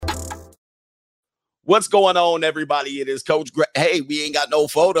What's going on, everybody? It is Coach Greg. Hey, we ain't got no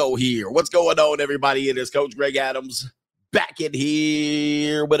photo here. What's going on, everybody? It is Coach Greg Adams back in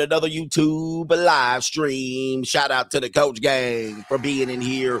here with another YouTube live stream. Shout out to the Coach Gang for being in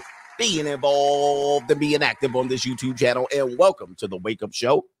here, being involved, and being active on this YouTube channel. And welcome to the Wake Up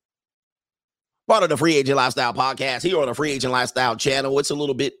Show, part of the Free Agent Lifestyle Podcast here on the Free Agent Lifestyle channel. It's a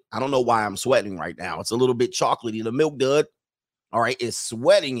little bit, I don't know why I'm sweating right now. It's a little bit chocolatey. The milk dud, all right, is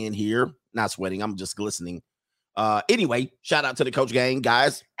sweating in here. Not sweating, I'm just glistening. Anyway, shout out to the Coach Gang,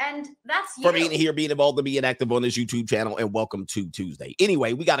 guys. And that's you. For being here, being involved, and being active on this YouTube channel. And welcome to Tuesday.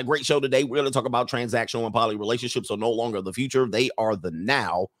 Anyway, we got a great show today. We're going to talk about transactional and poly relationships. So no longer the future. They are the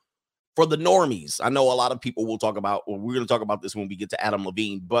now for the normies. I know a lot of people will talk about, well, we're going to talk about this when we get to Adam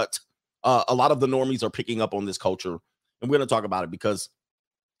Levine, but a lot of the normies are picking up on this culture. And we're going to talk about it because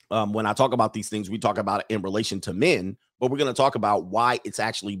when I talk about these things, we talk about it in relation to men, but we're going to talk about why it's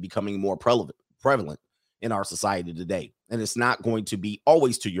actually becoming more prevalent in our society today. And it's not going to be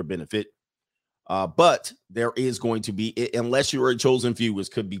always to your benefit, but there is going to be, unless you're a chosen few,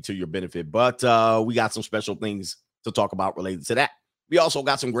 it could be to your benefit. But we got some special things to talk about related to that. We also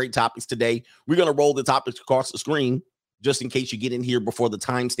got some great topics today. We're going to roll the topics across the screen just in case you get in here before the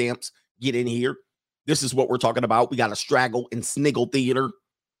timestamps get in here. This is what we're talking about. We got a straggle and sniggle theater.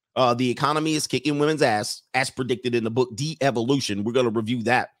 The economy is kicking women's ass, as predicted in the book De-Evolution. We're going to review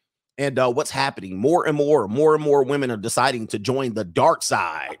that. And what's happening? More and more women are deciding to join the dark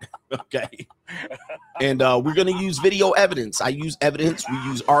side. Okay. And we're going to use video evidence. I use evidence. We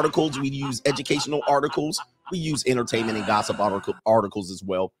use articles. We use educational articles. We use entertainment and gossip articles as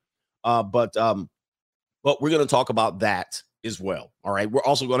well. But we're going to talk about that as well. All right. We're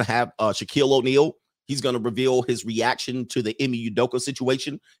also going to have Shaquille O'Neal. He's going to reveal his reaction to the Ime Udoka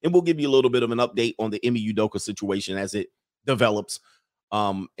situation, and we'll give you a little bit of an update on the Ime Udoka situation as it develops,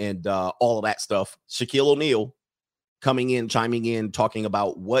 and all of that stuff. Shaquille O'Neal chiming in, talking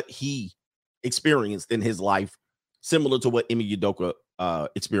about what he experienced in his life, similar to what Ime Udoka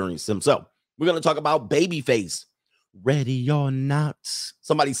experienced himself. We're going to talk about Babyface, ready or not.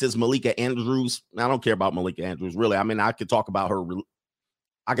 Somebody says Malika Andrews. I don't care about Malika Andrews, really. I mean, I could talk about her.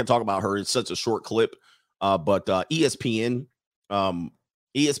 It's such a short clip, but ESPN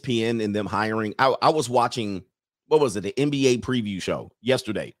and them hiring. I was watching, what was it, the NBA preview show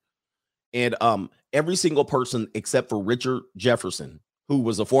yesterday, and every single person except for Richard Jefferson, who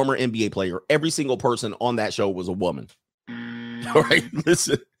was a former NBA player, every single person on that show was a woman. All right,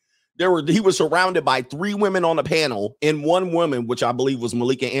 listen, he was surrounded by 3 women on the panel and 1 woman, which I believe was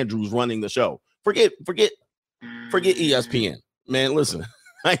Malika Andrews, running the show. Forget ESPN, man. Listen.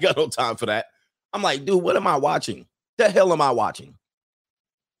 I ain't got no time for that. I'm like, dude, what am I watching? The hell am I watching?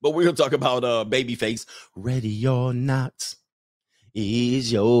 But we're going to talk about Babyface. Ready or not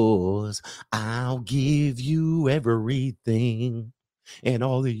is yours. I'll give you everything and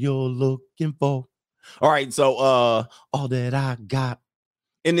all that you're looking for. All right, so all that I got.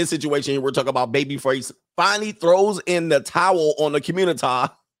 In this situation, we're talking about Babyface finally throws in the towel on the community,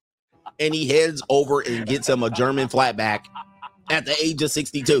 and he heads over and gets him a German flatback. At the age of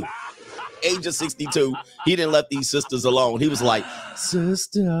 62, he didn't let these sisters alone. He was like,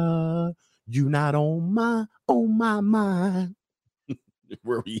 sister, you not on my mind.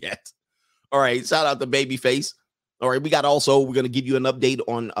 Where we at? All right. Shout out to Babyface. All right. We're going to give you an update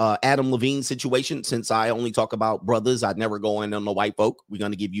on Adam Levine's situation. Since I only talk about brothers, I'd never go in on the white folk. We're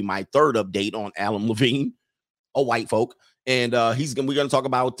going to give you my third update on Adam Levine, a white folk. And we're going to talk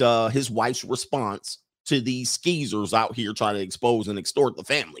about his wife's response to these skeezers out here trying to expose and extort the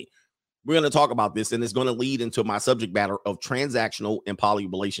family. We're going to talk about this, and it's going to lead into my subject matter of transactional and poly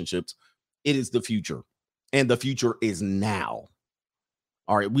relationships. It is the future, and the future is now.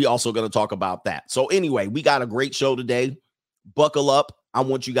 All right, we also going to talk about that. So anyway, we got a great show today. Buckle up. I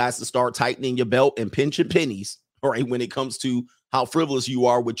want you guys to start tightening your belt and pinching pennies, all right, when it comes to how frivolous you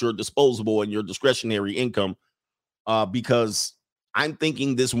are with your disposable and your discretionary income, because I'm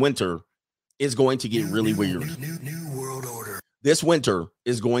thinking this winter is going to get really weird. New world order. This winter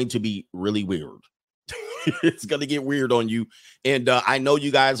is going to be really weird. It's going to get weird on you. And I know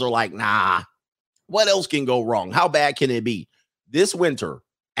you guys are like, nah, what else can go wrong? How bad can it be? This winter,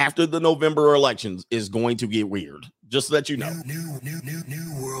 after the November elections, is going to get weird. Just to let you know.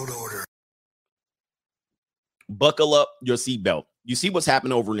 New world order. Buckle up your seatbelt. You see what's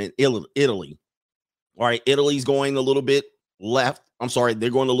happening over in Italy. All right, Italy's going a little bit left. I'm sorry,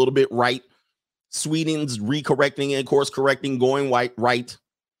 they're going a little bit right. Sweden's recorrecting and course correcting, going right.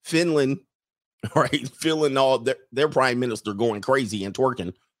 Finland, all right, Finland, all their prime minister going crazy and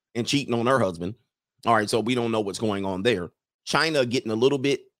twerking and cheating on her husband. All right, so we don't know what's going on there. China getting a little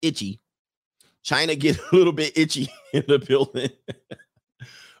bit itchy. China get a little bit itchy in the building.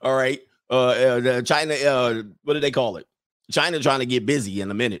 All right. China, what do they call it? China trying to get busy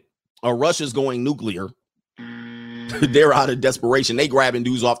in a minute. Russia's going nuclear. They're out of desperation. They grabbing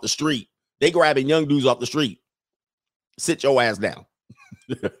dudes off the street. They grabbing young dudes off the street. Sit your ass down.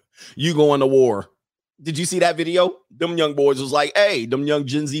 You going to war. Did you see that video? Them young boys was like, hey, them young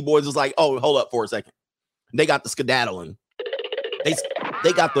Gen Z boys was like, oh, hold up for a second. They got the skedaddling. They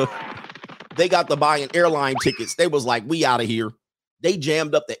got the buying airline tickets. They was like, we out of here. They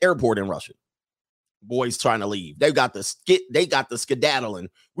jammed up the airport in Russia. Boys trying to leave. They got the skedaddling.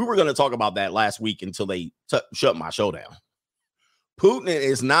 We were going to talk about that last week until they shut my show down. Putin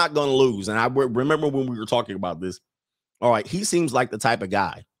is not going to lose. And I remember when we were talking about this. All right, he seems like the type of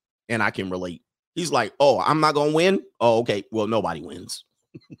guy, and I can relate. He's like, oh, I'm not going to win? Oh, okay. Well, nobody wins.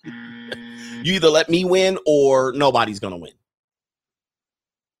 You either let me win or nobody's going to win.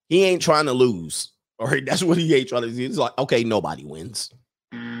 He ain't trying to lose. All right, that's what he ain't trying to do. He's like, okay, nobody wins.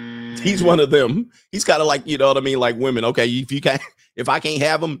 He's one of them. He's kind of like, you know what I mean? Like women. Okay, if I can't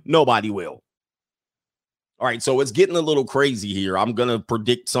have them, nobody will. All right, so it's getting a little crazy here. I'm going to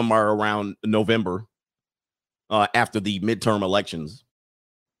predict somewhere around November after the midterm elections.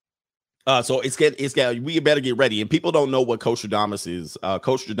 So we better get ready. And people don't know what Coach Stradamus is.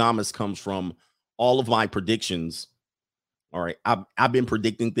 Coach Stradamus comes from all of my predictions. All right, I've been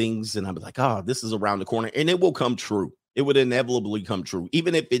predicting things, and I'm like, oh, this is around the corner, and it will come true. It would inevitably come true,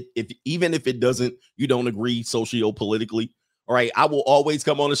 even if it doesn't. You don't agree socio-politically. All right, I will always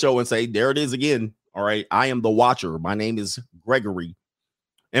come on the show and say, there it is again. All right, I am the watcher. My name is Gregory,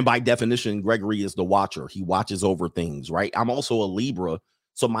 and by definition, Gregory is the watcher. He watches over things. Right. I'm also a Libra,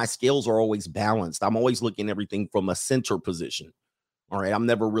 so my scales are always balanced. I'm always looking at everything from a center position. All right, I'm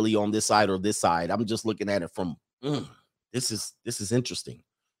never really on this side or this side. I'm just looking at it from. This is interesting.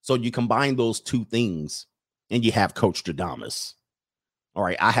 So you combine those two things and you have Coach Stradamus. All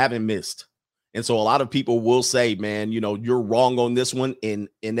right, I haven't missed. And so a lot of people will say, man, you know, you're wrong on this one, and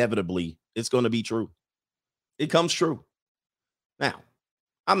inevitably it's going to be true. It comes true. Now,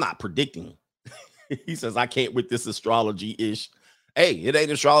 I'm not predicting. He says, I can't with this astrology-ish. Hey, it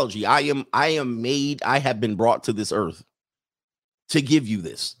ain't astrology. I have been brought to this earth to give you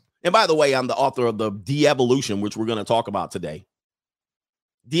this. And by the way, I'm the author of the De-Evolution, which we're going to talk about today.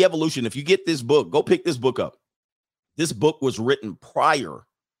 De-Evolution, if you get this book, go pick this book up. This book was written prior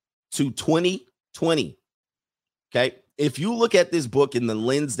to 2020. Okay. If you look at this book in the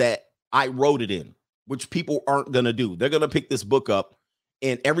lens that I wrote it in, which people aren't going to do, they're going to pick this book up,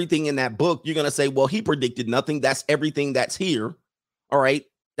 and everything in that book, you're going to say, well, he predicted nothing. That's everything that's here. All right.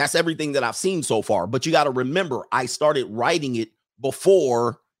 That's everything that I've seen so far. But you got to remember, I started writing it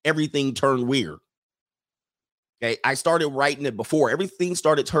before everything turned weird. Okay, I started writing it before everything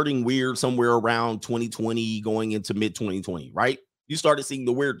started turning weird somewhere around 2020, going into mid 2020, right? You started seeing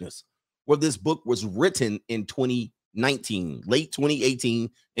the weirdness. Well, this book was written in 2019, late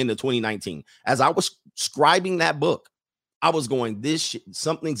 2018 into 2019. As I was scribing that book, I was going,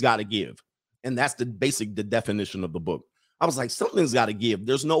 something's got to give. And that's the definition of the book. I was like, something's got to give.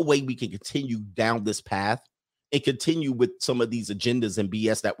 There's no way we can continue down this path and continue with some of these agendas and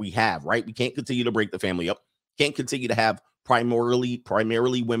BS that we have, right? We can't continue to break the family up. Can't continue to have primarily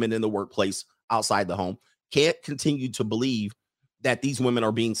women in the workplace outside the home. Can't continue to believe that these women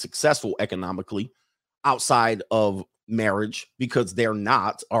are being successful economically outside of marriage, because they're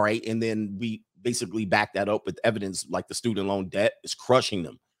not. All right. And then we basically back that up with evidence like the student loan debt is crushing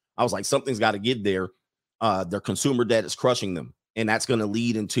them. I was like, something's got to give there. Their consumer debt is crushing them. And that's going to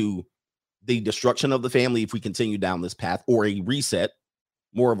lead into the destruction of the family if we continue down this path, or a reset,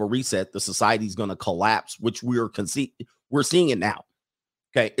 more of a reset. The society is going to collapse, which we're seeing it now.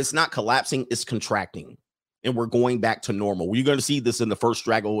 Okay. It's not collapsing, it's contracting. And we're going back to normal. You're going to see this in the first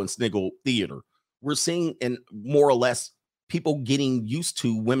Straggle and Sniggle theater. We're seeing, and more or less, people getting used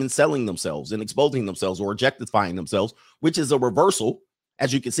to women selling themselves and exposing themselves or objectifying themselves, which is a reversal,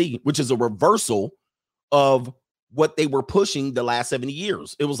 as you can see, which is a reversal of what they were pushing the last 70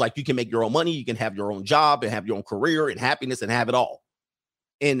 years. It was like, you can make your own money, you can have your own job and have your own career and happiness and have it all.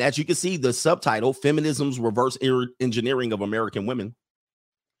 And as you can see, the subtitle, Feminism's Reverse Engineering of American Women.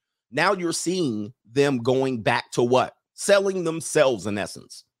 Now you're seeing them going back to what? Selling themselves, in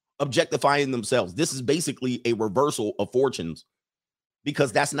essence, objectifying themselves. This is basically a reversal of fortunes,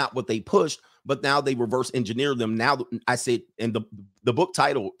 because that's not what they pushed, but now they reverse engineer them. Now I said in the book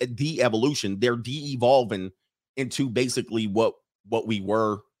title, De-Evolution, they're de-evolving into basically what we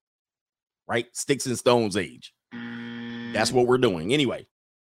were, right? Sticks and stones age. That's what we're doing. Anyway,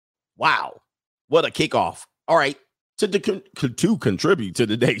 wow, what a kickoff. All right, to contribute to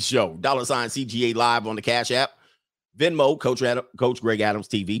today's show. $CGA Live on the Cash App, Venmo, Coach Greg Adams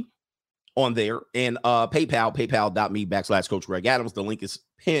TV on there, and PayPal, paypal.me/Coach Greg Adams. The link is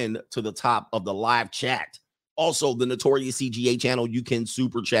pinned to the top of the live chat. Also, the Notorious CGA channel, you can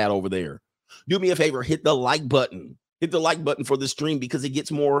super chat over there. Do me a favor, hit the like button. Hit the like button for the stream because it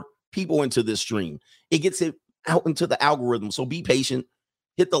gets more people into this stream. It gets it out into the algorithm. So be patient.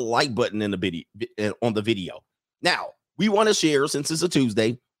 Hit the like button in the video on the video. Now, we want to share, since it's a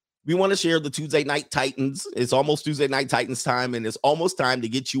Tuesday, we want to share the Tuesday Night Titans. It's almost Tuesday Night Titans time, and it's almost time to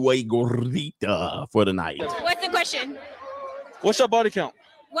get you a gordita for the night. What's the question? What's your body count?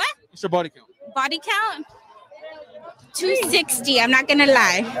 What? What's your body count? Body count? 260. I'm not gonna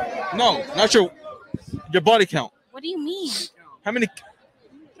lie. No, not your body count. What do you mean? How many?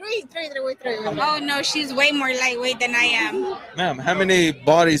 Three. Oh no, she's way more lightweight than I am. Ma'am, how many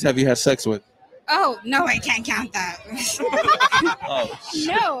bodies have you had sex with? Oh no, I can't count that. Oh.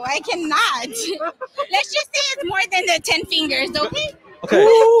 No, I cannot. Let's just say it's more than the 10 fingers, okay? Okay.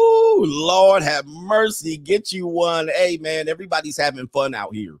 Ooh, Lord have mercy. Get you one. Hey man, everybody's having fun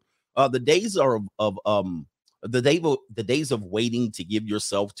out here. The days of waiting to give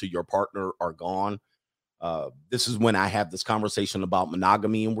yourself to your partner are gone. This is when I have this conversation about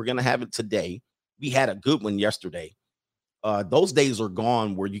monogamy, and we're going to have it today. We had a good one yesterday. Those days are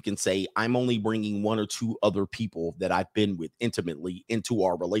gone where you can say, I'm only bringing one or two other people that I've been with intimately into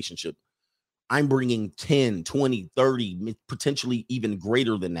our relationship. I'm bringing 10, 20, 30, potentially even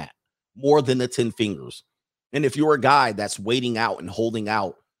greater than that, more than the 10 fingers. And if you're a guy that's waiting out and holding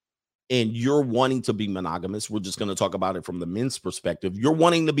out and you're wanting to be monogamous, we're just going to talk about it from the men's perspective. You're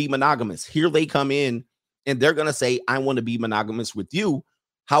wanting to be monogamous. Here they come in and they're going to say, I want to be monogamous with you.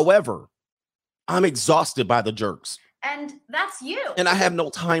 However, I'm exhausted by the jerks. And that's you. And I have no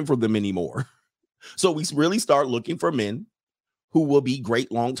time for them anymore. So we really start looking for men who will be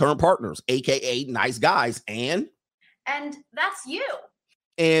great long-term partners, AKA nice guys. And that's you.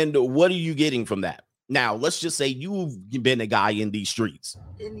 And what are you getting from that? Now, let's just say you've been a guy in these streets.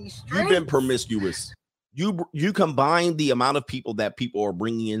 You've been promiscuous. You combine the amount of people that people are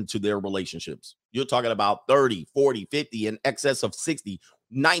bringing into their relationships. You're talking about 30, 40, 50, in excess of 60,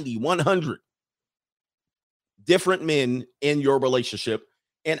 90, 100 different men in your relationship.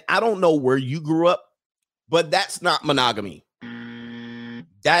 And I don't know where you grew up, but that's not monogamy.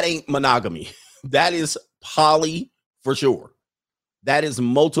 That ain't monogamy. That is poly for sure. That is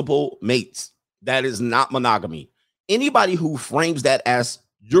multiple mates. That is not monogamy. Anybody who frames that as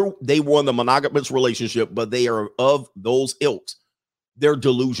they were in the monogamous relationship, but they are of those ilks, they're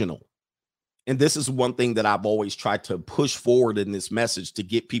delusional. And this is one thing that I've always tried to push forward in this message to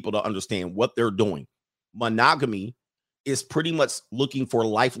get people to understand what they're doing. Monogamy is pretty much looking for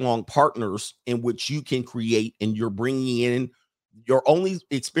lifelong partners in which you can create, and you're bringing in your only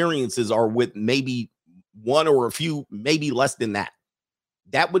experiences are with maybe one or a few, maybe less than that.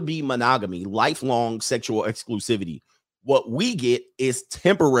 That would be monogamy, lifelong sexual exclusivity. What we get is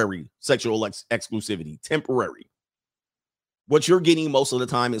temporary sexual exclusivity, temporary. What you're getting most of the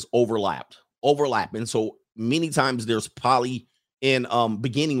time is overlap. And so many times there's poly in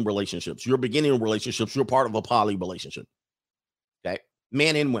beginning relationships. You're beginning relationships, you're part of a poly relationship. Okay,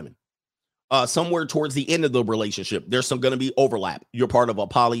 men and women. Somewhere towards the end of the relationship, there's going to be overlap. You're part of a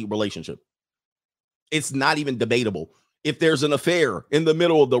poly relationship. It's not even debatable. If there's an affair in the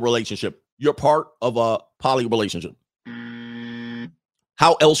middle of the relationship, you're part of a poly relationship.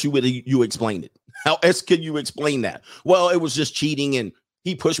 How else would you explain it? How else could you explain that? Well, it was just cheating and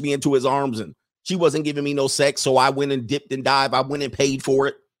he pushed me into his arms and she wasn't giving me no sex. So I went and dipped and dived. I went and paid for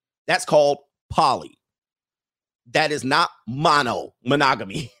it. That's called poly. That is not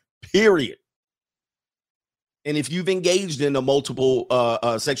monogamy, period. And if you've engaged in a multiple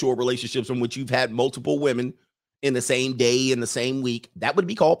sexual relationships in which you've had multiple women in the same day, in the same week, that would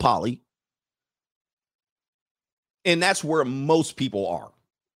be called poly. And that's where most people are.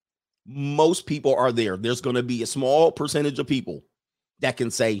 Most people are there. There's going to be a small percentage of people that can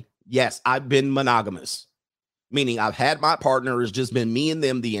say, yes, I've been monogamous, meaning I've had my partner. It's just been me and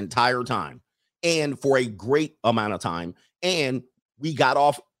them the entire time and for a great amount of time. And we got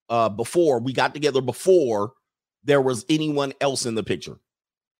off we got together before there was anyone else in the picture.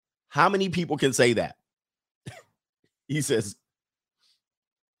 How many people can say that? He says,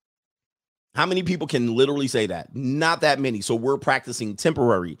 how many people can literally say that? Not that many. So we're practicing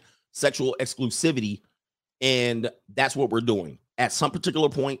temporary sexual exclusivity, and that's what we're doing. At some particular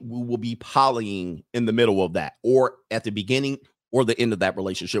point, we will be polying in the middle of that, or at the beginning or the end of that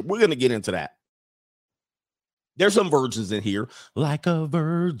relationship. We're going to get into that. There's some virgins in here, like a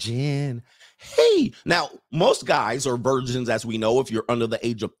virgin. Hey, now most guys are virgins, as we know, if you're under the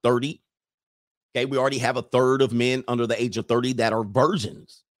age of 30. Okay, we already have a third of men under the age of 30 that are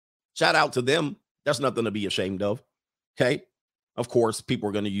virgins. Shout out to them. That's nothing to be ashamed of. Okay, of course, people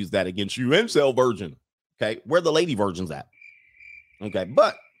are going to use that against you. Incel virgin. Okay, where the lady virgins at? Okay,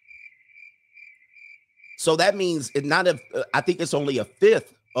 but so that means I think it's only a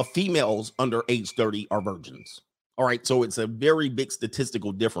fifth of females under age 30 are virgins. All right, so it's a very big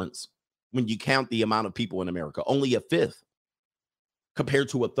statistical difference when you count the amount of people in America. Only a fifth compared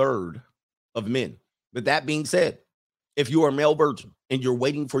to a third of men. But that being said, if you are a male virgin and you're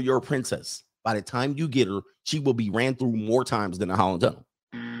waiting for your princess, by the time you get her, she will be ran through more times than a Holland Tunnel.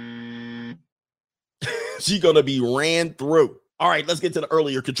 She's going to be ran through. All right, let's get to the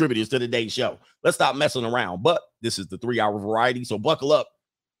earlier contributors to today's show. Let's stop messing around. But this is the 3-hour variety, so buckle up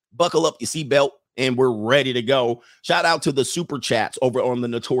your seatbelt, and we're ready to go. Shout out to the super chats over on the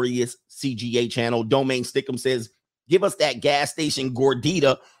Notorious CGA channel. Domain Stickum says, give us that gas station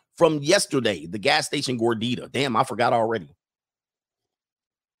gordita from yesterday. The gas station gordita. Damn, I forgot already.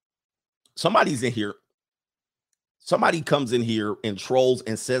 Somebody's in here. Somebody comes in here and trolls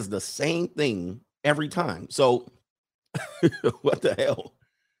and says the same thing every time. So what the hell?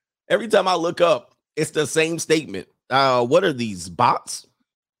 Every time I look up, it's the same statement. What are these bots?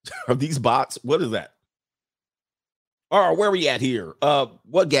 Are these bots? What is that? All right, where are we at here?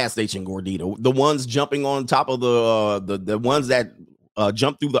 What gas station gordita? The ones jumping on top of the ones that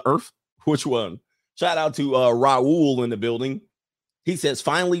jump through the earth? Which one? Shout out to Raul in the building. He says,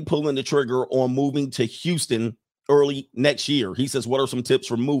 finally pulling the trigger on moving to Houston early next year. He says, what are some tips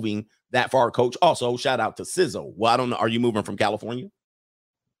for moving that far, coach? Also, shout out to Sizzo. Well, I don't know. Are you moving from California?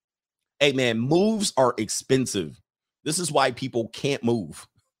 Hey, man, moves are expensive. This is why people can't move.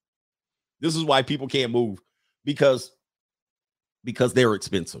 This is why people can't move because they're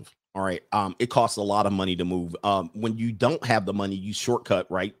expensive. All right. It costs a lot of money to move. When you don't have the money, you shortcut,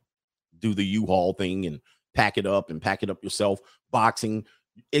 right? Do the U-Haul thing and pack it up yourself. Boxing.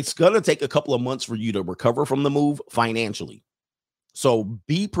 It's going to take a couple of months for you to recover from the move financially. So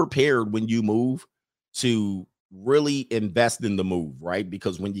be prepared when you move to really invest in the move, right?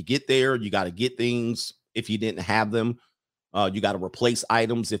 Because when you get there, you got to get things. If you didn't have them, you got to replace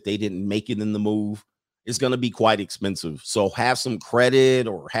items if they didn't make it in the move. It's going to be quite expensive. So have some credit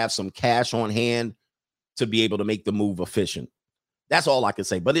or have some cash on hand to be able to make the move efficient. That's all I can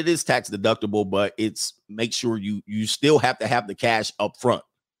say. But it is tax deductible, but it's make sure you still have to have the cash up front.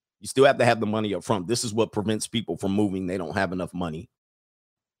 You still have to have the money up front. This is what prevents people from moving. They don't have enough money.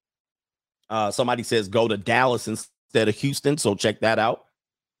 Somebody says go to Dallas instead of Houston. So check that out.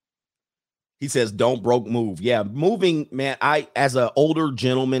 He says, don't broke move. Yeah, moving, man, as an older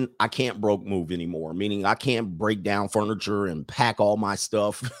gentleman, I can't broke move anymore, meaning I can't break down furniture and pack all my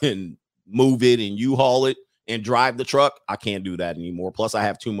stuff and move it and U-Haul it and drive the truck. I can't do that anymore. Plus, I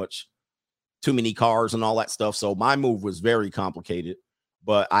have too many cars and all that stuff. So my move was very complicated,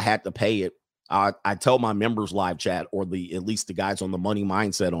 but I had to pay it. I tell my members live chat or at least the guys on the Money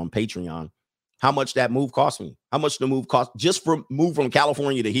Mindset on Patreon how much that move cost me, how much the move cost just from move from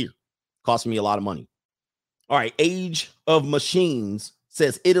California to here. Cost me a lot of money. All right. Age of Machines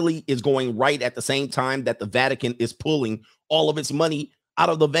says Italy is going right at the same time that the Vatican is pulling all of its money out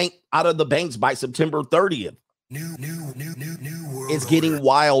of the banks by September 30th. New world. It's getting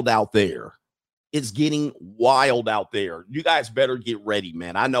wild out there. It's getting wild out there. You guys better get ready,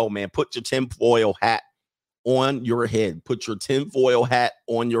 man. I know, man. Put your tinfoil hat on your head. Put your tinfoil hat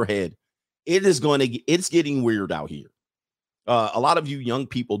on your head. It's getting weird out here. A lot of you young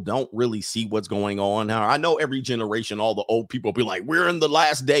people don't really see what's going on. Now, I know every generation, all the old people be like, we're in the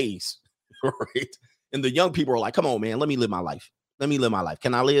last days, right? And the young people are like, come on, man, let me live my life. Let me live my life.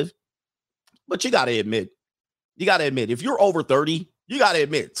 Can I live? But you got to admit, if you're over 30, you got to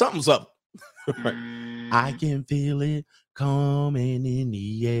admit something's up. Right? I can feel it coming in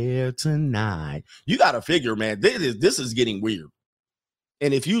the air tonight. You got to figure, man, this is getting weird.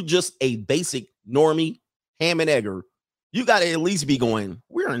 And if you just a basic normie, ham and egger, you got to at least be going,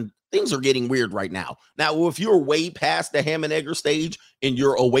 things are getting weird right now. Now, if you're way past the ham and egger stage and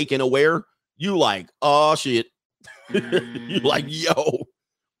you're awake and aware, you like, oh, shit. You're like, yo,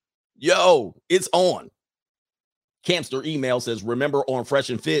 it's on. Campster email says, remember on Fresh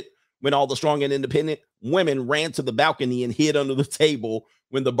and Fit, when all the strong and independent women ran to the balcony and hid under the table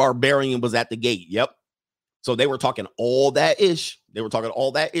when the barbarian was at the gate. Yep. So they were talking all that ish.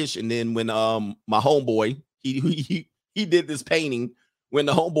 And then when my homeboy, he did this painting. When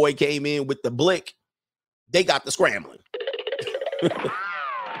the homeboy came in with the blick, they got the scrambling.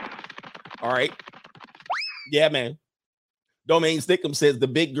 All right. Yeah, man. Domain Stickum says the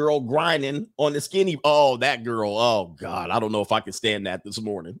big girl grinding on the skinny. Oh, that girl. Oh, God. I don't know if I can stand that this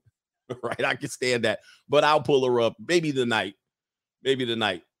morning. Right? I can stand that, but I'll pull her up. Maybe tonight. Maybe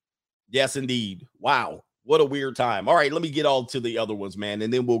tonight. Yes, indeed. Wow. What a weird time. All right, let me get all to the other ones, man,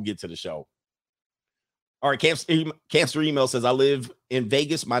 and then we'll get to the show. All right, Cancer Email says, I live in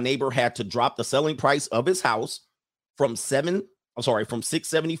Vegas. My neighbor had to drop the selling price of his house from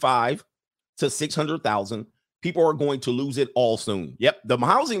 675 to 600,000. People are going to lose it all soon. Yep, the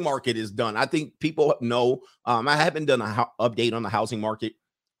housing market is done. I think people know. I haven't done an update on the housing market,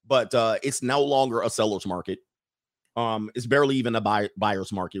 but it's no longer a seller's market. It's barely even a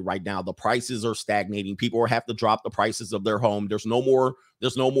buyer's market right now. The prices are stagnating. People have to drop the prices of their home. There's no more.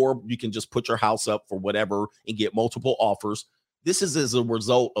 You can just put your house up for whatever and get multiple offers. This is as a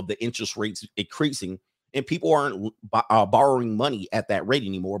result of the interest rates increasing, and people aren't borrowing money at that rate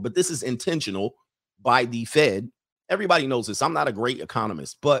anymore. But this is intentional by the Fed. Everybody knows this. I'm not a great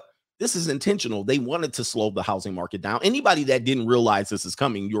economist, but this is intentional. They wanted to slow the housing market down. Anybody that didn't realize this is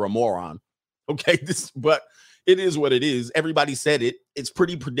coming, you're a moron. Okay, but it is what it is. Everybody said it. It's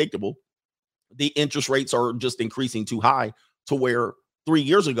pretty predictable. The interest rates are just increasing too high to where 3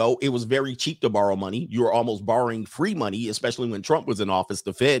 years ago, it was very cheap to borrow money. You were almost borrowing free money, especially when Trump was in office.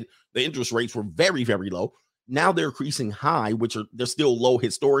 The Fed, the interest rates were very, very low. Now they're increasing high, they're still low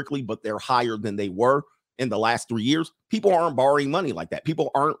historically, but they're higher than they were in the last 3 years. People aren't borrowing money like that.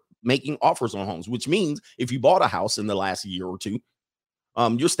 People aren't making offers on homes, which means if you bought a house in the last year or two,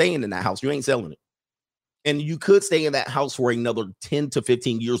 you're staying in that house. You ain't selling it. And you could stay in that house for another 10 to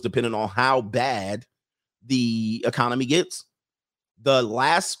 15 years, depending on how bad the economy gets. The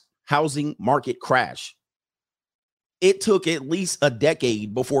last housing market crash, it took at least a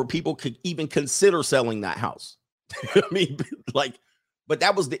decade before people could even consider selling that house. I mean, but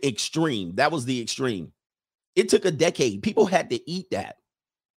that was the extreme. It took a decade. People had to eat that.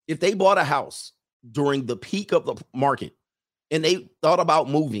 If they bought a house during the peak of the market and they thought about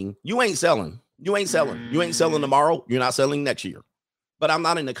moving, you ain't selling. You ain't selling tomorrow. You're not selling next year. But I'm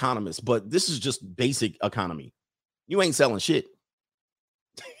not an economist, but this is just basic economy. You ain't selling shit.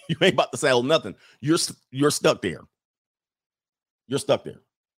 You ain't about to sell nothing. You're stuck there. You're stuck there.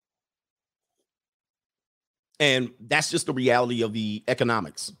 And that's just the reality of the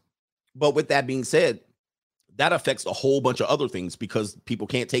economics. But with that being said, that affects a whole bunch of other things because people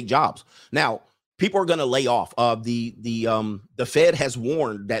can't take jobs. Now, people are going to lay off. The Fed has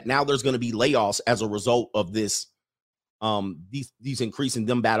warned that now there's going to be layoffs as a result of this. These increasing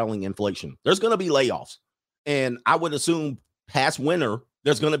them battling inflation. There's going to be layoffs, and I would assume past winter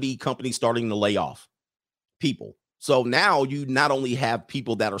there's going to be companies starting to lay off people. So now you not only have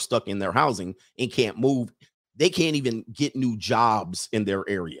people that are stuck in their housing and can't move, they can't even get new jobs in their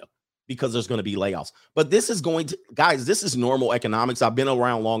area because there's going to be layoffs. But this is guys, this is normal economics. I've been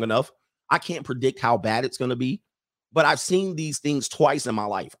around long enough. I can't predict how bad it's going to be, but I've seen these things twice in my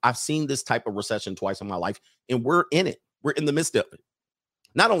life. I've seen this type of recession twice in my life, and we're in it. We're in the midst of it.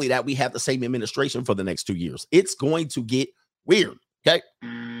 Not only that, we have the same administration for the next 2 years. It's going to get weird, okay?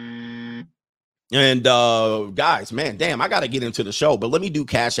 And guys, man, damn, I got to get into the show, but let me do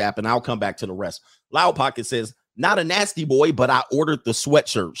Cash App, and I'll come back to the rest. Loud Pocket says, not a nasty boy, but I ordered the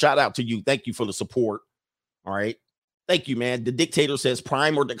sweatshirt. Shout out to you. Thank you for the support. All right. Thank you, man. The Dictator says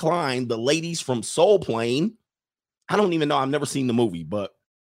prime or decline. The ladies from Soul Plane. I don't even know. I've never seen the movie, but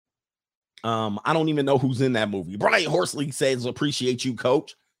I don't even know who's in that movie. Brian Horsley says, appreciate you,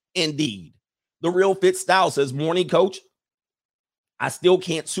 coach. Indeed. The Real Fit Style says, morning, coach. I still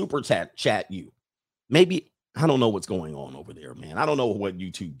can't super chat you. Maybe, I don't know what's going on over there, man. I don't know what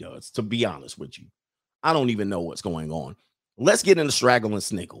YouTube does, to be honest with you. I don't even know what's going on. Let's get into Straggle and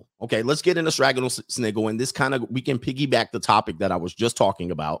Sniggle. Okay, let's get into Straggle and Sniggle. And this we can piggyback the topic that I was just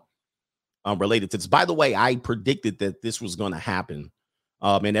talking about related to this. By the way, I predicted that this was going to happen.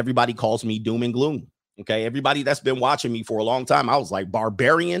 And everybody calls me doom and gloom. Okay, everybody that's been watching me for a long time, I was like,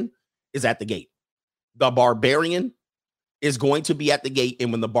 Barbarian is at the gate. The Barbarian is going to be at the gate.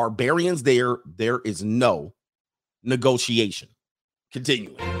 And when the Barbarian's there is no negotiation.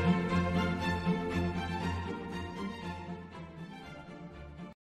 Continuing.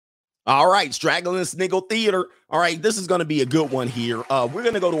 All right, Straggle and Sniggle Theater. All right, this is going to be a good one here. We're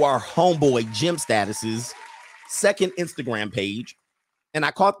going to go to our homeboy Jim Status's second Instagram page. And I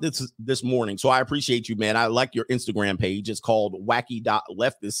caught this morning, so I appreciate you, man. I like your Instagram page. It's called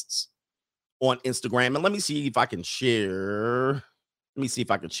wacky.leftists on Instagram. And let me see if I can share. Let me see if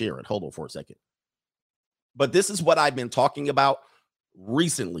I can share it. Hold on for a second. But this is what I've been talking about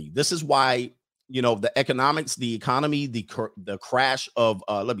recently. This is why, you know, the economics, the economy, the crash of,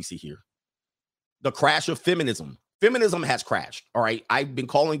 let me see here. The crash of feminism. Feminism has crashed. All right. I've been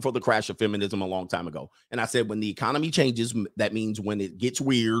calling for the crash of feminism a long time ago. And I said, when the economy changes, that means when it gets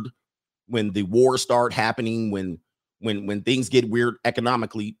weird, when the wars start happening, when things get weird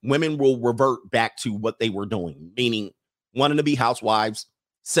economically, women will revert back to what they were doing, meaning wanting to be housewives,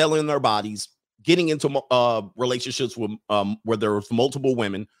 selling their bodies, getting into relationships with where there's multiple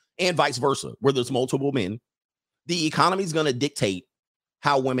women, and vice versa, where there's multiple men. The economy is going to dictate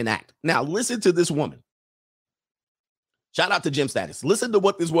how women act. Now, listen to this woman. Shout out to Gym Status. Listen to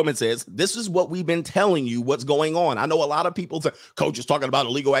what this woman says. This is what we've been telling you what's going on. I know a lot of people say, Coach is talking about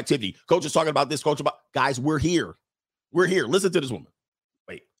illegal activity. Coach is talking about this. Coach about guys, we're here. We're here. Listen to this woman.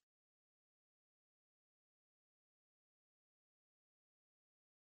 Wait.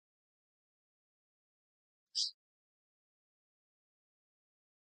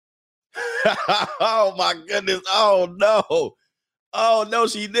 Oh my goodness. Oh no. Oh no,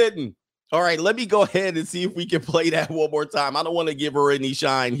 she didn't. All right, let me go ahead and see if we can play that one more time. I don't want to give her any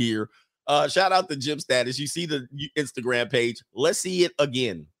shine here. Shout out to Gym Status. You see the Instagram page. Let's see it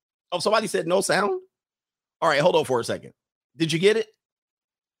again. Oh, somebody said no sound. All right, hold on for a second. Did you get it?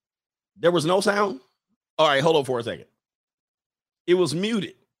 There was no sound. All right, hold on for a second. It was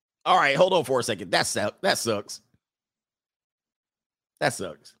muted. All right, hold on for a second. That sucks. That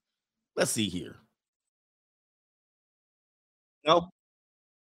sucks. Let's see here. No.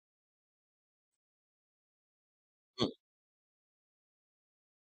 Mm.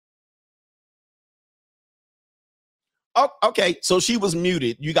 Oh, okay. So she was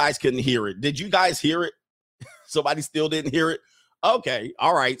muted. You guys couldn't hear it. Did you guys hear it? Somebody still didn't hear it. Okay.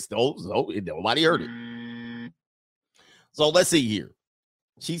 All right. So nobody heard it. So let's see here.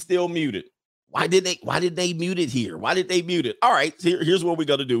 She's still muted. Why did they mute it here? Why did they mute it? All right. Here's what we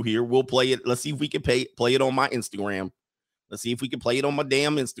got to do here. We'll play it. Let's see if we can play it on my Instagram. Let's see if we can play it on my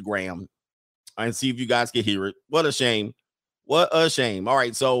damn Instagram and see if you guys can hear it. What a shame. What a shame. All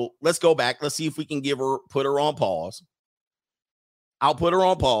right. So let's go back. Let's see if we can put her on pause. I'll put her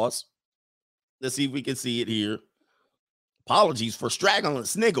on pause. Let's see if we can see it here. Apologies for straggling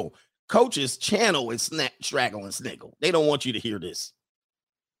sniggle. Coach's channel is straggling sniggle. They don't want you to hear this.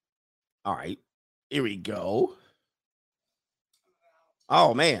 All right. Here we go.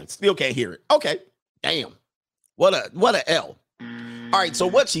 Oh, man. Still can't hear it. Okay. Damn. What a L. All right. So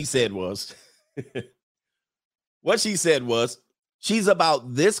what she said was, she's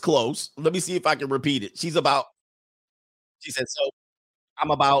about this close. Let me see if I can repeat it. She said, so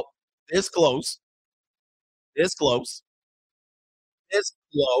I'm about this close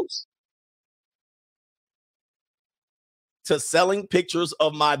to selling pictures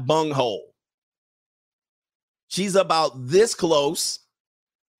of my bunghole. She's about this close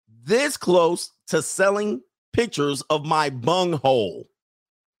to selling pictures of my bunghole.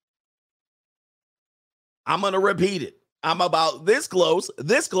 I'm going to repeat it. I'm about this close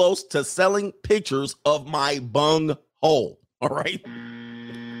to selling pictures of my bunghole. All right.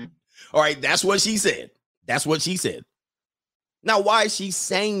 All right. That's what she said. Now, why is she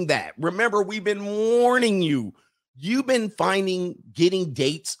saying that? Remember, we've been warning you. You've been finding getting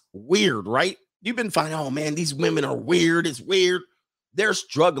dates weird, right? You've been finding, oh man, these women are weird. It's weird. They're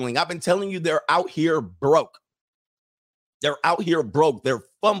struggling. I've been telling you they're out here broke. They're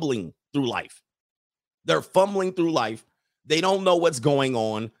fumbling through life. They don't know what's going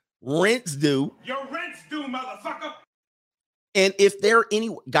on. Rent's due. Your rent's due, motherfucker. And if there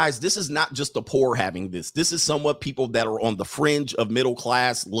any guys, this is not just the poor having this. This is somewhat people that are on the fringe of middle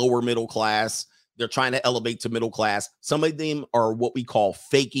class, lower middle class. They're trying to elevate to middle class. Some of them are what we call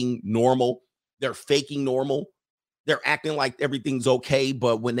faking normal. They're faking normal. They're acting like everything's okay,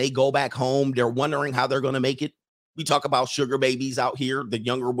 but when they go back home, they're wondering how they're going to make it. We talk about sugar babies out here, the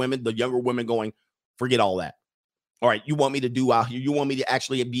younger women going, forget all that. All right, you want me to do out here? You want me to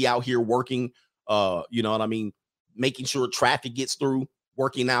actually be out here working, you know what I mean? Making sure traffic gets through,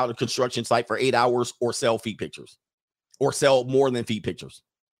 working out a construction site for 8 hours, or sell feet pictures, or sell more than feet pictures.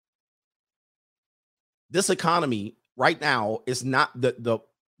 This economy right now is not the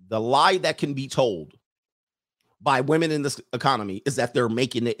lie that can be told by women in this economy is that they're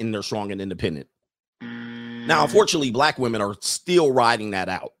making it and they're strong and independent. Now, unfortunately, black women are still riding that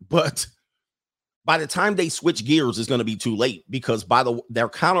out, but by the time they switch gears, it's going to be too late because their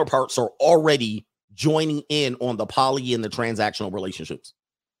counterparts are already joining in on the poly and the transactional relationships.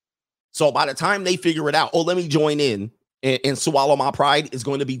 So by the time they figure it out, oh, let me join in and swallow my pride, it's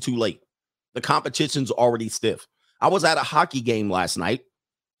going to be too late. The competition's already stiff. I was at a hockey game last night.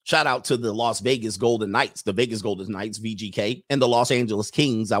 Shout out to the Las Vegas Golden Knights, the Vegas Golden Knights, VGK, and the Los Angeles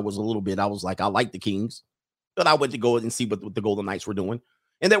Kings. I was like, I like the Kings, but I went to go and see what the Golden Knights were doing.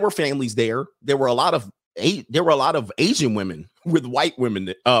 And there were families there. There were a lot of Asian women with white men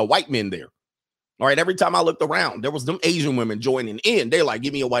there. All right. Every time I looked around, there was them Asian women joining in. They're like,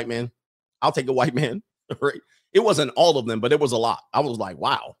 give me a white man. I'll take a white man. Right. It wasn't all of them, but it was a lot. I was like,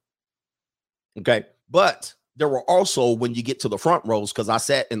 wow. Okay. But there were also, when you get to the front rows, because I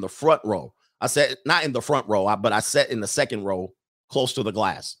sat in the front row. I sat not in the front row, but I sat in the second row close to the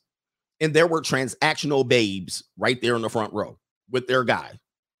glass. And there were transactional babes right there in the front row with their guy.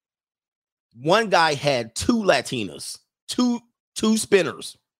 One guy had two Latinas, two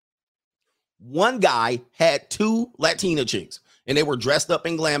spinners. One guy had two Latina chicks, and they were dressed up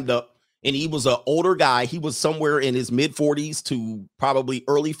and glammed up. And he was an older guy. He was somewhere in his mid 40s to probably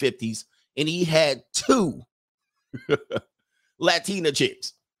early 50s. And he had two Latina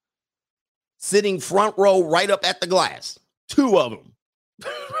chicks sitting front row right up at the glass. Two of them.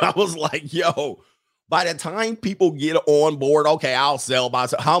 I was like, yo, by the time people get on board, okay, I'll sell by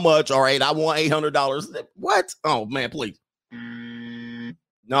how much? All right, I want $800. What? Oh, man, please.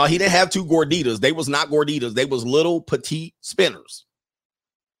 No, he didn't have two gorditas. They was not gorditas. They was little petite spinners.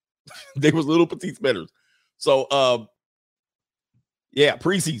 They was little petite spinners. So, yeah,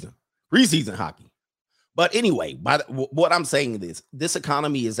 preseason hockey. But anyway, what I'm saying is this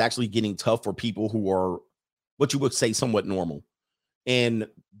economy is actually getting tough for people who are what you would say somewhat normal. And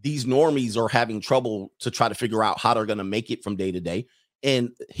these normies are having trouble to try to figure out how they're going to make it from day to day.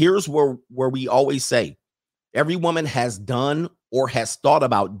 And here's where we always say every woman has done or has thought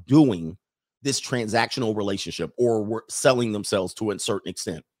about doing this transactional relationship or selling themselves to a certain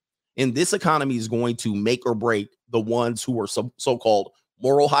extent. And this economy is going to make or break the ones who are so-called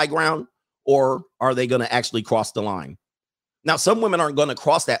moral high ground, or are they going to actually cross the line? Now, some women aren't going to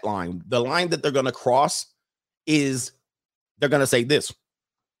cross that line. The line that they're going to cross is they're going to say this.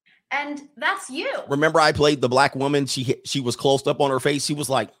 And that's you. Remember, I played the black woman. She was closed up on her face. She was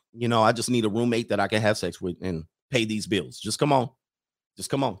like, I just need a roommate that I can have sex with and pay these bills. Just come on.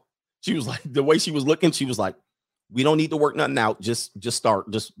 She was like, the way she was looking, she was like, we don't need to work nothing out. Just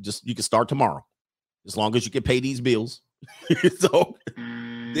start. Just you can start tomorrow. As long as you can pay these bills. So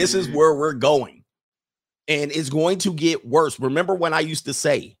this is where we're going. And it's going to get worse. Remember when I used to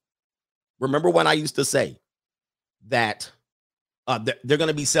say that they're going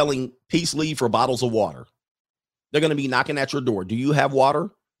to be selling peace leave for bottles of water. They're going to be knocking at your door. Do you have water?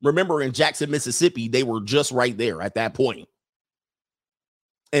 Remember in Jackson, Mississippi, they were just right there at that point.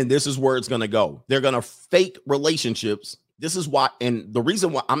 And this is where it's going to go. They're going to fake relationships. This is why. And the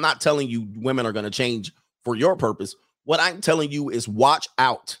reason why I'm not telling you women are going to change for your purpose. What I'm telling you is watch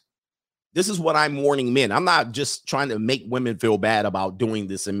out. This is what I'm warning men. I'm not just trying to make women feel bad about doing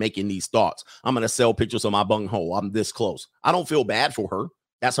this and making these thoughts. I'm going to sell pictures of my bunghole. I'm this close. I don't feel bad for her.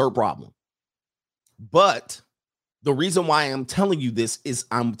 That's her problem. But the reason why I'm telling you this is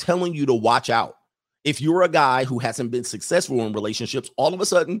I'm telling you to watch out. If you're a guy who hasn't been successful in relationships, all of a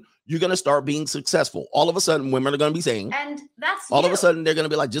sudden you're going to start being successful. All of a sudden women are going to be saying, and that's all of a sudden they're going to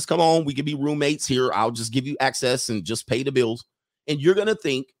be like, just come on. We can be roommates here. I'll just give you access and just pay the bills. And you're going to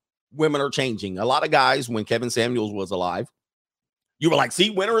think women are changing. A lot of guys, when Kevin Samuels was alive, you were like, see,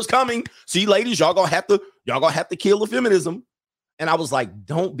 winter is coming. See, ladies, y'all gonna have to kill the feminism. And I was like,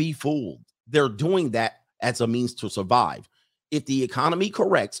 don't be fooled. They're doing that as a means to survive. If the economy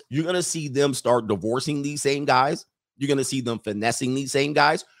corrects, you're going to see them start divorcing these same guys. You're going to see them finessing these same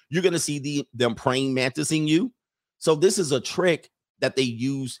guys. You're going to see them praying mantising you. So this is a trick that they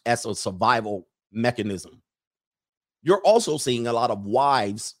use as a survival mechanism. You're also seeing a lot of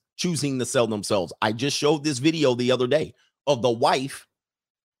wives choosing to sell themselves. I just showed this video the other day of the wife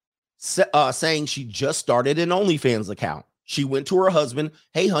saying she just started an OnlyFans account. She went to her husband.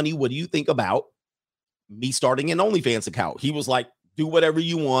 Hey, honey, what do you think about me starting an OnlyFans account? He was like, do whatever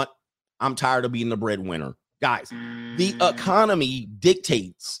you want. I'm tired of being the breadwinner. Guys, the economy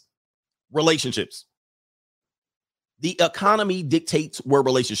dictates relationships. The economy dictates where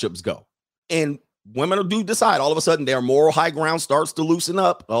relationships go. And women do decide all of a sudden their moral high ground starts to loosen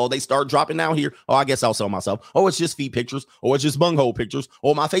up. Oh, they start dropping down here. Oh, I guess I'll sell myself. Oh, it's just feet pictures. Oh, it's just bunghole pictures.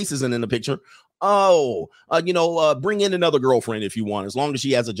 Oh, my face isn't in the picture. Oh, bring in another girlfriend if you want, as long as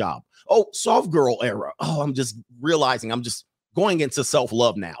she has a job. Oh, soft girl era. Oh, I'm just realizing I'm just going into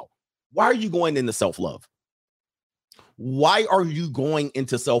self-love now. Why are you going into self-love? Why are you going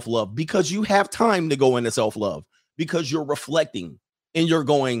into self-love? Because you have time to go into self-love, because you're reflecting and you're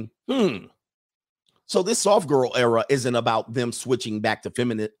going, So this soft girl era isn't about them switching back to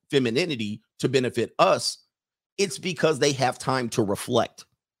femininity to benefit us. It's because they have time to reflect.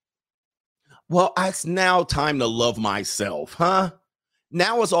 Well, it's now time to love myself, huh?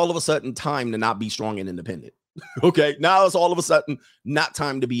 Now it's all of a sudden time to not be strong and independent. Okay, now it's all of a sudden not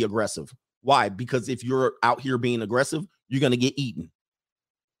time to be aggressive. Why? Because if you're out here being aggressive, you're going to get eaten.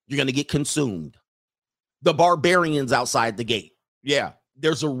 You're going to get consumed. The barbarian's outside the gate. Yeah,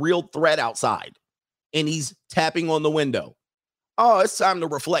 there's a real threat outside, and he's tapping on the window. Oh, it's time to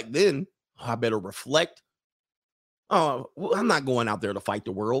reflect then. I better reflect. Oh, well, I'm not going out there to fight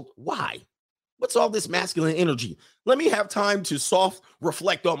the world. Why? What's all this masculine energy? Let me have time to soft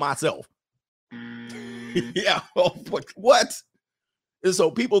reflect on myself. Yeah. Oh, what? And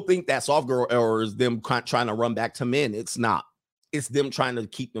so people think that soft girl error is them trying to run back to men. It's not. It's them trying to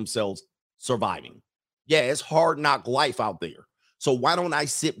keep themselves surviving. Yeah, it's hard knock life out there. So why don't I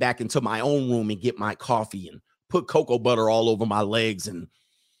sit back into my own room and get my coffee and put cocoa butter all over my legs and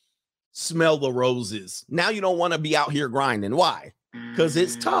smell the roses? Now you don't want to be out here grinding. Why? Because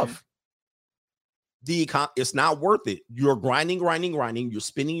it's tough. It's not worth it. You're grinding. You're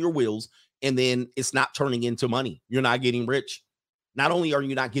spinning your wheels, and then it's not turning into money. You're not getting rich. Not only are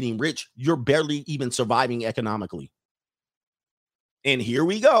you not getting rich, you're barely even surviving economically. And here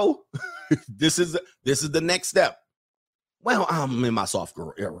we go. This is the next step. Well, I'm in my soft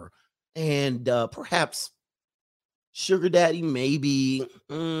girl era, and perhaps sugar daddy, maybe,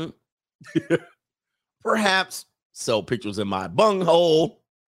 perhaps sell pictures in my bunghole.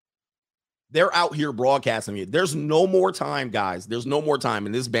 They're out here broadcasting it. There's no more time, guys. There's no more time,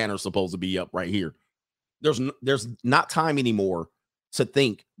 and this banner's supposed to be up right here. There's not time anymore to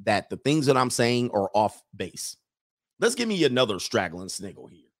think that the things that I'm saying are off base. Let's give me another straggling sniggle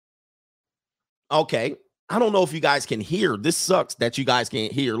here. Okay. I don't know if you guys can hear. This sucks that you guys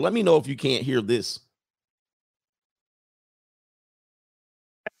can't hear. Let me know if you can't hear this.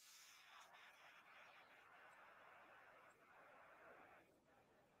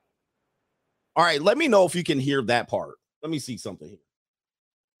 All right. Let me know if you can hear that part. Let me see something here.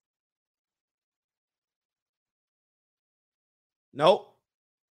 Nope.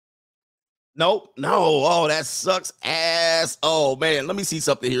 No. Oh, that sucks ass. Oh, man. Let me see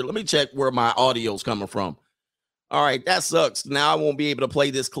something here. Let me check where my audio's coming from. All right. That sucks. Now I won't be able to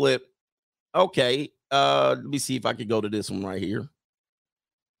play this clip. Okay. Let me see if I can go to this one right here.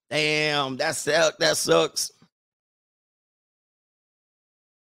 Damn. That sucks.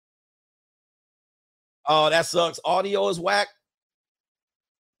 Oh, that sucks. Audio is whack.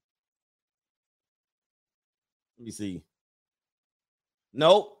 Let me see.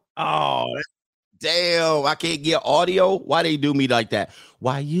 Nope. Oh, damn. I can't get audio. Why they do me like that?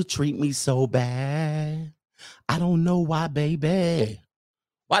 Why you treat me so bad? I don't know why, baby.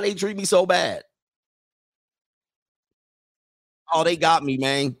 Why they treat me so bad? Oh, they got me,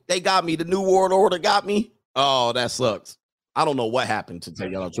 man. They got me. The New World Order got me. Oh, that sucks. I don't know what happened, to tell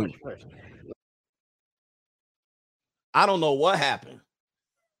y'all the truth. I don't know what happened.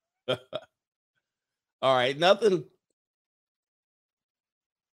 All right, nothing.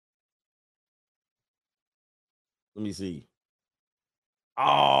 Let me see.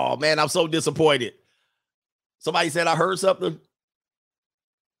 Oh, man, I'm so disappointed. Somebody said I heard something.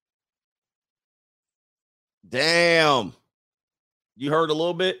 Damn. You heard a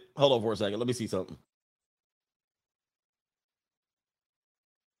little bit? Hold on for a second. Let me see something.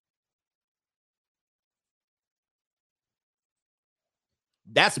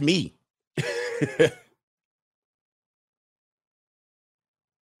 That's me.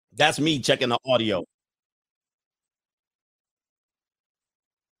 That's me checking the audio.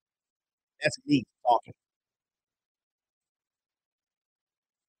 That's me talking.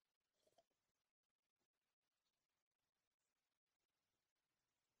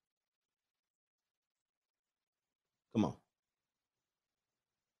 Come on.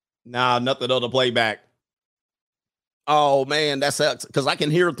 Nah, nothing on the playback. Oh, man, that sucks because I can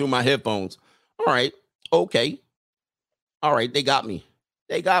hear it through my headphones. All right. Okay. All right. They got me.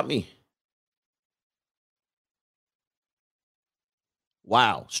 They got me.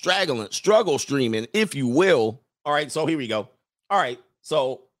 Wow. Struggle streaming, if you will. All right. So here we go. All right.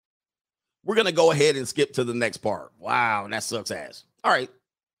 So we're going to go ahead and skip to the next part. Wow. That sucks ass. All right.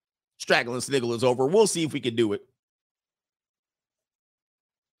 Straggling Sniggle is over. We'll see if we can do it.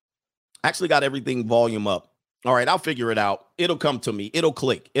 Actually got everything volume up. All right. I'll figure it out. It'll come to me. It'll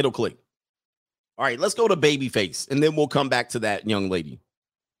click. It'll click. All right. Let's go to Babyface, and then we'll come back to that young lady.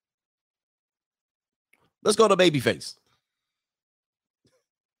 Let's go to Babyface.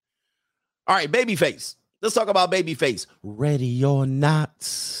 All right, Babyface. Let's talk about Babyface. Ready or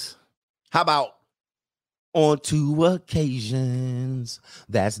not? How about on 2 occasions?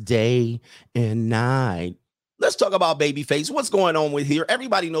 That's day and night. Let's talk about Babyface. What's going on with here?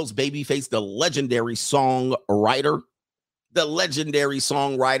 Everybody knows Babyface, the legendary songwriter, the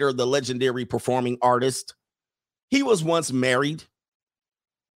legendary performing artist. He was once married.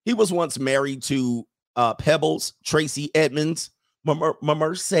 He was once married to Pebbles, Tracy Edmonds,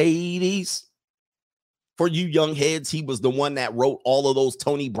 Mercedes. For you young heads, he was the one that wrote all of those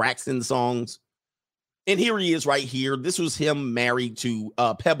Tony Braxton songs. And here he is right here. This was him married to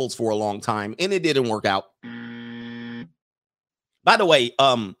Pebbles for a long time, and it didn't work out. By the way,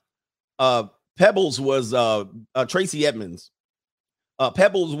 Pebbles was Tracy Edmonds.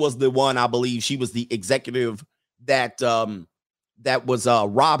 Pebbles was the one, I believe she was the executive that was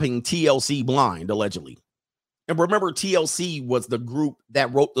robbing TLC blind, allegedly. And remember, TLC was the group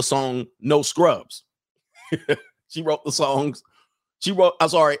that wrote the song No Scrubs. She wrote the songs.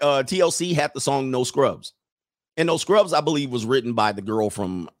 TLC had the song No Scrubs. And No Scrubs, I believe, was written by the girl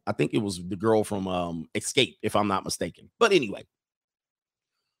from, I think it was the girl from Escape, if I'm not mistaken. But anyway,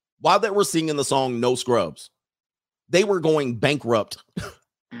 while they were singing the song No Scrubs, they were going bankrupt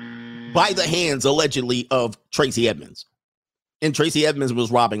by the hands, allegedly, of Tracy Edmonds. And Tracy Edmonds was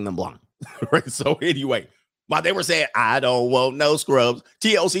robbing them blind. Right? So anyway, while they were saying, I don't want no scrubs,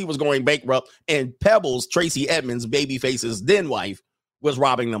 TLC was going bankrupt, and Pebbles, Tracy Edmonds, Babyface's then wife, was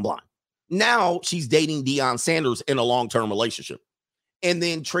robbing them blind. Now she's dating Deion Sanders in a long-term relationship. And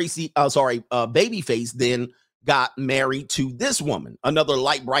then Babyface then got married to this woman, another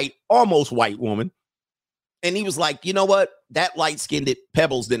light, bright, almost white woman. And he was like, you know what? That light-skinned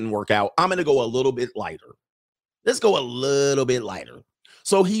Pebbles didn't work out. I'm going to go a little bit lighter. Let's go a little bit lighter.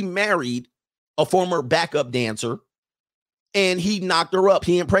 So he married a former backup dancer, and he knocked her up.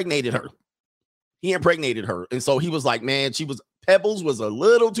 He impregnated her. And so he was like, man, Pebbles was a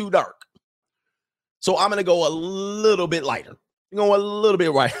little too dark. So I'm going to go a little bit lighter. Go a little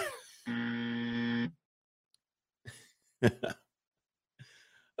bit white.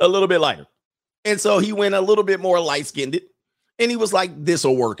 A little bit lighter. And so he went a little bit more light-skinned, and he was like, this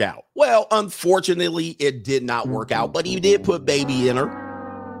will work out. Well, unfortunately, it did not work out, but he did put baby in her.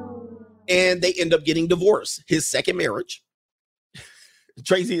 And they end up getting divorced. His second marriage.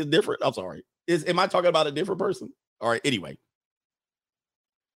 Tracy is different. I'm sorry. Am I talking about a different person? All right. Anyway.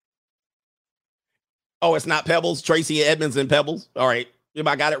 Oh, it's not Pebbles, Tracy Edmonds and Pebbles. All right. If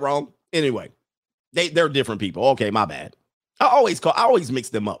I got it wrong. Anyway, they're different people. Okay, my bad. I always mix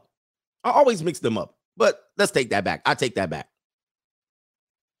them up. But let's take that back. I take that back.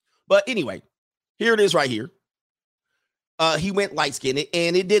 But anyway, here it is right here. He went light-skinned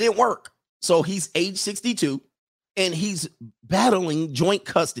and it didn't work. So he's age 62 and he's battling joint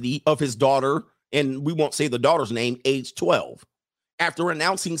custody of his daughter, and we won't say the daughter's name, age 12, after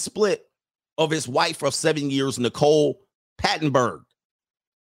announcing split of his wife of 7 years, Nicole Pattenberg.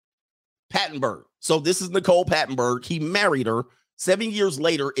 So this is Nicole Pattenberg. He married her. 7 years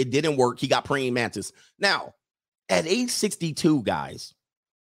later, it didn't work. He got praying mantis. Now, at age 62, guys,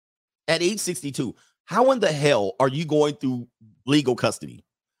 how in the hell are you going through legal custody?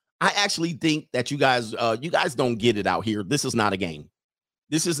 I actually think that you guys don't get it out here. This is not a game.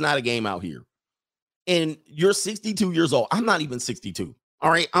 This is not a game out here. And you're 62 years old. I'm not even 62.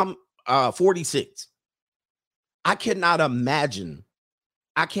 All right. I'm 46. I cannot imagine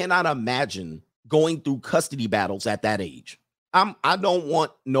going through custody battles at that age. I don't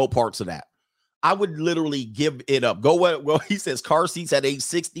want no parts of that. I would literally give it up. Well, he says car seats at age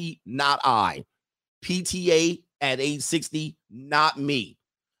 60, not I. PTA at age 60, not me.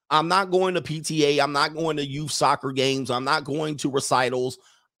 I'm not going to PTA. I'm not going to youth soccer games. I'm not going to recitals.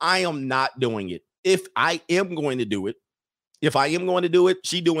 I am not doing it. If I am going to do it,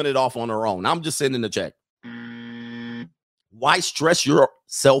 she doing it off on her own. I'm just sending the check. Why stress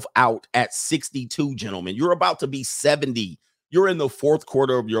yourself out at 62, gentlemen? You're about to be 70. You're in the fourth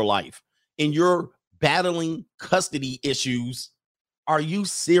quarter of your life, and you're battling custody issues. Are you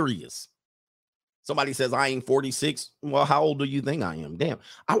serious? Somebody says, I ain't 46. Well, how old do you think I am? Damn.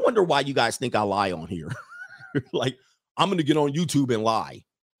 I wonder why you guys think I lie on here. Like, I'm going to get on YouTube and lie.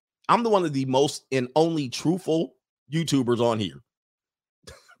 I'm the one of the most and only truthful YouTubers on here.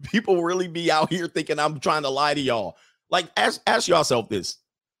 People really be out here thinking I'm trying to lie to y'all. Like, ask yourself this.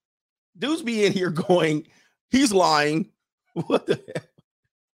 Dudes be in here going, he's lying. What the hell?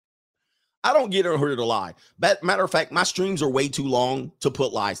 I don't get in here to lie. But matter of fact, my streams are way too long to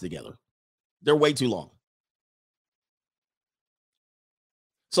put lies together. They're way too long.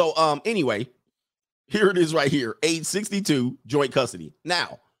 So anyway, here it is right here. Age 62, joint custody.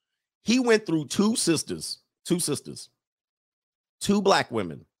 Now, he went through two sisters, two black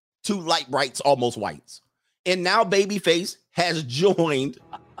women, two light brights, almost whites. And now Babyface has joined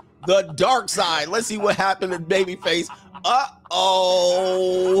the dark side. Let's see what happened to Babyface.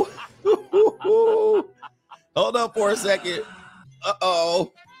 Uh-oh. Hold up for a second.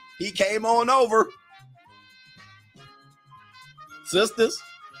 Uh-oh. He came on over. Sisters.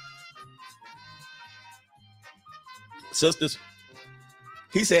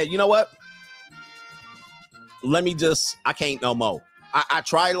 He said, you know what? I can't no more. I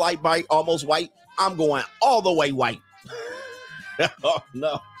tried light bright, almost white. I'm going all the way white. Oh,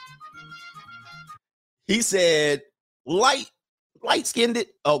 no. He said, light skinned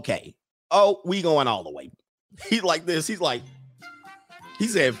it. Okay. Oh, we going all the way. He like this. He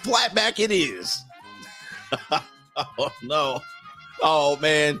said, flat back it is. Oh, no. Oh,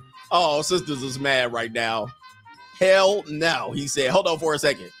 man. Oh, sisters is mad right now. Hell no. He said, hold on for a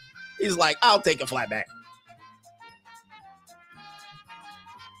second. He's like, I'll take a flat back.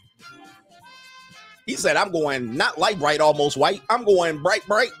 He said, I'm going not light bright, almost white. I'm going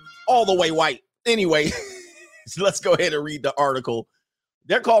bright, all the way white. Anyway, so let's go ahead and read the article.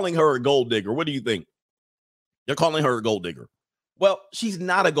 They're calling her a gold digger. What do you think? They're calling her a gold digger. Well, she's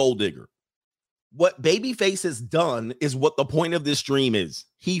not a gold digger. What Babyface has done is what the point of this stream is.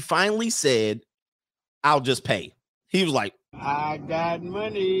 He finally said, I'll just pay. He was like, I got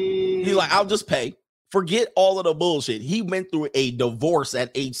money. He's like, I'll just pay. Forget all of the bullshit. He went through a divorce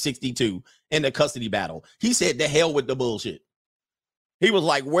at age 62 in the custody battle. He said, the hell with the bullshit. He was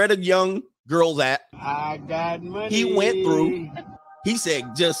like, where the young girls at? I got money. He went through. He said,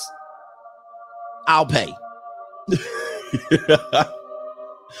 I'll pay.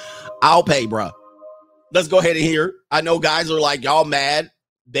 I'll pay, bruh. Let's go ahead and hear. I know guys are like, y'all mad.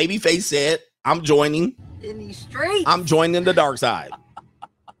 Babyface said, I'm joining. In these streets. I'm joining the dark side.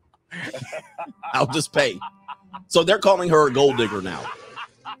 I'll just pay. So they're calling her a gold digger now.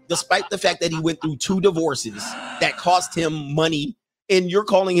 Despite the fact that he went through 2 divorces that cost him money, and you're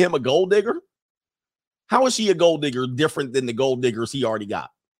calling him a gold digger? How is she a gold digger different than the gold diggers he already got?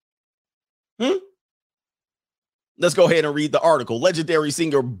 Let's go ahead and read the article. Legendary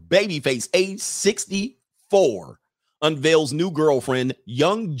singer Babyface, age 64, unveils new girlfriend,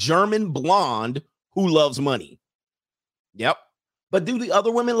 young German blonde who loves money. Yep. But do the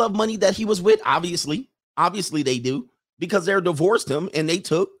other women love money that he was with? Obviously they do, because they're divorced him and they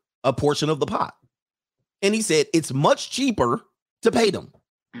took a portion of the pot. And he said, it's much cheaper to pay them.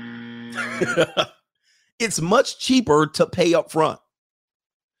 It's much cheaper to pay up front.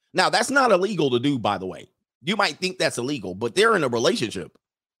 Now, that's not illegal to do, by the way. You might think that's illegal, but they're in a relationship.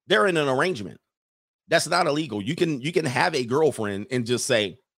 They're in an arrangement. That's not illegal. You can have a girlfriend and just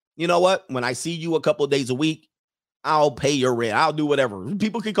say, you know what? When I see you a couple of days a week, I'll pay your rent. I'll do whatever.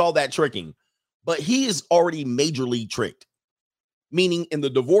 People can call that tricking. But he is already majorly tricked. Meaning in the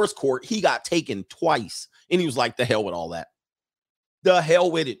divorce court, he got taken twice. And he was like, the hell with all that. The hell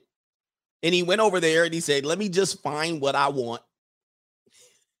with it. And he went over there and he said, let me just find what I want.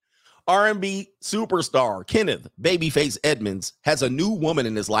 R&B superstar Kenneth Babyface Edmonds has a new woman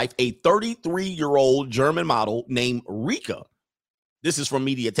in his life, a 33-year-old German model named Rika. This is from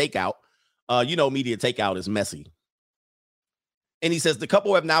Media Takeout. Media Takeout is messy. And he says the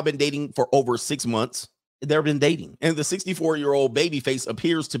couple have now been dating for over 6 months. They've been dating. And the 64-year-old Babyface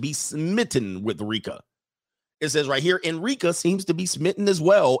appears to be smitten with Rika. It says right here, Enrica seems to be smitten as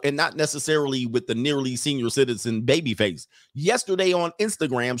well, and not necessarily with the nearly senior citizen Babyface. Yesterday on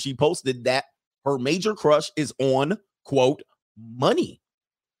Instagram, she posted that her major crush is on, quote, money.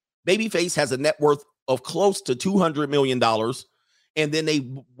 Babyface has a net worth of close to $200 million. And then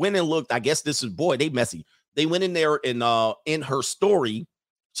they went and looked. I guess this is, boy, they messy. They went in there and in her story,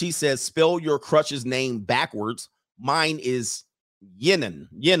 she says, spell your crush's name backwards. Mine is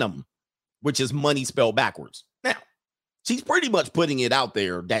Yenim, which is money spelled backwards. Now, she's pretty much putting it out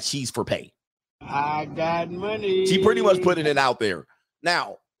there that she's for pay. I got money. She pretty much putting it out there.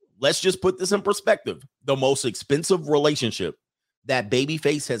 Now, let's just put this in perspective. The most expensive relationship that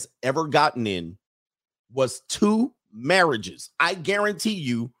Babyface has ever gotten in was 2 marriages. I guarantee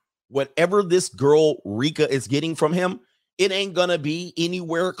you, whatever this girl Rika is getting from him, it ain't gonna be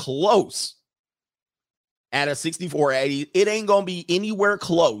anywhere close. At a 64, 80, it ain't gonna be anywhere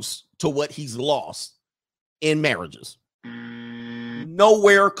close to what he's lost in marriages.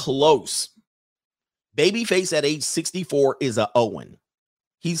 Nowhere close. Babyface at age 64 is a Owen.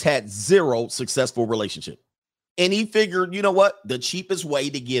 He's had 0 successful relationship. And he figured, you know what? The cheapest way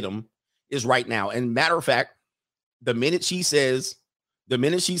to get him is right now. And matter of fact, the minute she says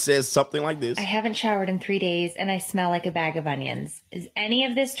something like this, I haven't showered in 3 days and I smell like a bag of onions. Is any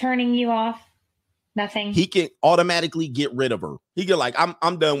of this turning you off? Nothing. He can automatically get rid of her. He can like,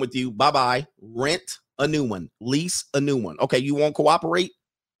 I'm done with you. Bye-bye. Rent a new one. Lease a new one. Okay, you won't cooperate?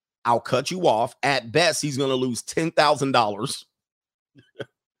 I'll cut you off. At best, he's going to lose $10,000.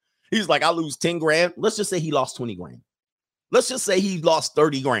 He's like, I'll lose 10 grand. Let's just say he lost 20 grand. Let's just say he lost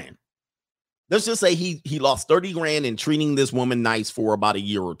 30 grand. Let's just say he lost 30 grand in treating this woman nice for about a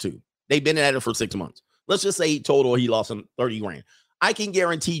year or two. They've been at it for 6 months. Let's just say total he lost him 30 grand. I can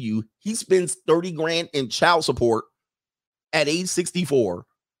guarantee you he spends 30 grand in child support at age 64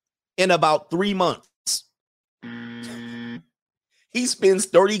 in about 3 months. He spends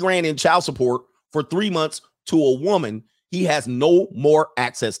 30 grand in child support for 3 months to a woman he has no more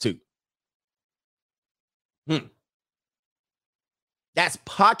access to. That's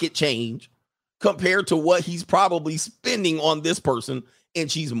pocket change compared to what he's probably spending on this person. And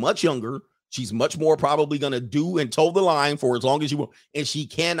she's much younger. She's much more probably going to do and toe the line for as long as you want. And she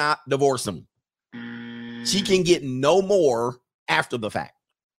cannot divorce him. She can get no more after the fact.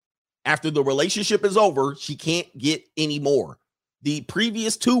 After the relationship is over, she can't get any more. The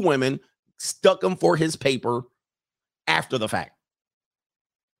previous 2 women stuck him for his paper after the fact.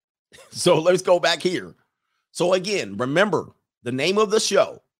 So let's go back here. So again, remember the name of the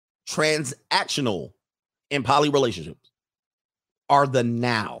show, Transactional and Poly Relationships, are the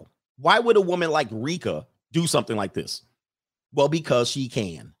now. Why would a woman like Rika do something like this? Well, because she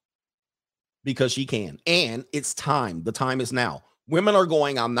can. Because she can. And it's time. The time is now. Women are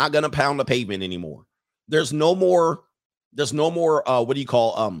going, I'm not going to pound the pavement anymore. There's no more,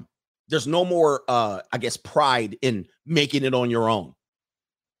 I guess, pride in making it on your own.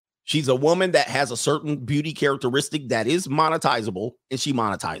 She's a woman that has a certain beauty characteristic that is monetizable, and she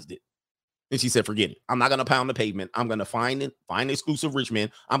monetized it. And she said, forget it. I'm not going to pound the pavement. I'm going to find exclusive rich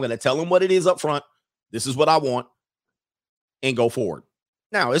men. I'm going to tell them what it is up front. This is what I want, and go forward.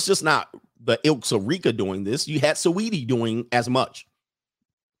 Now, it's just not the ilks of Rika doing this. You had Saweetie doing as much.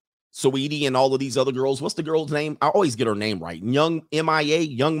 Saweetie and all of these other girls. What's the girl's name? I always get her name right. Young MIA,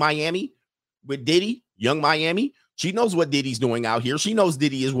 Young Miami with Diddy, Young Miami. She knows what Diddy's doing out here. She knows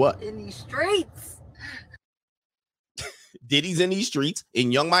Diddy is what? In these streets. Diddy's in these streets,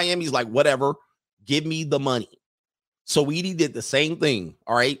 and Young Miami's like, whatever, give me the money. Saweetie did the same thing.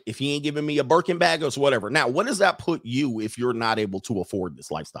 All right. If he ain't giving me a Birkin bag or whatever. Now, what does that put you if you're not able to afford this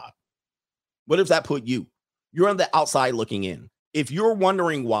lifestyle? What does that put you? You're on the outside looking in. If you're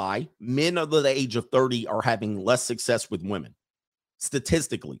wondering why men under the age of 30 are having less success with women,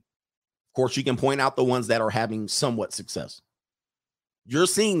 statistically, of course, you can point out the ones that are having somewhat success. You're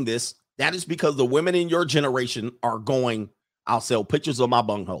seeing this. That is because the women in your generation are going, I'll sell pictures of my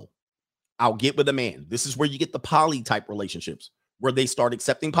bunghole. I'll get with a man. This is where you get the poly type relationships, where they start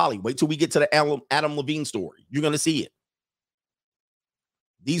accepting poly. Wait till we get to the Adam Levine story. You're going to see it.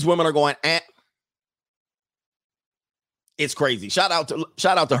 These women are going, it's crazy. Shout out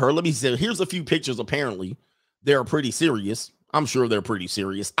to her. Let me see. Here's a few pictures. Apparently, they're pretty serious. I'm sure they're pretty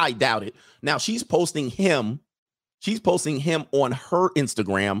serious. I doubt it. Now she's posting him. She's posting him on her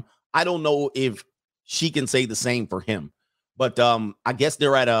Instagram. I don't know if she can say the same for him, but I guess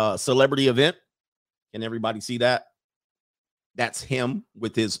they're at a celebrity event. Can everybody see that? That's him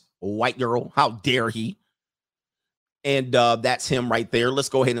with his white girl. How dare he? And that's him right there. Let's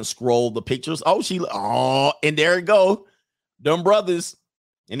go ahead and scroll the pictures. And there it go. Them brothers.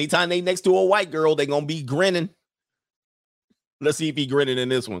 Anytime they next to a white girl, they gonna be grinning. Let's see if he grinning in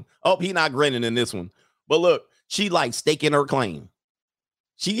this one. Oh, he not grinning in this one. But look, she like staking her claim.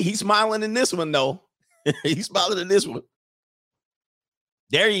 He's smiling in this one, though. He's smiling in this one.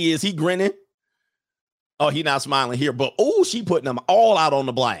 There he is. He grinning. Oh, he not smiling here. But, she putting them all out on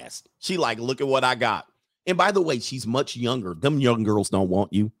the blast. She like, look at what I got. And by the way, she's much younger. Them young girls don't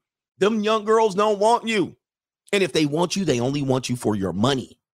want you. Them young girls don't want you. And if they want you, they only want you for your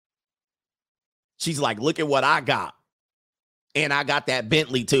money. She's like, look at what I got. And I got that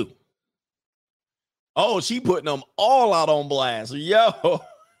Bentley, too. Oh, she putting them all out on blast. Yo.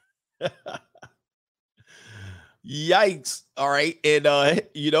 Yikes. All right. And,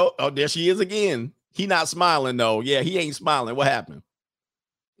 there she is again. He not smiling, though. Yeah, he ain't smiling. What happened?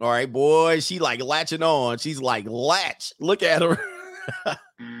 All right, boy. She like latching on. She's like, latch. Look at her.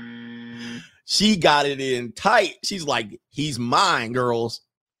 She got it in tight. She's like, he's mine, girls.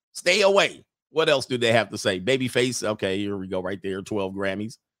 Stay away. What else do they have to say? Babyface. Okay, here we go right there. 12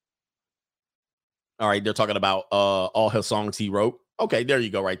 Grammys. All right, they're talking about all his songs he wrote. Okay, there you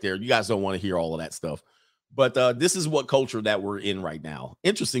go right there. You guys don't want to hear all of that stuff. But this is what culture that we're in right now.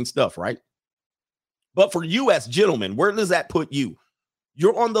 Interesting stuff, right? But for you as gentlemen, where does that put you?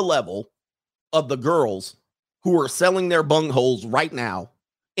 You're on the level of the girls who are selling their bungholes right now.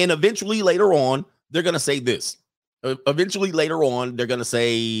 And eventually later on, they're going to say this. Eventually later on, they're going to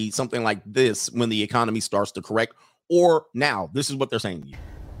say something like this when the economy starts to correct. Or now, this is what they're saying to you.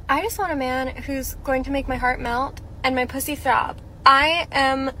 I just want a man who's going to make my heart melt and my pussy throb. I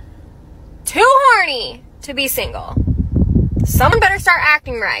am too horny to be single. Someone better start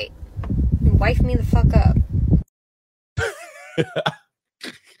acting right. wife me the fuck up.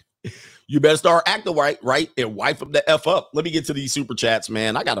 You better start acting right, and wife them the F up. Let me get to these super chats,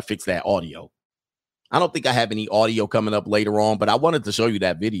 man. I got to fix that audio. I don't think I have any audio coming up later on, but I wanted to show you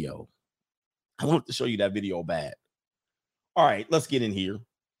that video. I wanted to show you that video bad. All right, let's get in here.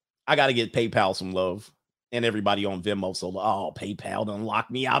 I got to get PayPal some love and everybody on Venmo. So, PayPal done locked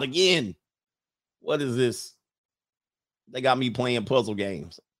me out again. What is this? They got me playing puzzle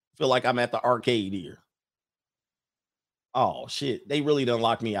games. Feel like I'm at the arcade here. Oh, shit. They really done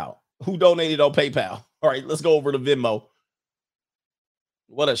locked me out. Who donated on PayPal? All right, let's go over to Venmo.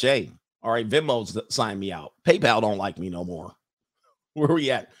 What a shame. All right, Venmo's signed me out. PayPal don't like me no more. Where we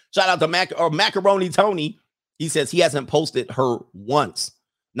at? Shout out to Macaroni Tony. He says he hasn't posted her once.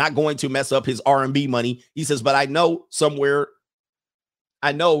 Not going to mess up his R&B money. He says, but I know somewhere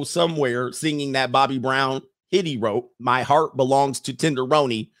singing that Bobby Brown hit he wrote, my heart belongs to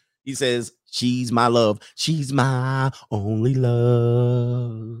Tenderoni. He says, she's my love. She's my only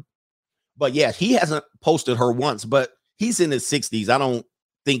love. But yeah, he hasn't posted her once, but he's in his 60s. I don't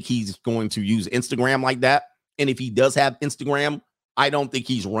think he's going to use Instagram like that. And if he does have Instagram, I don't think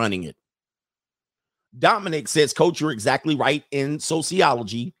he's running it. Dominic says, Coach, you're exactly right. In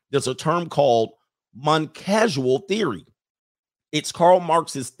sociology, there's a term called Moncasual theory. It's Karl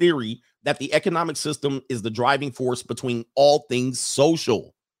Marx's theory that the economic system is the driving force between all things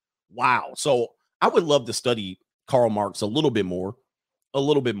social. Wow. So I would love to study Karl Marx a little bit more.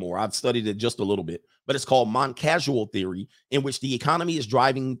 I've studied it just a little bit, but it's called Moncasual theory, in which the economy is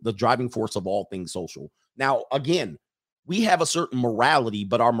the driving force of all things social. Now, again, we have a certain morality,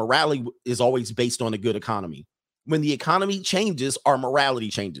 but our morality is always based on a good economy. When the economy changes, our morality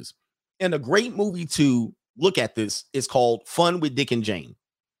changes. And a great movie to look at this is called Fun with Dick and Jane.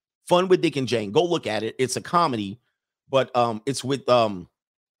 Fun with Dick and Jane. Go look at it. It's a comedy, but it's with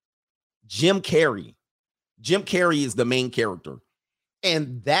Jim Carrey. Jim Carrey is the main character.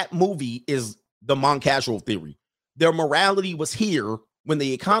 And that movie is the Moncasual theory. Their morality was here when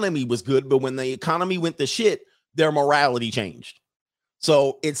the economy was good, but when the economy went to shit, their morality changed.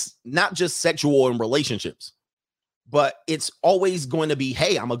 So it's not just sexual and relationships, but it's always going to be,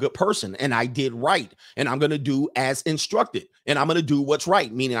 hey, I'm a good person and I did right. And I'm going to do as instructed. And I'm going to do what's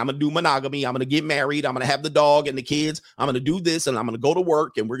right. Meaning I'm going to do monogamy. I'm going to get married. I'm going to have the dog and the kids. I'm going to do this and I'm going to go to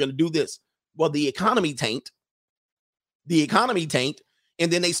work and we're going to do this. Well, the economy tanked.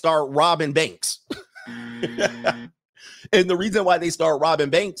 And then they start robbing banks. And the reason why they start robbing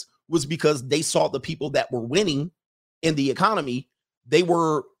banks was because they saw the people that were winning in the economy. They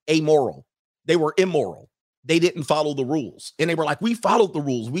were amoral. They were immoral. They didn't follow the rules. And they were like, we followed the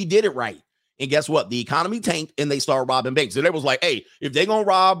rules. We did it right. And guess what? The economy tanked and they started robbing banks. And they was like, hey, if they're going to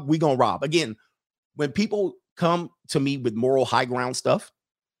rob, we going to rob. Again, when people come to me with moral high ground stuff,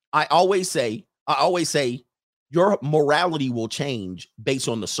 I always say, your morality will change based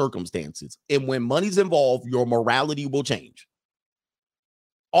on the circumstances. And when money's involved, your morality will change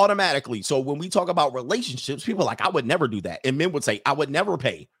automatically. So when we talk about relationships, people are like, I would never do that. And men would say, I would never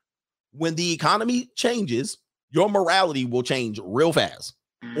pay. When the economy changes, your morality will change real fast,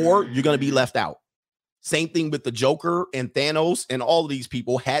 or you're going to be left out. Same thing with the Joker and Thanos, and all of these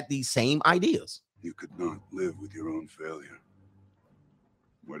people had these same ideas. You could not live with your own failure.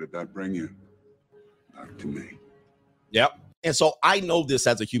 Where did that bring you? Back to me. Yep. And so I know this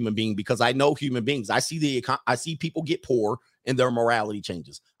as a human being because I know human beings. I see people get poor and their morality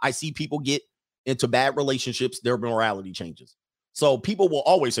changes. I see people get into bad relationships, their morality changes. So people will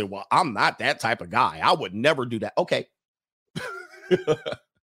always say, well, I'm not that type of guy. I would never do that. Okay.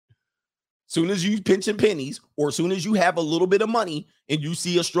 Soon as you pinching pennies, or as soon as you have a little bit of money and you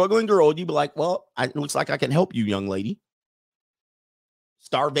see a struggling girl, you be like, well, it looks like I can help you, young lady.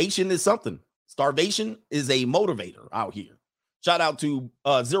 Starvation is something. Starvation is a motivator out here. Shout out to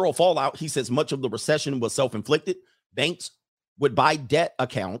Zero Fallout. He says much of the recession was self-inflicted. Banks would buy debt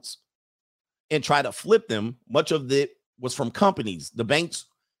accounts and try to flip them. Much of it was from companies. The banks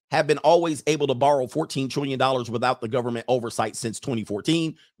have been always able to borrow $14 trillion without the government oversight since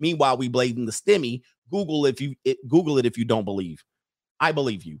 2014. Meanwhile, we blame the STEMI. Google it if you don't believe. I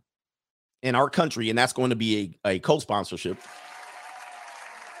believe you. In our country, and that's going to be a co-sponsorship.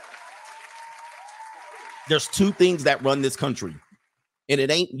 There's two things that run this country, and it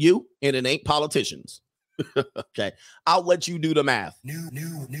ain't you and it ain't politicians. Okay, I'll let you do the math. New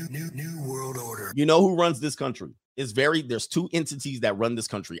world order. You know who runs this country? There's two entities that run this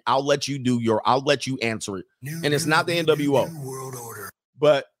country. I'll let you answer it. And it's not the NWO. New world order.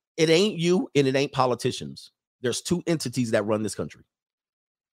 But it ain't you and it ain't politicians. There's two entities that run this country.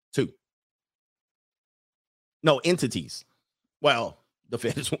 Two. No, entities. Well, The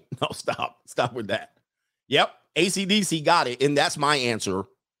Fed is no, stop with that. Yep, ACDC got it, and that's my answer.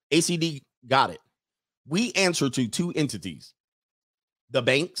 ACD got it. We answer to two entities, the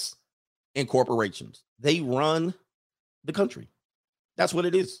banks and corporations. They run the country. That's what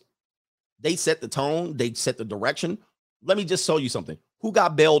it is. They set the tone. They set the direction. Let me just show you something. Who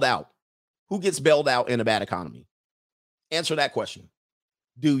got bailed out? Who gets bailed out in a bad economy? Answer that question.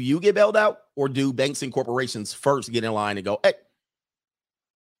 Do you get bailed out, or do banks and corporations first get in line and go, hey?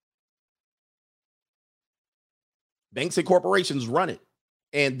 Banks and corporations run it,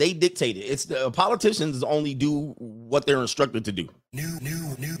 and they dictate it. It's the politicians only do what they're instructed to do. New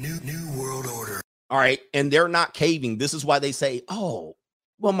world order. All right, and they're not caving. This is why they say, oh,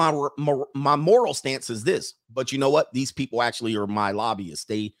 well, my moral stance is this. But you know what? These people actually are my lobbyists.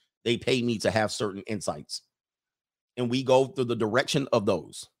 They pay me to have certain insights, and we go through the direction of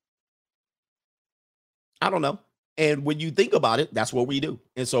those. I don't know. And when you think about it, that's what we do.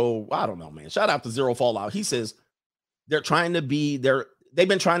 And so I don't know, man. Shout out to Zero Fallout. He says they've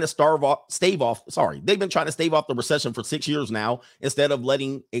been trying to stave off the recession for 6 years now. Instead of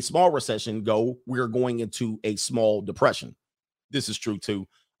letting a small recession go, we're going into a small depression. This is true too.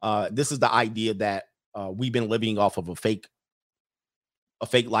 This is the idea that we've been living off of a fake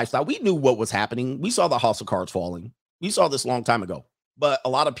lifestyle. We knew what was happening. We saw the house of cards falling. We saw this a long time ago. But a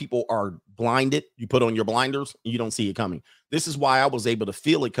lot of people are blinded. You put on your blinders and you don't see it coming. This is why I was able to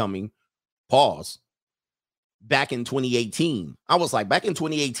feel it coming. Pause. Back in 2018. I was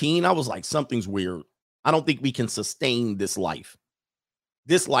like, something's weird. I don't think we can sustain this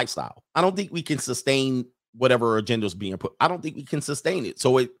lifestyle. I don't think we can sustain whatever agenda is being put. I don't think we can sustain it.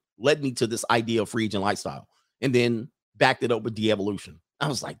 So it led me to this idea of free agent lifestyle, and then backed it up with de-evolution. I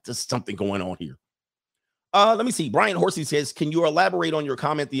was like, there's something going on here. Let me see. Brian Horsey says, can you elaborate on your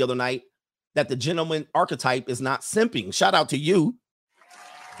comment the other night that the gentleman archetype is not simping? Shout out to you.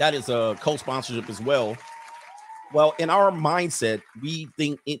 That is a co-sponsorship as well. Well, in our mindset, we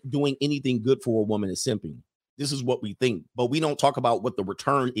think doing anything good for a woman is simping. This is what we think, but we don't talk about what the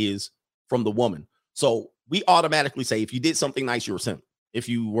return is from the woman. So we automatically say, if you did something nice, you're a simp. If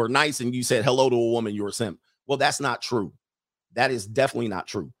you were nice and you said hello to a woman, you're a simp. Well, that's not true. That is definitely not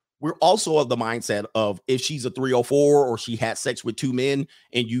true. We're also of the mindset of if she's a 304 or she had sex with two men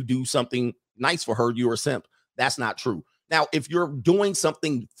and you do something nice for her, you're a simp. That's not true. Now, if you're doing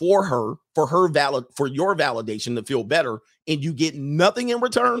something for her, for your validation to feel better, and you get nothing in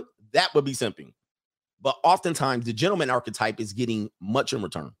return, that would be simping. But oftentimes the gentleman archetype is getting much in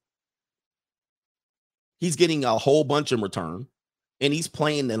return. He's getting a whole bunch in return, and he's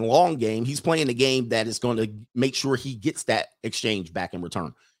playing the long game. He's playing the game that is going to make sure he gets that exchange back in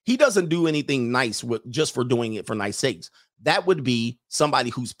return. He doesn't do anything nice just for doing it for nice sakes. That would be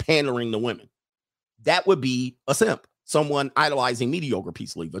somebody who's pandering to women. That would be a simp, someone idolizing mediocre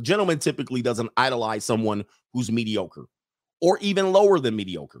peace leave. A gentleman typically doesn't idolize someone who's mediocre or even lower than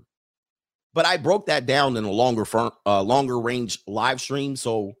mediocre. But I broke that down in a longer range live stream,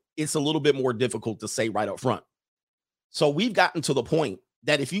 so it's a little bit more difficult to say right up front. So we've gotten to the point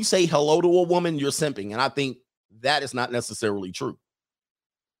that if you say hello to a woman, you're simping. And I think that is not necessarily true.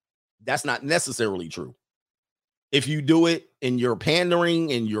 That's not necessarily true. If you do it and you're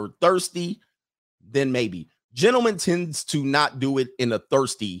pandering and you're thirsty, then maybe. Gentleman tends to not do it in a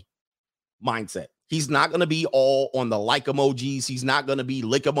thirsty mindset. He's not going to be all on the like emojis. He's not going to be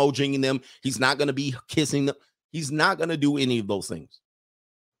lick emojiing them. He's not going to be kissing them. He's not going to do any of those things.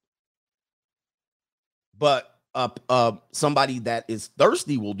 But somebody that is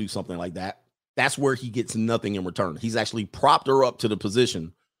thirsty will do something like that. That's where he gets nothing in return. He's actually propped her up to the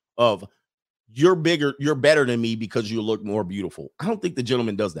position of you're bigger, you're better than me because you look more beautiful. I don't think the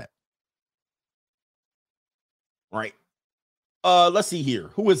gentleman does that. Right. Let's see here.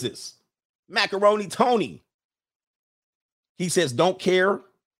 Who is this? Macaroni Tony. He says, don't care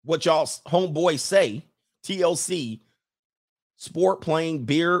what y'all homeboys say. TLC, sport playing,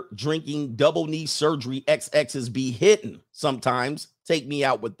 beer drinking, double knee surgery, XXs be hitting sometimes. Take me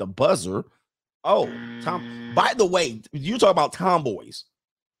out with the buzzer. Oh, Tom. By the way, you talk about tomboys.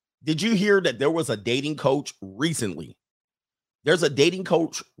 Did you hear that there was a dating coach recently? There's a dating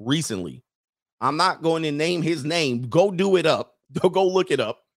coach recently. I'm not going to name his name. Go do it up. Go look it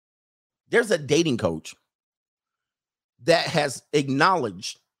up. There's a dating coach that has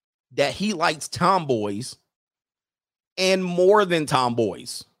acknowledged that he likes tomboys and more than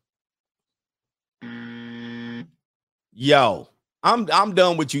tomboys. Yo, I'm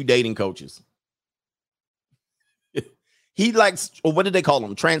done with you dating coaches. He likes, or what did they call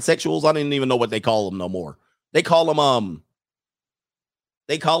them? Transsexuals? I didn't even know what they call them no more. They call them,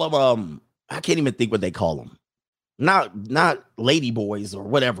 I can't even think what they call them. Not Lady Boys or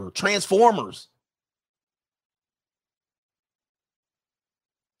whatever. Transformers.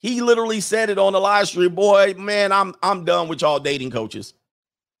 He literally said it on the live stream, boy, man, I'm done with y'all dating coaches.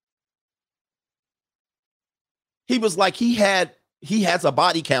 He was like, he has a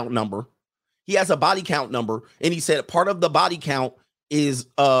body count number. He has a body count number. And he said part of the body count is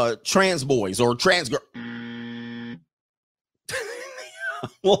trans boys or trans girl.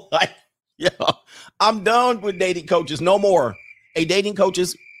 Well, yeah, I'm done with dating coaches. No more. Hey, dating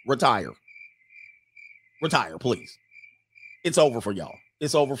coaches, retire. Retire, please. It's over for y'all.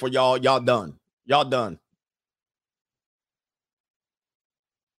 It's over for y'all. Y'all done. Y'all done.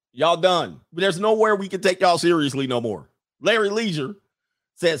 Y'all done. There's nowhere we can take y'all seriously no more. Larry Leisure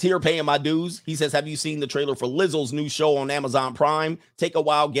says, here paying my dues. He says, have you seen the trailer for Lizzo's new show on Amazon Prime? Take a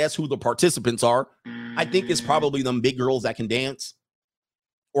wild guess who the participants are. I think it's probably them big girls that can dance.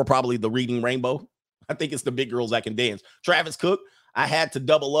 Or probably the Reading Rainbow. I think it's the big girls that can dance. Travis Cook, I had to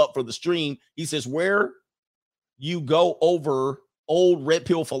double up for the stream. He says, where you go over old red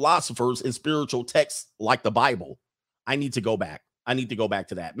pill philosophers and spiritual texts like the Bible. I need to go back. I need to go back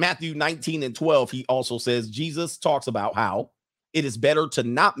to that. Matthew 19:12, he also says, Jesus talks about how it is better to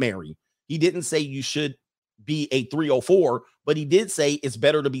not marry. He didn't say you should be a 304, but he did say it's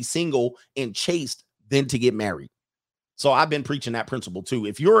better to be single and chaste than to get married. So I've been preaching that principle too.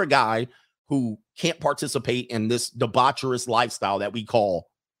 If you're a guy who can't participate in this debaucherous lifestyle that we call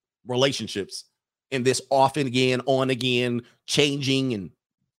relationships, in this off and again, on again, changing and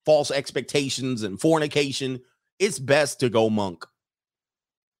false expectations and fornication, it's best to go monk.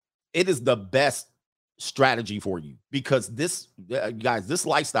 It is the best strategy for you because this, guys, this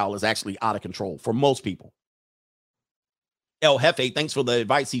lifestyle is actually out of control for most people. El Jefe, thanks for the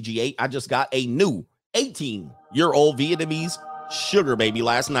advice, CG8. I just got a new 18-year-old Vietnamese sugar baby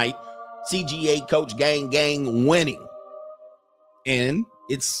last night. CGA coach gang winning. And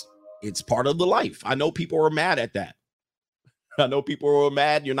it's part of the life. I know people are mad at that. I know people are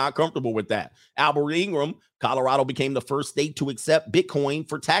mad you're not comfortable with that. Albert Ingram, Colorado became the first state to accept Bitcoin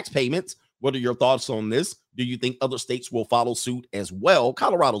for tax payments. What are your thoughts on this? Do you think other states will follow suit as well?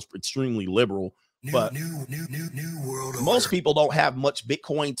 Colorado's extremely liberal, but new world most people don't have much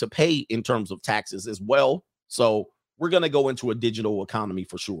Bitcoin to pay in terms of taxes as well. So we're going to go into a digital economy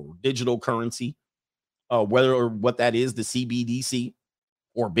for sure. Digital currency, whether or what that is, the CBDC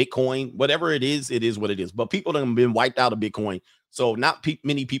or Bitcoin, whatever it is what it is. But people have been wiped out of Bitcoin. So not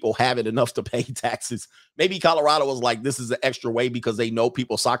many people have it enough to pay taxes. Maybe Colorado was like, this is an extra way because they know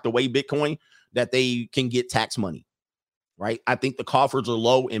people socked away Bitcoin that they can get tax money, right? I think the coffers are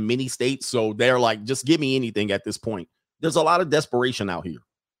low in many states. So they're like, just give me anything at this point. There's a lot of desperation out here.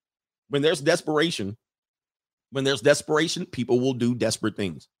 When there's desperation, people will do desperate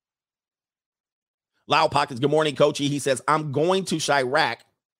things. Loud Pockets, good morning, Coachy. He says, I'm going to Chirac.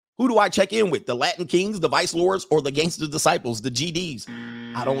 Who do I check in with? The Latin Kings, the Vice Lords, or the Gangster Disciples, the GDs?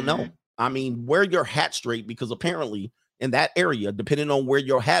 I don't know. I mean, wear your hat straight because apparently in that area, depending on where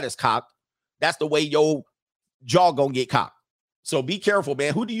your hat is cocked, that's the way your jaw gonna get cocked. So be careful,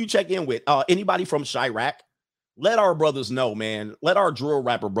 man. Who do you check in with? Anybody from Chirac? Let our brothers know, man. Let our drill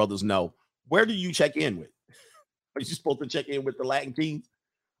rapper brothers know. Where do you check in with? Are you supposed to check in with the Latin Kings?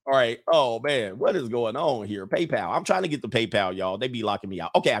 All right. Oh, man. What is going on here? PayPal. I'm trying to get the PayPal, y'all. They be locking me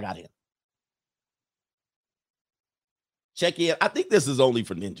out. Okay, I got in. Check in. I think this is only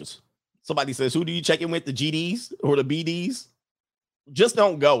for ninjas. Somebody says, who do you check in with? The GDs or the BDs? Just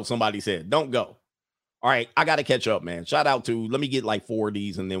don't go, somebody said. Don't go. All right. I got to catch up, man. Shout out to, let me get like 4 of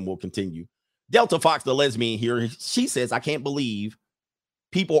these and then we'll continue. Delta Fox, the lesbian here. She says, I can't believe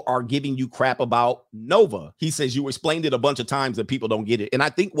people are giving you crap about Nova. He says you explained it a bunch of times and people don't get it. And I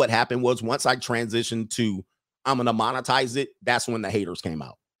think what happened was once I transitioned to I'm going to monetize it, that's when the haters came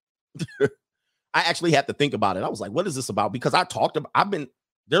out. I actually had to think about it. I was like, what is this about? Because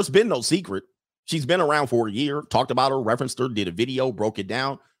there's been no secret. She's been around for a year, talked about her, referenced her, did a video, broke it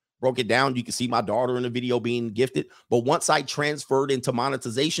down. You can see my daughter in the video being gifted. But once I transferred into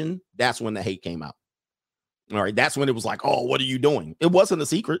monetization, that's when the hate came out. All right. That's when it was like, oh, what are you doing? It wasn't a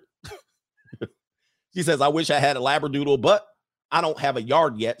secret. She says, I wish I had a Labradoodle, but I don't have a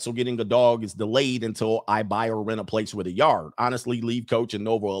yard yet. So getting a dog is delayed until I buy or rent a place with a yard. Honestly, leave Coach and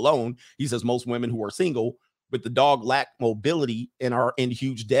Nova alone. He says most women who are single with the dog lack mobility and are in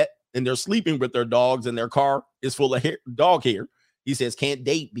huge debt and they're sleeping with their dogs and their car is full of dog hair. He says can't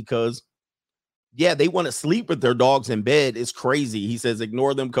date because yeah, they want to sleep with their dogs in bed. It's crazy. He says,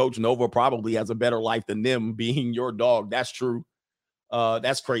 ignore them, Coach. Nova probably has a better life than them being your dog. That's true.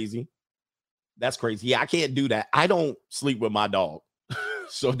 That's crazy. That's crazy. Yeah, I can't do that. I don't sleep with my dog.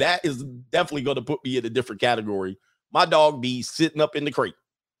 So that is definitely going to put me in a different category My dog be sitting up in the crate.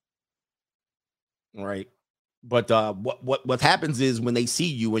 Right. But what happens is when they see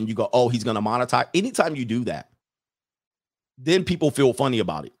you and you go, oh, he's gonna monetize. Anytime you do that, then people feel funny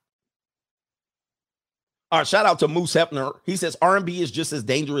about it. All right, shout out to Moose Hefner. He says R&B is just as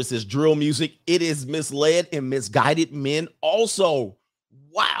dangerous as drill music. It is misled and misguided men also.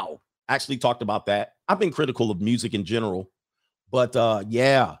 Wow. Actually talked about that. I've been critical of music in general. But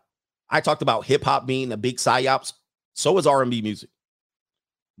yeah, I talked about hip hop being a big psyops. So is R&B music.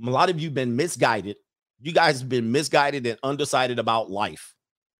 A lot of you have been misguided. You guys have been misguided and undecided about life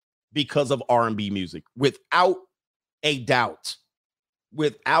because of R&B music. Without a doubt.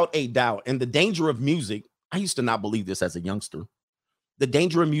 Without a doubt. And the danger of music, I used to not believe this as a youngster. The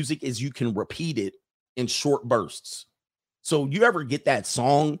danger of music is you can repeat it in short bursts. So you ever get that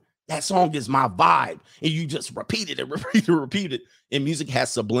song is my vibe, and you just repeat it and repeat it. And music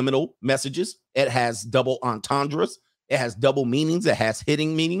has subliminal messages. It has double entendres. It has double meanings. It has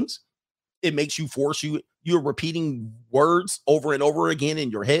hidden meanings. It makes you you're repeating words over and over again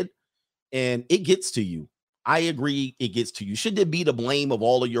in your head, and it gets to you. I agree, it gets to you. Should it be the blame of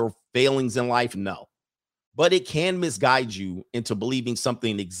all of your failings in life? No. But it can misguide you into believing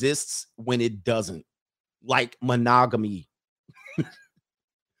something exists when it doesn't, like monogamy.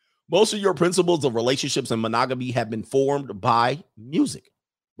 Most of your principles of relationships and monogamy have been formed by music,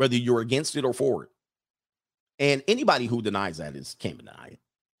 whether you're against it or for it. And anybody who denies that can't deny it.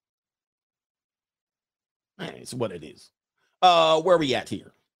 It's what it is. Where are we at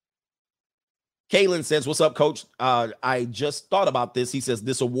here? Kaylin says, what's up, coach? I just thought about this. He says,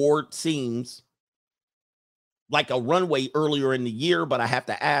 this award seems like a runway earlier in the year, but I have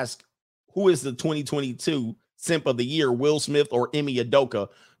to ask, who is the 2022 Simp of the Year, Will Smith or Emi Udoka?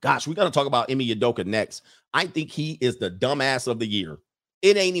 Gosh, we're going to talk about Emi Udoka next. I think he is the dumbass of the year.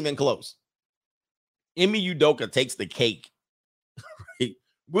 It ain't even close. Emi Udoka takes the cake.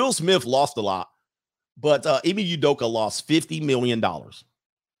 Will Smith lost a lot, but Emi Udoka lost $50 million.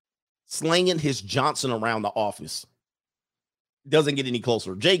 Slanging his Johnson around the office. Doesn't get any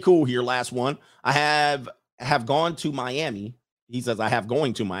closer. J. Cool here, last one. I have gone to Miami. He says, I have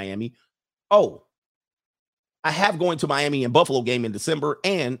going to Miami. Oh, I have going to Miami and Buffalo game in December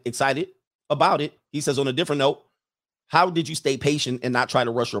and excited about it. He says, on a different note, how did you stay patient and not try to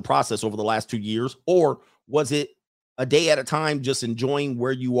rush your process over the last 2 years? Or was it a day at a time, just enjoying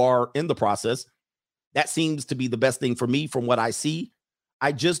where you are in the process? That seems to be the best thing for me from what I see.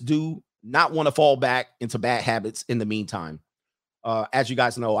 I just do not want to fall back into bad habits in the meantime. As you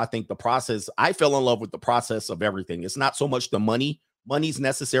guys know, I think the process, I fell in love with the process of everything. It's not so much the money. Money's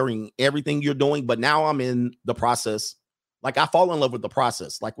necessary in everything you're doing, but now I'm in the process. Like, I fall in love with the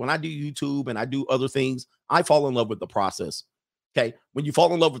process. Like when I do YouTube and I do other things, I fall in love with the process. Okay. When you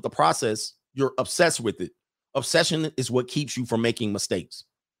fall in love with the process, you're obsessed with it. Obsession is what keeps you from making mistakes.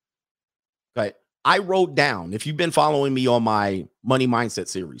 Okay. I wrote down, if you've been following me on my money mindset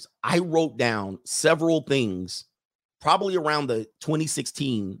series, I wrote down several things probably around the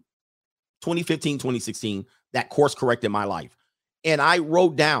 2015, 2016, that course corrected my life. And I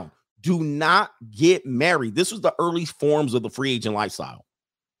wrote down, do not get married. This was the early forms of the free agent lifestyle.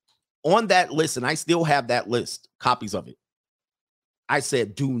 On that list, and I still have that list, copies of it. I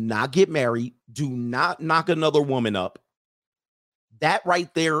said, do not get married. Do not knock another woman up. That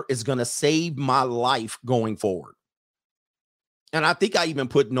right there is going to save my life going forward. And I think I even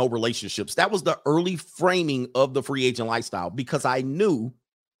put no relationships. That was the early framing of the free agent lifestyle, because I knew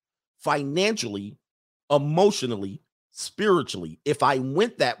financially, emotionally, spiritually, if I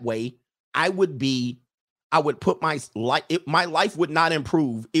went that way, I would put my life would not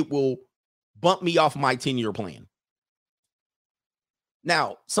improve. It will bump me off my 10-year plan.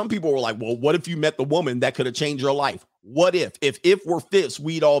 Now, some people were like, well, what if you met the woman that could have changed your life? What if we're fifths,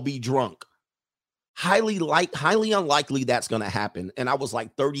 we'd all be drunk? Highly unlikely that's going to happen. And I was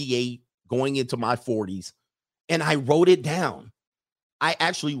like 38 going into my 40s, and I wrote it down. I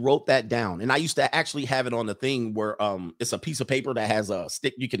actually wrote that down, and I used to actually have it on the thing where it's a piece of paper that has a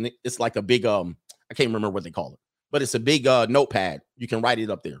stick. It's like a big I can't remember what they call it, but it's a big notepad. You can write it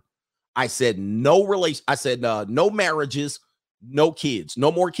up there. I said no marriages, no kids,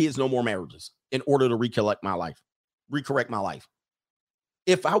 no more kids, no more marriages, in order to recorrect my life.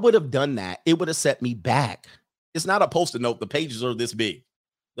 If I would have done that, it would have set me back. It's not a Post-it note. The pages are this big.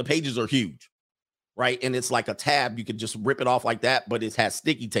 The pages are huge. Right. And it's like a tab. You could just rip it off like that, but it has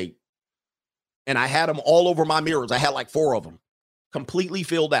sticky tape. And I had them all over my mirrors. I had like 4 of them completely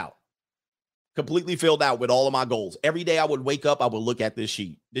filled out with all of my goals. Every day I would wake up, I would look at this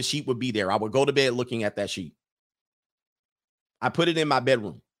sheet. This sheet would be there. I would go to bed looking at that sheet. I put it in my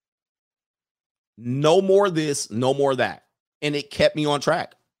bedroom. No more this, no more that. And it kept me on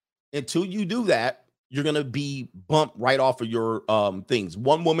track. Until you do that, you're going to be bumped right off of your things.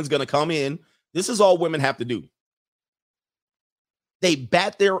 One woman's going to come in. This is all women have to do. They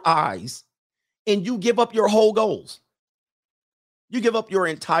bat their eyes and you give up your whole goals. You give up your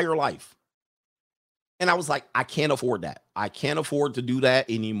entire life. And I was like, I can't afford that. I can't afford to do that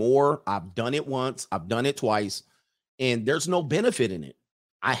anymore. I've done it once. I've done it twice. And there's no benefit in it.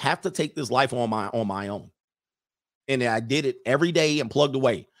 I have to take this life on my own. And I did it every day and plugged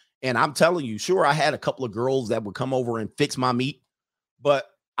away. And I'm telling you, sure, I had a couple of girls that would come over and fix my meat, but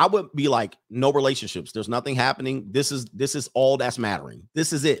I would be like, no relationships. There's nothing happening. This is all that's mattering.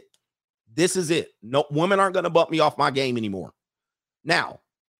 This is it. This is it. No, women aren't going to bump me off my game anymore. Now,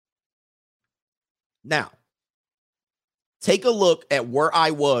 take a look at where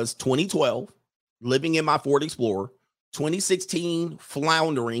I was 2012, living in my Ford Explorer, 2016,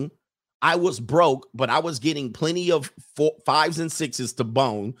 floundering. I was broke, but I was getting plenty of 5s and 6s to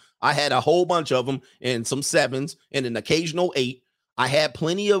bone. I had a whole bunch of them and some 7s and an occasional 8. I had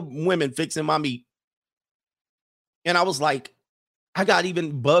plenty of women fixing my meat. And I was like, I got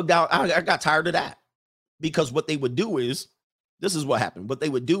even bugged out. I got tired of that because what they would do is, this is what happened. What they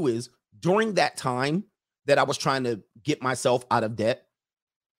would do is during that time that I was trying to get myself out of debt,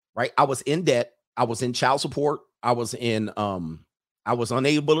 right? I was in debt. I was in child support. I was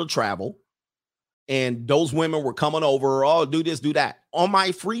unable to travel. And those women were coming over, oh, do this, do that on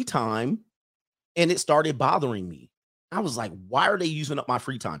my free time. And it started bothering me. I was like, why are they using up my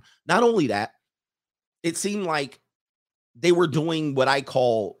free time? Not only that, it seemed like they were doing what I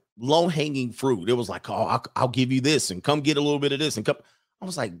call low-hanging fruit. It was like, oh, I'll give you this and come get a little bit of this. And come. I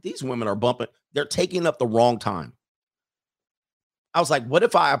was like, these women are bumping. They're taking up the wrong time. I was like, what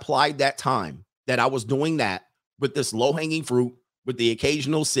if I applied that time that I was doing that with this low-hanging fruit, with the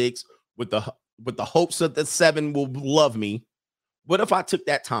occasional 6, with the hopes that the 7 will love me? What if I took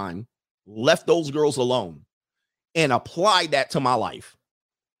that time, left those girls alone, and applied that to my life?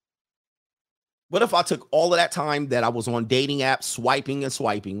 What if I took all of that time that I was on dating apps, swiping and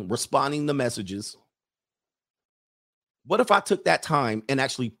swiping, responding to messages? What if I took that time and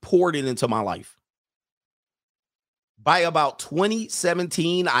actually poured it into my life? By about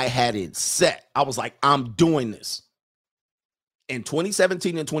 2017, I had it set. I was like, I'm doing this. In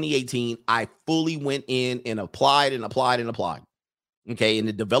 2017 and 2018, I fully went in and applied and applied and applied. Okay. And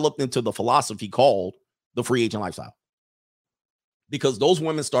it developed into the philosophy called the free agent lifestyle. Because those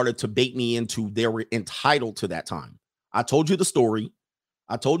women started to bait me into they were entitled to that time. I told you the story.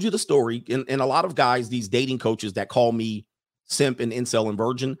 And a lot of guys, these dating coaches that call me simp and incel and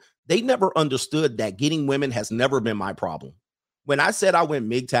virgin, they never understood that getting women has never been my problem. When I said I went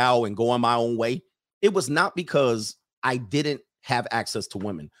MGTOW and going my own way, it was not because I didn't have access to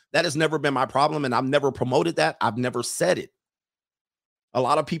women. That has never been my problem, and I've never promoted that. I've never said it. A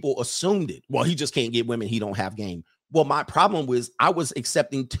lot of people assumed it. Well, he just can't get women. He don't have game. Well, my problem was I was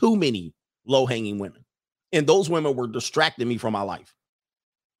accepting too many low-hanging women, and those women were distracting me from my life.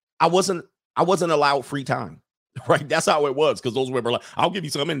 I wasn't allowed free time, right? That's how it was, because those women were like, I'll give you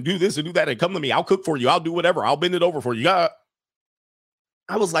something and do this and do that and come to me. I'll cook for you. I'll do whatever. I'll bend it over for you. I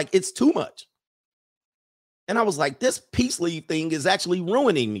was like, it's too much. And I was like, this peace leave thing is actually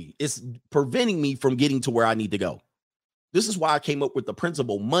ruining me. It's preventing me from getting to where I need to go. This is why I came up with the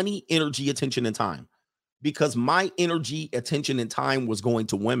principle: money, energy, attention, and time. Because my energy, attention, and time was going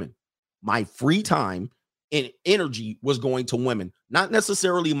to women. My free time and energy was going to women. Not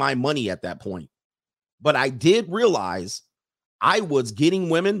necessarily my money at that point. But I did realize I was getting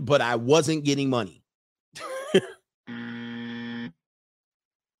women, but I wasn't getting money.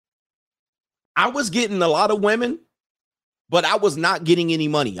 I was getting a lot of women, but I was not getting any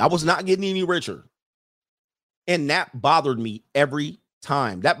money. I was not getting any richer. And that bothered me every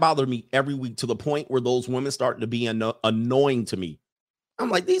time. That bothered me every week, to the point where those women started to be annoying to me. I'm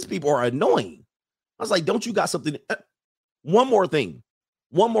like, these people are annoying. I was like, don't you got something? One more thing.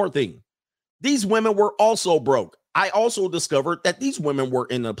 These women were also broke. I also discovered that these women were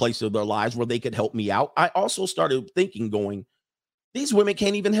in a place of their lives where they could help me out. I also started thinking, going, these women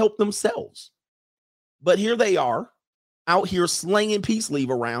can't even help themselves. But here they are, out here slinging peace leave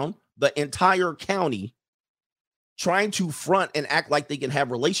around the entire county, trying to front and act like they can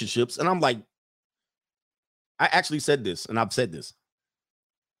have relationships. And I'm like, I actually said this, and I've said this.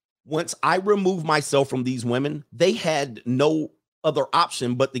 Once I removed myself from these women, they had no other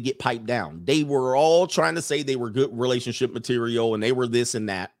option but to get piped down. They were all trying to say they were good relationship material and they were this and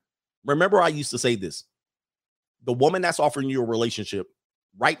that. Remember, I used to say this: the woman that's offering you a relationship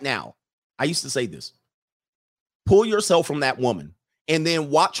right now, I used to say this: pull yourself from that woman and then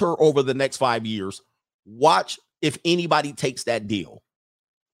watch her over the next 5 years. Watch if anybody takes that deal.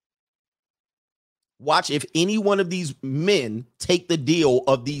 Watch if any one of these men take the deal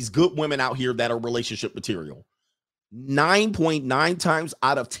of these good women out here that are relationship material. 9.9 times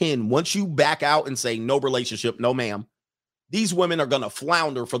out of 10, once you back out and say no relationship, no ma'am, these women are going to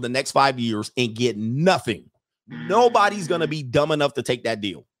flounder for the next 5 years and get nothing. Nobody's going to be dumb enough to take that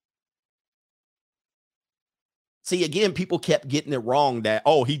deal. See, again, people kept getting it wrong that,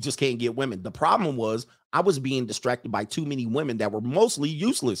 oh, he just can't get women. The problem was I was being distracted by too many women that were mostly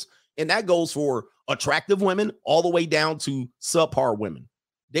useless. And that goes for attractive women all the way down to subpar women.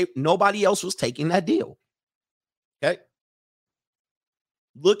 Nobody else was taking that deal. Okay.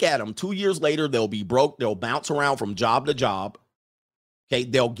 Look at them. 2 years later, they'll be broke. They'll bounce around from job to job. Okay.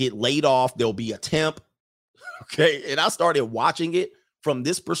 They'll get laid off. They'll be a temp. Okay. And I started watching it from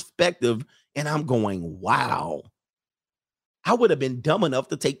this perspective and I'm going, wow, I would have been dumb enough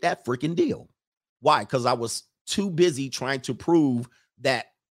to take that freaking deal. Why? Because I was too busy trying to prove that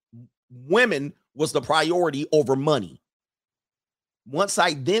women was the priority over money. Once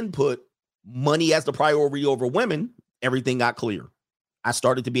I then put money as the priority over women, everything got clear. I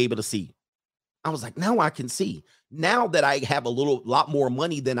started to be able to see. I was like, now I can see. Now that I have a lot more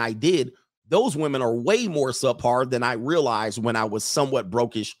money than I did, those women are way more subpar than I realized when I was somewhat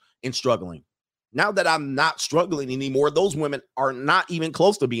brokish and struggling. Now that I'm not struggling anymore, those women are not even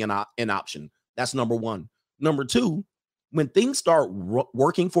close to being an option. That's number one. Number two, when things start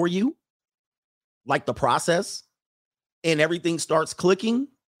working for you, like the process, and everything starts clicking,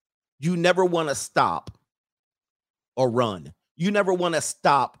 you never want to stop or run. You never want to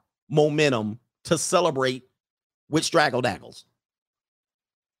stop momentum to celebrate with straggle daggles.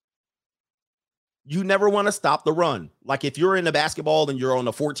 You never want to stop the run. Like if you're in the basketball and you're on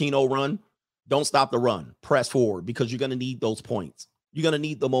a 14-0 run, don't stop the run. Press forward because you're going to need those points. You're going to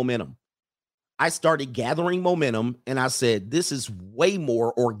need the momentum. I started gathering momentum and I said, this is way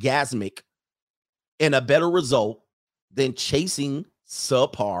more orgasmic and a better result than chasing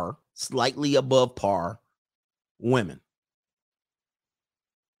subpar, slightly above par women.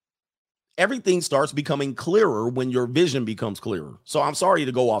 Everything starts becoming clearer when your vision becomes clearer. So I'm sorry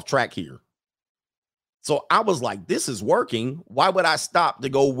to go off track here. So I was like, this is working. Why would I stop to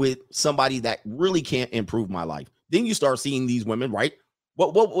go with somebody that really can't improve my life? Then you start seeing these women, right?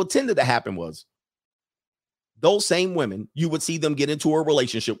 What tended to happen was those same women, you would see them get into a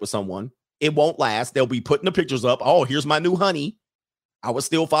relationship with someone. It won't last. They'll be putting the pictures up. Oh, here's my new honey. I was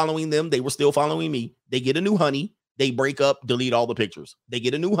still following them. They were still following me. They get a new honey. They break up, delete all the pictures. They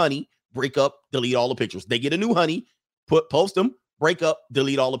get a new honey, break up, delete all the pictures. They get a new honey, post them, break up,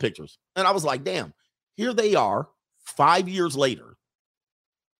 delete all the pictures. And I was like, damn, here they are 5 years later.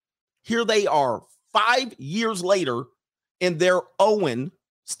 Here they are 5 years later, and they're Owen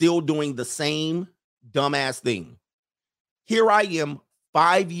still doing the same dumbass thing. Here I am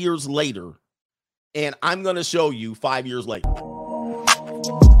 5 years later, and I'm going to show you 5 years later.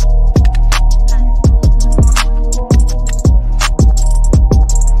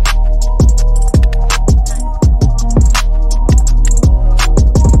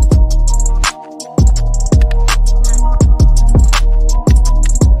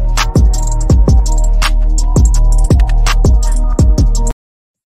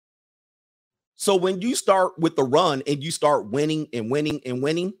 So when you start with the run and you start winning and winning and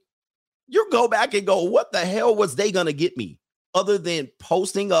winning, you go back and go, what the hell was they going to get me? Other than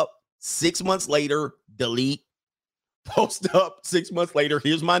posting up 6 months later, delete, post up 6 months later,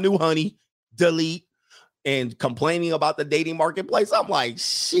 here's my new honey, delete, and complaining about the dating marketplace. I'm like,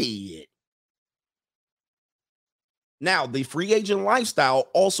 shit. Now, the free agent lifestyle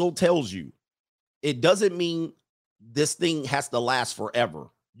also tells you it doesn't mean this thing has to last forever.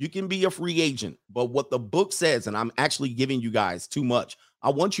 You can be a free agent, but what the book says, and I'm actually giving you guys too much, I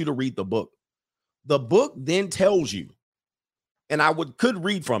want you to read the book. The book then tells you, and I could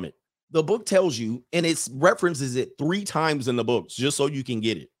read from it. The book tells you, and it references it 3 times in the books, just so you can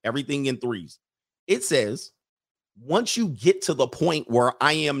get it. Everything in 3s. It says, once you get to the point where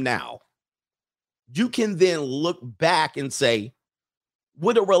I am now, you can then look back and say,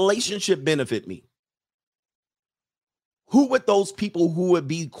 would a relationship benefit me? Who would those people who would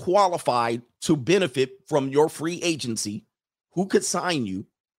be qualified to benefit from your free agency? Who could sign you?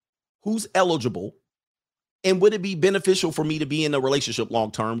 Who's eligible? And would it be beneficial for me to be in a relationship long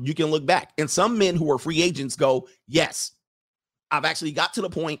term? You can look back. And some men who are free agents go, yes, I've actually got to the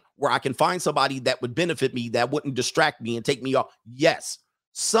point where I can find somebody that would benefit me, that wouldn't distract me and take me off. Yes.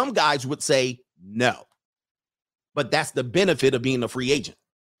 Some guys would say no. But that's the benefit of being a free agent.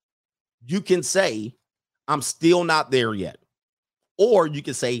 You can say, I'm still not there yet. Or you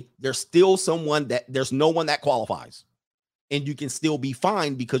can say there's no one that qualifies. And you can still be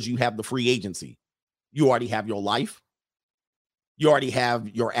fine because you have the free agency. You already have your life. You already have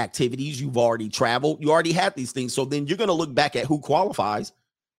your activities. You've already traveled. You already had these things. So then you're going to look back at who qualifies.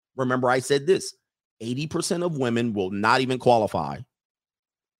 Remember, I said this, 80% of women will not even qualify.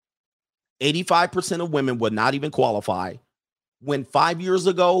 85% of women would not even qualify when 5 years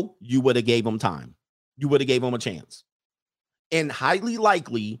ago, you would have gave them time. You would have gave them a chance. And highly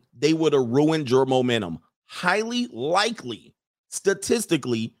likely, they would have ruined your momentum. Highly likely,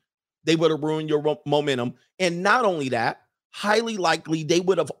 statistically, they would have ruined your momentum. And not only that, highly likely, they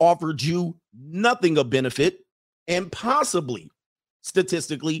would have offered you nothing of benefit. And possibly,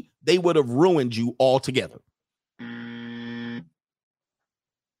 statistically, they would have ruined you altogether.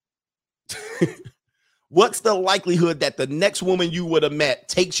 What's the likelihood that the next woman you would have met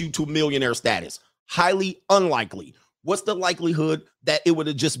takes you to millionaire status? Highly unlikely. What's the likelihood that it would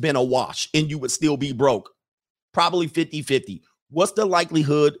have just been a wash and you would still be broke? Probably 50-50. What's the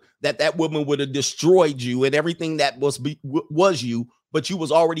likelihood that that woman would have destroyed you and everything that was you, but you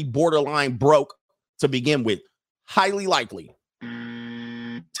was already borderline broke to begin with? Highly likely.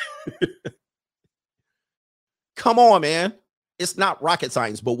 Come on, man. It's not rocket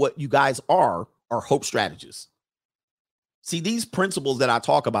science, but what you guys are hope strategists. See, these principles that I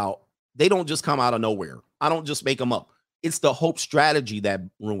talk about, they don't just come out of nowhere. I don't just make them up. It's the hope strategy that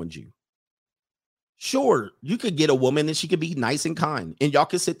ruins you. Sure, you could get a woman and she could be nice and kind, and y'all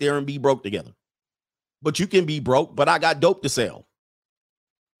can sit there and be broke together. But you can be broke, but I got dope to sell.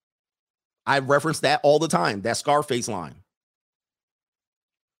 I reference that all the time, that Scarface line.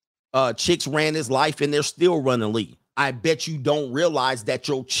 Chicks ran his life and they're still running Lee. I bet you don't realize that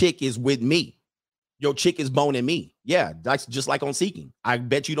your chick is with me. Your chick is boning me. Yeah, that's just like on Seeking. I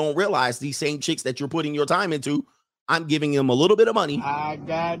bet you don't realize these same chicks that you're putting your time into, I'm giving them a little bit of money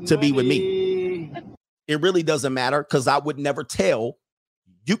to be with me. It really doesn't matter because I would never tell.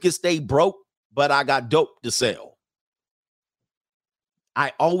 You can stay broke, but I got dope to sell.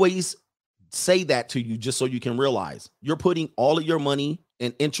 I always say that to you just so you can realize you're putting all of your money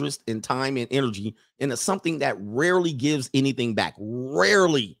and interest and time and energy into something that rarely gives anything back.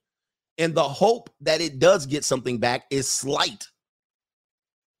 Rarely. And the hope that it does get something back is slight.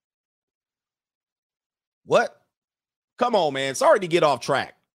 What? Come on, man. Sorry to get off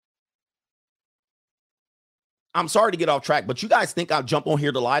track. I'm sorry to get off track, but you guys think I'll jump on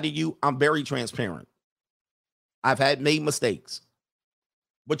here to lie to you? I'm very transparent. I've made mistakes.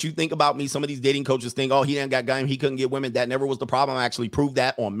 What you think about me, some of these dating coaches think, oh, he ain't got game, he couldn't get women. That never was the problem. I actually proved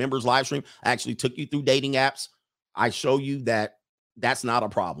that on members live stream. I actually took you through dating apps. I show you that that's not a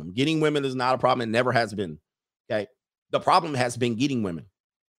problem. Getting women is not a problem. It never has been. Okay. The problem has been getting women.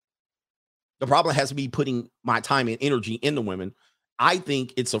 The problem has to be putting my time and energy into women. I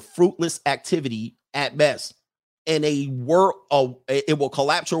think it's a fruitless activity at best. And it will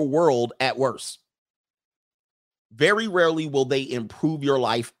collapse your world at worst. Very rarely will they improve your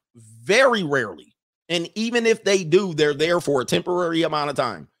life. Very rarely. And even if they do, they're there for a temporary amount of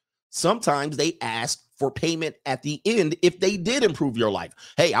time. Sometimes they ask for payment at the end if they did improve your life.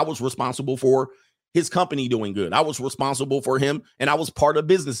 Hey, I was responsible for his company doing good. I was responsible for him, and I was part of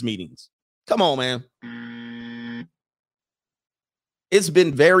business meetings. Come on, man. I've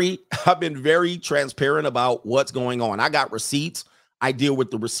been very transparent about what's going on. I got receipts. I deal with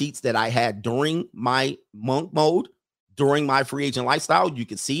the receipts that I had during my monk mode, during my free agent lifestyle. You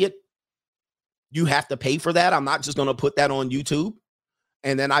can see it. You have to pay for that. I'm not just going to put that on YouTube.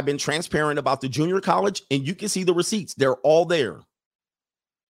 And then I've been transparent about the junior college, and you can see the receipts. They're all there.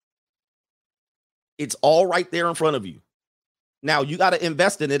 It's all right there in front of you. Now, you got to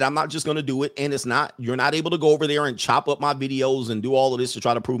invest in it. I'm not just going to do it. And you're not able to go over there and chop up my videos and do all of this to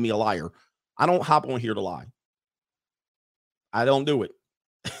try to prove me a liar. I don't hop on here to lie. I don't do it.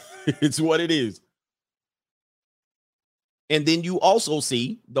 It's what it is. And then you also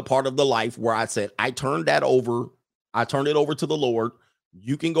see the part of the life where I said, I turned it over to the Lord.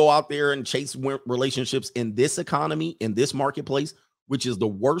 You can go out there and chase relationships in this economy, in this marketplace, which is the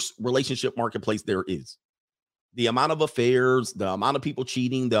worst relationship marketplace there is. The amount of affairs, the amount of people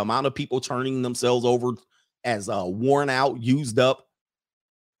cheating, the amount of people turning themselves over as worn out, used up,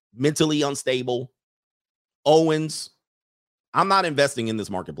 mentally unstable. Owens. I'm not investing in this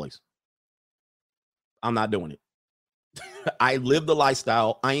marketplace. I'm not doing it. I live the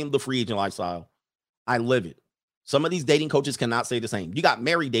lifestyle. I am the free agent lifestyle. I live it. Some of these dating coaches cannot say the same. You got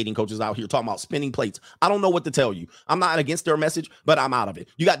married dating coaches out here talking about spinning plates. I don't know what to tell you. I'm not against their message, but I'm out of it.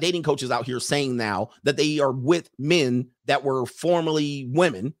 You got dating coaches out here saying now that they are with men that were formerly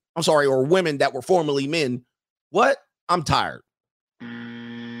women. I'm sorry, or women that were formerly men. What? I'm tired.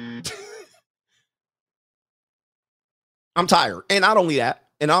 I'm tired. And not only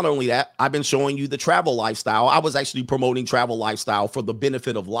that, I've been showing you the travel lifestyle. I was actually promoting travel lifestyle for the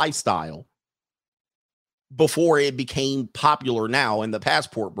benefit of lifestyle before it became popular now in the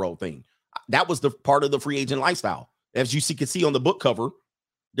passport bro thing. That was the part of the free agent lifestyle. As you can see on the book cover,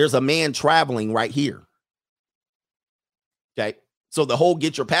 there's a man traveling right here. Okay. So the whole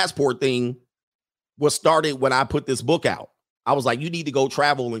get your passport thing was started when I put this book out. I was like, you need to go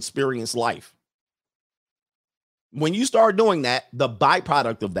travel and experience life. When you start doing that, the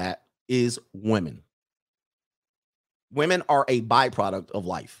byproduct of that is women. Women are a byproduct of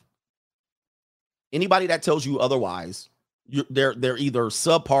life. Anybody that tells you otherwise, they're either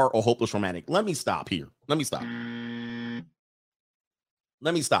subpar or hopeless romantic. Let me stop here. Let me stop.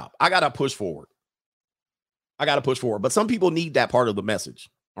 I got to push forward. But some people need that part of the message.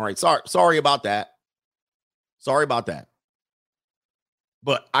 All right. Sorry about that.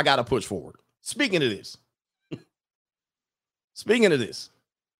 But I got to push forward. Speaking of this,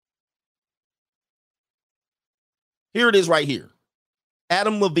 here it is right here.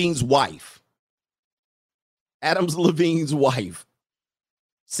 Adam Levine's wife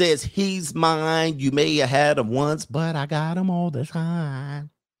says, he's mine. You may have had him once, but I got him all the time.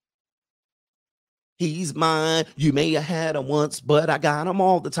 He's mine. You may have had him once, but I got him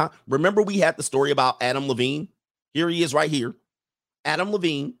all the time. Remember we had the story about Adam Levine? Here he is right here. Adam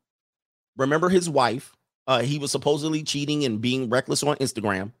Levine, remember his wife? He was supposedly cheating and being reckless on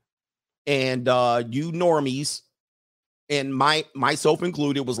Instagram. And you normies, and myself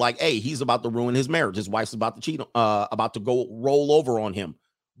included, was like, hey, he's about to ruin his marriage. His wife's about to cheat, about to go roll over on him.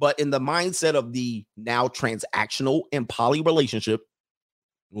 But in the mindset of the now transactional and poly relationship,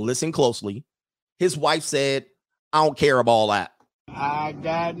 listen closely, his wife said, I don't care about all that. I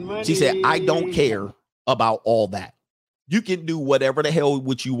got money. She said, I don't care about all that. You can do whatever the hell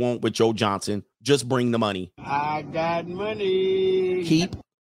what you want with Joe Johnson. Just bring the money. I got money. Keep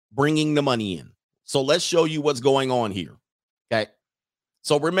bringing the money in. So let's show you what's going on here. Okay.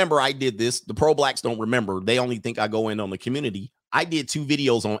 So remember, I did this. The pro blacks don't remember. They only think I go in on the community. I did 2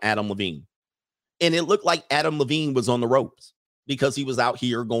 videos on Adam Levine. And it looked like Adam Levine was on the ropes because he was out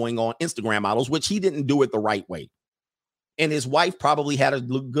here going on Instagram models, which he didn't do it the right way. And his wife probably had a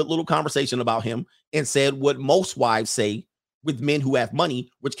good little conversation about him and said what most wives say with men who have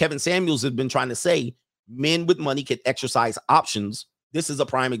money, which Kevin Samuels has been trying to say, men with money can exercise options. This is a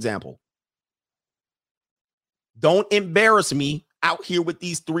prime example. Don't embarrass me out here with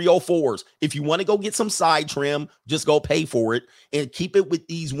these 304s. If you want to go get some side trim, just go pay for it and keep it with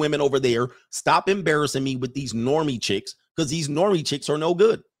these women over there. Stop embarrassing me with these normie chicks, because these normie chicks are no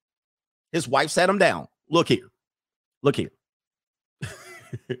good. His wife sat him down. Look here.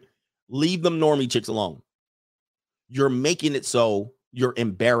 Leave them normie chicks alone. You're making it so you're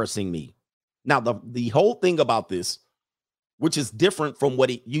embarrassing me. Now, the whole thing about this, which is different from what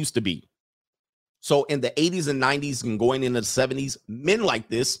it used to be. So in the 80s and 90s and going into the 70s, men like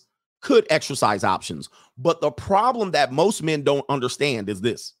this could exercise options. But the problem that most men don't understand is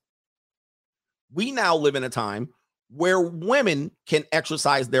this. We now live in a time where women can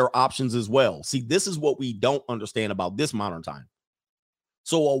exercise their options as well. See, this is what we don't understand about this modern time.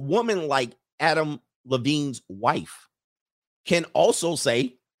 So a woman like Adam Levine's wife can also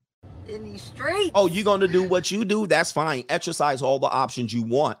say, in these streets, oh, you're going to do what you do? That's fine. Exercise all the options you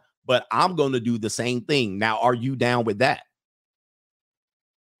want, but I'm going to do the same thing. Now, are you down with that?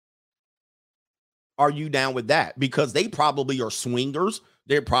 Are you down with that? Because they probably are swingers.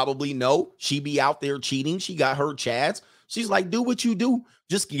 They probably know she be out there cheating. She got her chads. She's like, do what you do.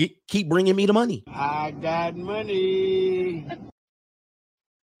 Just keep bringing me the money. I got money.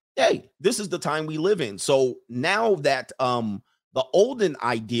 Hey, this is the time we live in. So now that the olden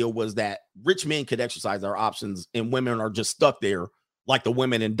idea was that rich men could exercise their options and women are just stuck there like the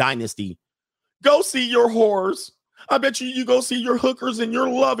women in Dynasty. Go see your whores. I bet you go see your hookers and you're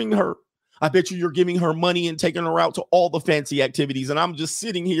loving her. I bet you're giving her money and taking her out to all the fancy activities. And I'm just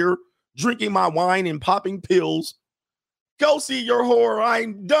sitting here drinking my wine and popping pills. Go see your whore.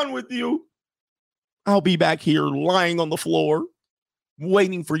 I'm done with you. I'll be back here lying on the floor,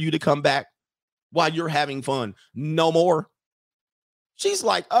 waiting for you to come back while you're having fun. No more. She's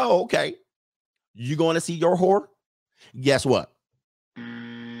like, oh, okay. You going to see your whore? Guess what?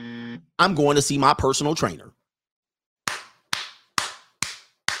 I'm going to see my personal trainer.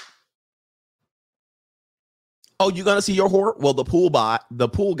 Oh, you going to see your whore? Well, the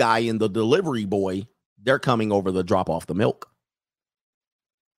pool guy and the delivery boy, they're coming over to drop off the milk.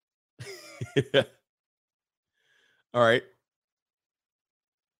 All right.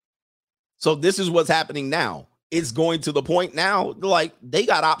 So this is what's happening now. It's going to the point now, like, they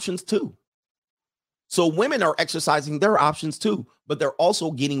got options too. So women are exercising their options too, but they're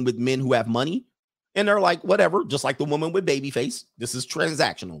also getting with men who have money. And they're like, whatever, just like the woman with Babyface. This is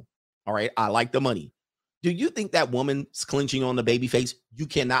transactional. All right. I like the money. Do you think that woman's clinching on the Babyface? You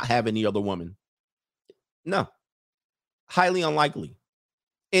cannot have any other woman. No. Highly unlikely.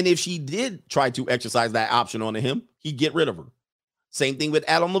 And if she did try to exercise that option on him, he'd get rid of her. Same thing with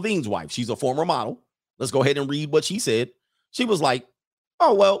Adam Levine's wife. She's a former model. Let's go ahead and read what she said. She was like,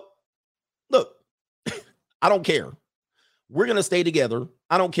 oh, well, look, I don't care. We're going to stay together.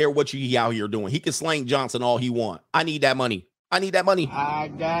 I don't care what you out here doing. He can slang Johnson all he want. I need that money. I need that money. I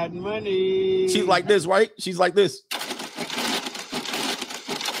got money. She's like this, right? She's like this.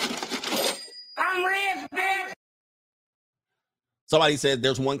 I'm rich, bitch. Somebody said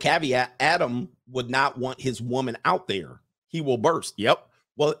there's one caveat. Adam would not want his woman out there. He will burst. Yep.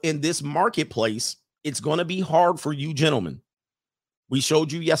 Well, in this marketplace, it's going to be hard for you gentlemen. We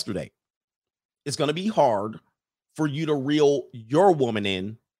showed you yesterday. It's going to be hard for you to reel your woman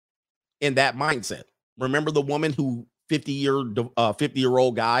in that mindset. Remember the woman who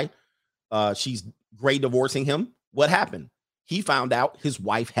 50-year-old guy, she's gray divorcing him. What happened? He found out his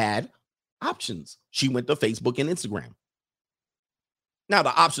wife had options. She went to Facebook and Instagram. Now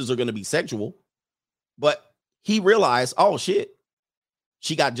the options are going to be sexual, but he realized, oh shit,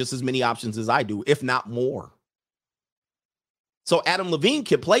 she got just as many options as I do, if not more. So Adam Levine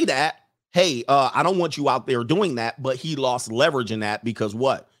can play that. Hey, I don't want you out there doing that, but he lost leverage in that because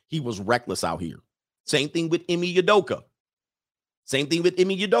what? He was reckless out here. Same thing with Emi Udoka.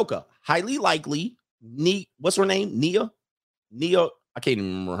 Highly likely, what's her name? Nia, I can't even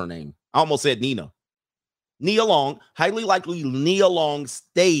remember her name. I almost said Nina. Nia Long, highly likely Nia Long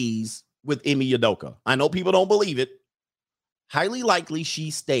stays with Emi Udoka. I know people don't believe it. Highly likely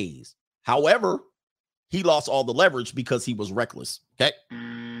she stays. However, he lost all the leverage because he was reckless. Okay.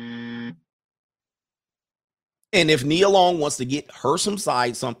 And if Nia Long wants to get her some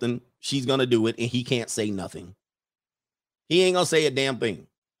side something, she's going to do it, and he can't say nothing. He ain't going to say a damn thing.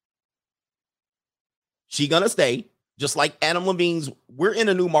 She going to stay, just like Adam Levine's. We're in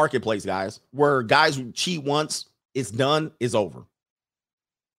a new marketplace, guys, where guys who cheat once, it's done, it's over.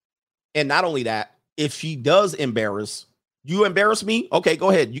 And not only that, if she does embarrass, you embarrass me, okay,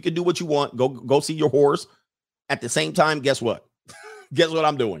 go ahead. You can do what you want. Go see your whores. At the same time, guess what? Guess what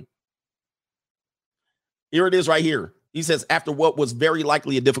I'm doing? Here it is right here. He says, after what was very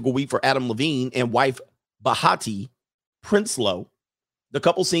likely a difficult week for Adam Levine and wife Bahati Prinsloo, the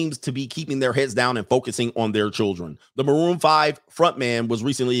couple seems to be keeping their heads down and focusing on their children. The Maroon 5 frontman was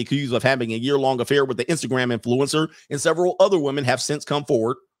recently accused of having a year-long affair with the Instagram influencer, and several other women have since come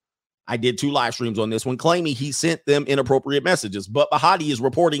forward. I did 2 live streams on this one, claiming he sent them inappropriate messages, but Bahati is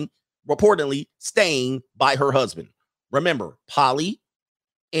reportedly staying by her husband. Remember, poly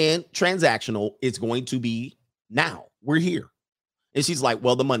and transactional is going to be now. We're here. And she's like,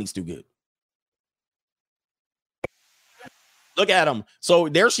 well, the money's too good. Look at him. So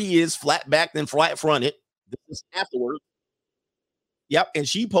there she is, flat backed and flat fronted. This is afterwards. Yep. And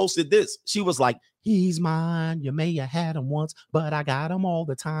she posted this. She was like, he's mine. You may have had him once, but I got him all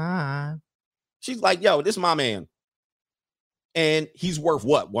the time. She's like, yo, this is my man. And he's worth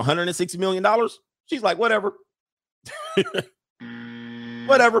what? $160 million? She's like, whatever.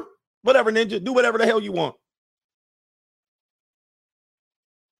 Whatever, ninja, do whatever the hell you want.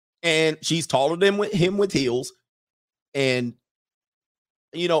 And she's taller than him with heels. And,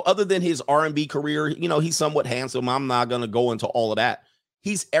 you know, other than his R&B career, you know, he's somewhat handsome. I'm not going to go into all of that.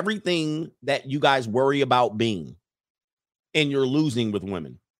 He's everything that you guys worry about being. And you're losing with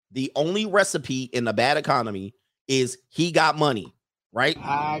women. The only recipe in a bad economy is he got money, right?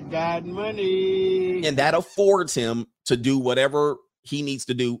 I got money. And that affords him to do whatever he needs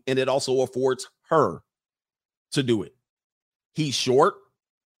to do, and it also affords her to do it. He's short.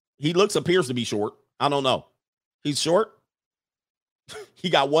 He appears to be short. I don't know. He's short. He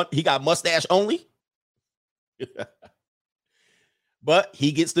got mustache only. But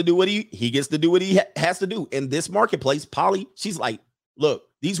he gets to do what he has to do. In this marketplace, Polly, she's like, look,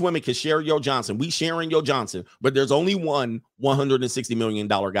 these women can share your Johnson. We sharing your Johnson, but there's only one $160 million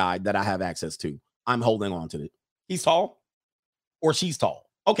guy that I have access to. I'm holding on to it. He's tall. Or she's tall.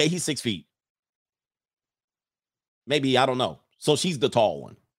 Okay, he's 6 feet. Maybe, I don't know. So she's the tall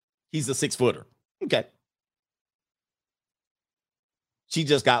one. He's the 6-footer. Okay. She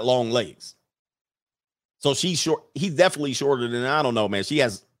just got long legs. So she's short. He's definitely shorter than, I don't know, man. She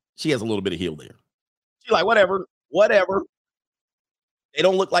has a little bit of heel there. She's like, whatever. They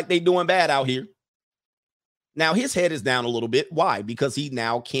don't look like they doing bad out here. Now his head is down a little bit. Why? Because he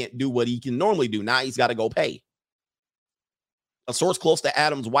now can't do what he can normally do. Now he's got to go pay A source close to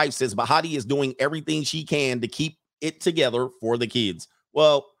Adam's wife says Bahati is doing everything she can to keep it together for the kids.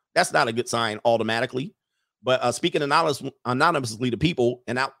 Well, that's not a good sign automatically. But speaking anonymously to people,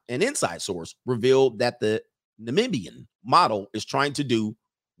 an inside source revealed that the Namibian model is trying to do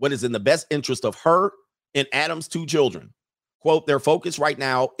what is in the best interest of her and Adam's 2 children. Quote, their focus right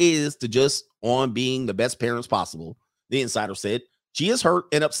now is to just on being the best parents possible. The insider said she is hurt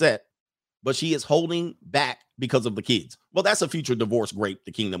and upset, but she is holding back because of the kids. Well, that's a future divorce grape,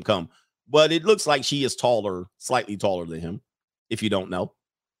 the kingdom come. But it looks like she is taller, slightly taller than him, if you don't know.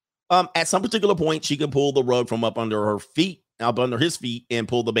 At some particular point, she can pull the rug from up under his feet, and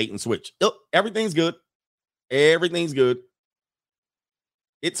pull the bait and switch. Everything's good. Everything's good.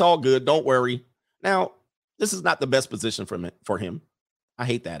 It's all good. Don't worry. Now, this is not the best position for him. I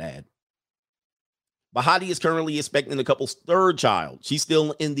hate that ad. Bahati is currently expecting the couple's 3rd child. She's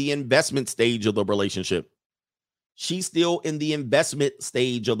still in the investment stage of the relationship.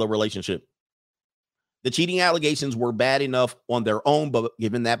 The cheating allegations were bad enough on their own, but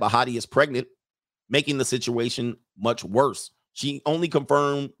given that Bahati is pregnant, making the situation much worse. She only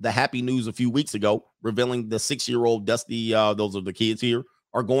confirmed the happy news a few weeks ago, revealing the 6-year-old Dusty, those are the kids here,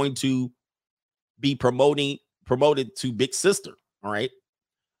 are going to be promoted to big sister. All right.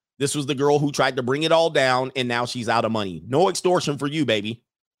 This was the girl who tried to bring it all down, and now she's out of money. No extortion for you, baby.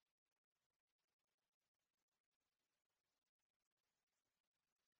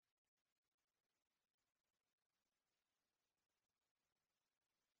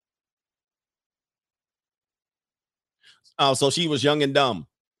 So she was young and dumb.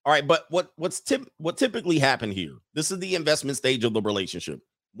 All right, but what typically happened here? This is the investment stage of the relationship.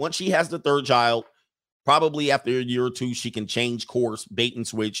 Once she has the 3rd child, probably after a year or 2, she can change course, bait and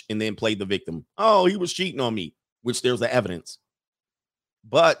switch, and then play the victim. Oh, he was cheating on me, which there's the evidence.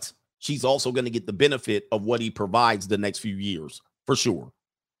 But she's also going to get the benefit of what he provides the next few years, for sure.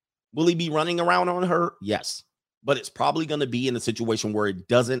 Will he be running around on her? Yes. But it's probably going to be in a situation where it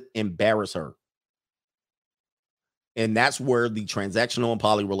doesn't embarrass her. And that's where the transactional and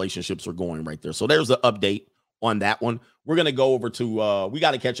poly relationships are going right there. So there's an update on that one. We're going to go over to, we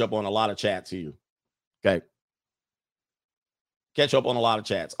got to catch up on a lot of chats here. Okay. Catch up on a lot of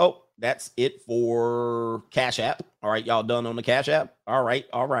chats. Oh, that's it for Cash App. All right. Y'all done on the Cash App? All right.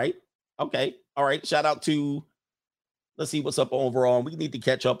 All right. Okay. All right. Shout out to, let's see what's up overall. We need to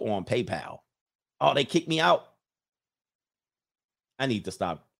catch up on PayPal. Oh, they kicked me out. I need to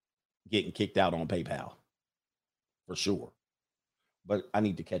stop getting kicked out on PayPal. For sure. But I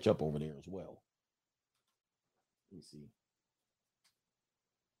need to catch up over there as well. Let me see.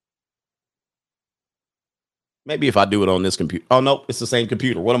 Maybe if I do it on this computer. Oh, no, it's the same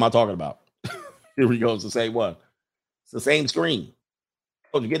computer. What am I talking about? Here we go. It's the same one. It's the same screen.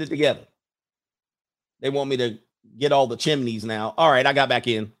 Oh, to get it together. They want me to get all the chimneys now. All right, I got back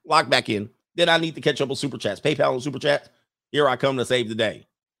in. Locked back in. Then I need to catch up with Super Chats. PayPal and Super Chats. Here I come to save the day.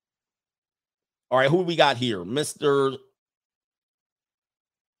 All right, who we got here? Who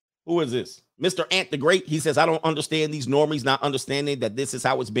is this? Mr. Ant the Great. He says, I don't understand these normies not understanding that this is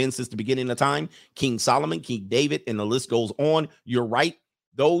how it's been since the beginning of time. King Solomon, King David, and the list goes on. You're right.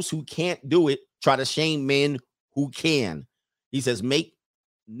 Those who can't do it try to shame men who can. He says, make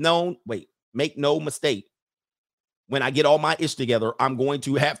no mistake. When I get all my ish together, I'm going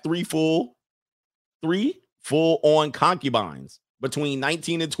to have three full on concubines between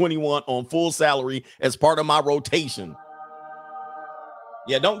 19 and 21 on full salary as part of my rotation.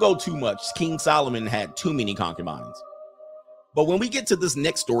 Yeah, don't go too much. King Solomon had too many concubines. But when we get to this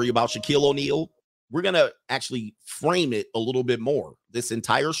next story about Shaquille O'Neal, we're going to actually frame it a little bit more. This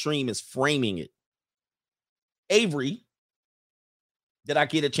entire stream is framing it. Avery, did I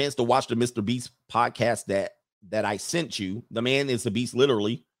get a chance to watch the Mr. Beast podcast that I sent you? The man is the beast,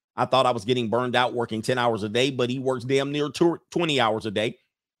 literally. I thought I was getting burned out working 10 hours a day, but he works damn near 20 hours a day.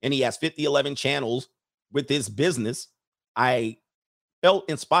 And he has 11 channels with his business. I felt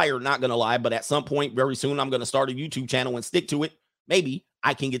inspired, not going to lie, but at some point very soon, I'm going to start a YouTube channel and stick to it. Maybe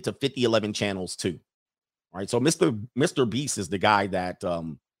I can get to 11 channels too. All right. So Mr. Beast is the guy that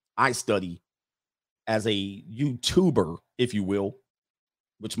I study as a YouTuber, if you will,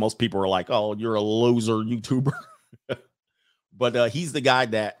 which most people are like, oh, you're a loser YouTuber. But he's the guy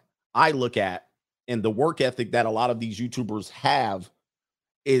that I look at, and the work ethic that a lot of these YouTubers have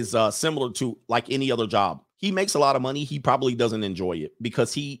is similar to like any other job. He makes a lot of money. He probably doesn't enjoy it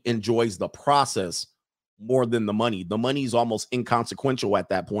because he enjoys the process more than the money. The money is almost inconsequential at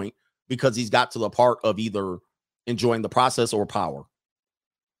that point because he's got to the part of either enjoying the process or power.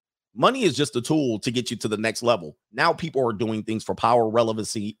 Money is just a tool to get you to the next level. Now people are doing things for power,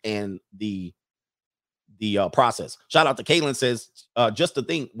 relevancy, and the the process. Shout out to Kaylin says, just to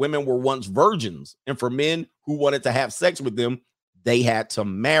think women were once virgins, and for men who wanted to have sex with them, they had to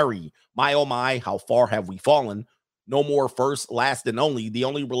marry. My, oh my, how far have we fallen? No more first, last, and only. The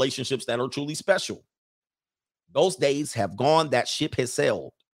only relationships that are truly special. Those days have gone. That ship has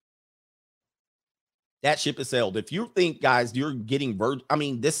sailed. That ship has sailed. If you think, guys, you're getting virgin, I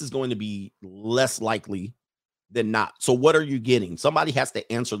mean, this is going to be less likely than not. So what are you getting? Somebody has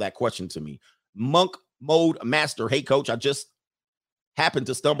to answer that question to me. Monk Mode Master. Hey, coach, I just happened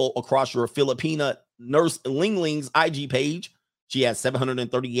to stumble across your Filipina nurse Ling Ling's IG page. She has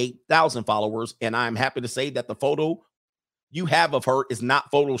 738,000 followers, and I'm happy to say that the photo you have of her is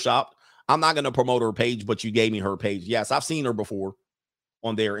not photoshopped. I'm not going to promote her page, but you gave me her page. Yes, I've seen her before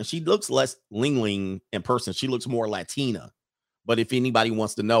on there, and she looks less Ling Ling in person. She looks more Latina. But if anybody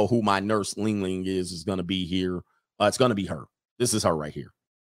wants to know who my nurse Ling Ling is going to be here. It's going to be her. This is her right here.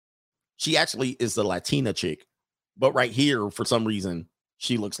 She actually is a Latina chick, but right here, for some reason,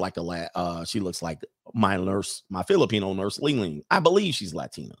 she looks like she looks like my nurse, my Filipino nurse Ling Ling. I believe she's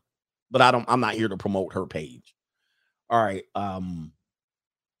Latina, but I'm not here to promote her page. All right.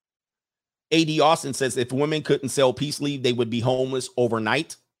 AD Austin says if women couldn't sell peace leave, they would be homeless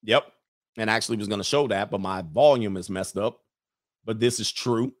overnight. Yep. And actually was going to show that, but my volume is messed up. But this is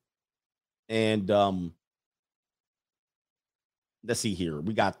true. And let's see here.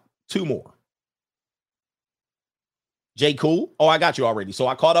 We got two more. Jay Cool. Oh, I got you already. So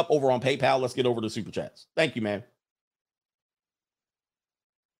I caught up over on PayPal. Let's get over to Super Chats. Thank you, man.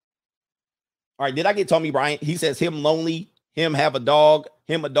 All right. Did I get Tommy Bryant? He says him lonely, him have a dog,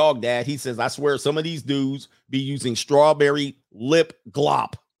 him a dog dad. He says, I swear some of these dudes be using strawberry lip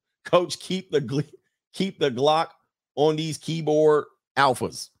glop. Coach, keep the Glock on these keyboard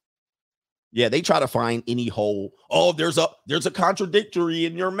alphas. Yeah, they try to find any hole. Oh, there's a contradictory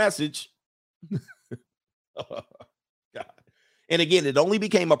in your message. Oh, God. And again, it only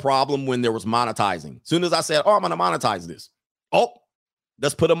became a problem when there was monetizing. As soon as I said, oh, I'm going to monetize this. Oh,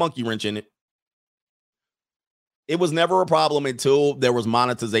 let's put a monkey wrench in it. It was never a problem until there was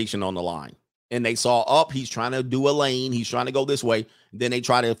monetization on the line. And they saw, he's trying to do a lane. He's trying to go this way. Then they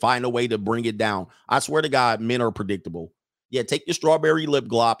try to find a way to bring it down. I swear to God, men are predictable. Yeah, take your strawberry lip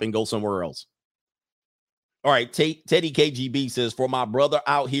glop and go somewhere else. All right, Teddy KGB says, for my brother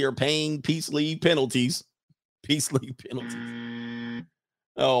out here paying peace leave penalties. Peace leave penalties.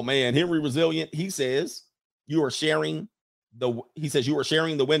 Oh, man. Henry Resilient, he says, you are sharing the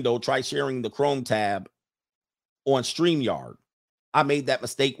window. Try sharing the Chrome tab on StreamYard. I made that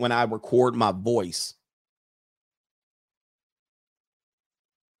mistake when I record my voice.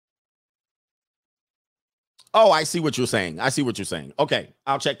 Oh, I see what you're saying. Okay,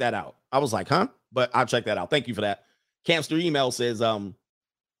 I'll check that out. I was like, huh? But I'll check that out. Thank you for that. Camster Email says,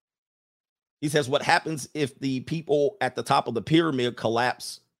 he says, what happens if the people at the top of the pyramid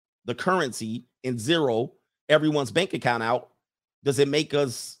collapse the currency in zero everyone's bank account out? Does it make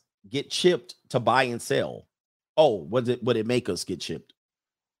us get chipped to buy and sell? Oh, would it make us get chipped?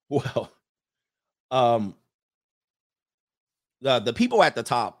 Well, the people at the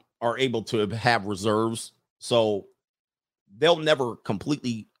top are able to have reserves, so they'll never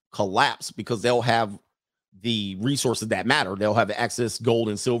completely collapse because they'll have the resources that matter. They'll have access, gold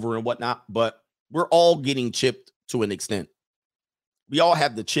and silver and whatnot, but we're all getting chipped to an extent. We all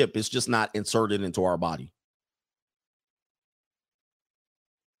have the chip. It's just not inserted into our body.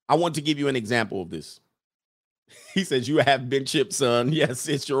 I want to give you an example of this. He says, you have been chipped, son. Yes,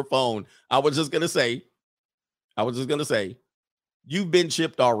 it's your phone. I was just going to say, you've been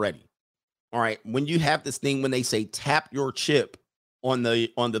chipped already. All right. When you have this thing, when they say tap your chip on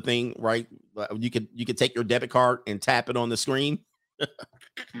the thing, right? You could take your debit card and tap it on the screen.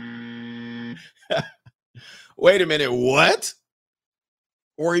 Wait a minute. What?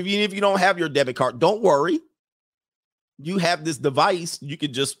 Or even if you don't have your debit card, don't worry. You have this device. You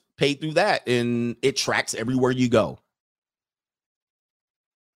could just pay through that and it tracks everywhere you go.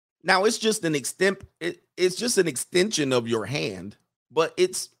 Now it's just an extension of your hand, but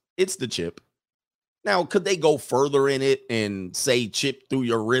it's the chip. Now, could they go further in it and say chip through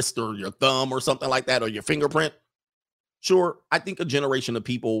your wrist or your thumb or something like that, or your fingerprint? Sure. I think a generation of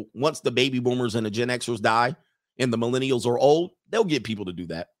people, once the baby boomers and the Gen Xers die and the millennials are old, they'll get people to do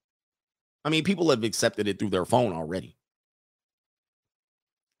that. I mean, people have accepted it through their phone already.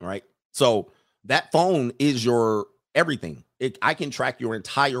 All right. So that phone is your everything. I can track your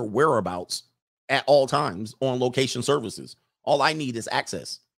entire whereabouts at all times on location services. All I need is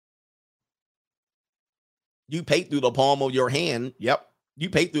access. You pay through the palm of your hand. Yep. You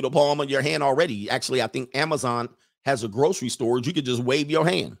pay through the palm of your hand already. Actually, I think Amazon has a grocery store. You could just wave your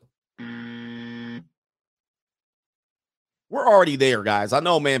hand. We're already there, guys. I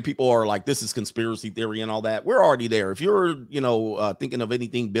know, man, people are like, this is conspiracy theory and all that. We're already there. If you're, thinking of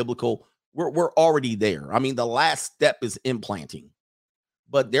anything biblical, we're already there. I mean, the last step is implanting.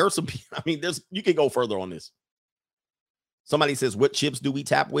 But there's some, you can go further on this. Somebody says, what chips do we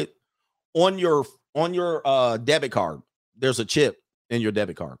tap with? On your debit card, there's a chip in your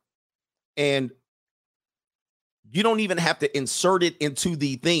debit card. And you don't even have to insert it into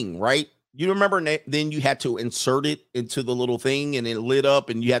the thing, right? You remember then you had to insert it into the little thing and it lit up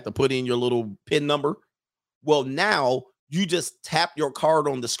and you had to put in your little PIN number. Well, now you just tap your card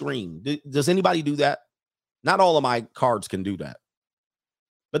on the screen. Does anybody do that? Not all of my cards can do that.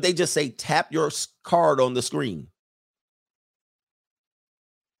 But they just say tap your card on the screen.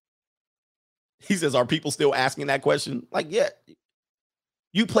 He says, are people still asking that question? Like, yeah.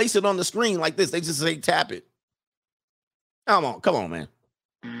 You place it on the screen like this. They just say tap it. Come on, man.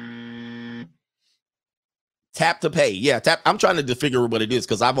 Tap to pay. Yeah, tap. I'm trying to figure what it is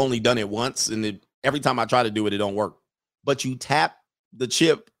because I've only done it once, and every time I try to do it, it don't work. But you tap the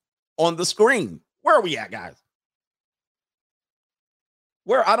chip on the screen. Where are we at, guys?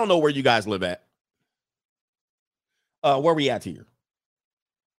 I don't know where you guys live at. Where are we at here?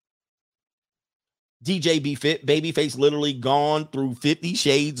 DJ Be Fit, Babyface literally gone through 50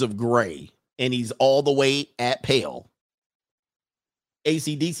 shades of gray, and he's all the way at pale.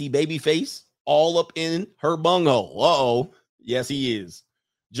 ACDC Babyface, all up in her bunghole. Uh-oh. Yes, he is.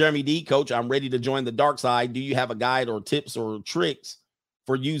 Jeremy D, Coach, I'm ready to join the dark side. Do you have a guide or tips or tricks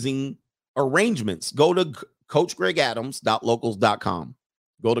for using arrangements? Go to CoachGregAdams.locals.com.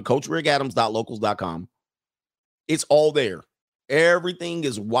 Go to CoachGregAdams.locals.com. It's all there. Everything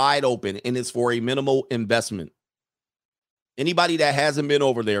is wide open, and it's for a minimal investment. Anybody that hasn't been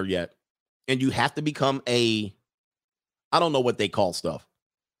over there yet, and you have to become I don't know what they call stuff.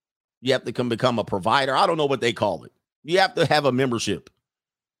 You have to become a provider. I don't know what they call it. You have to have a membership.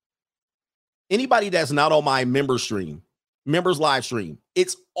 Anybody that's not on my members live stream,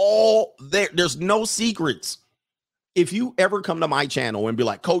 it's all there. There's no secrets. If you ever come to my channel and be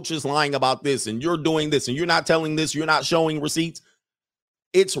like, Coach is lying about this and you're doing this and you're not telling this, you're not showing receipts,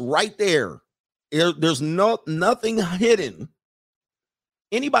 it's right there. There's nothing hidden.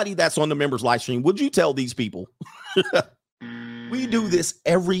 Anybody that's on the members live stream, would you tell these people? We do this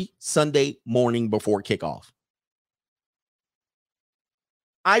every Sunday morning before kickoff.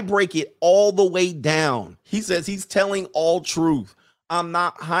 I break it all the way down. He says he's telling all truth. I'm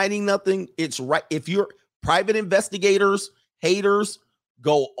not hiding nothing. It's right. If you're private investigators, haters,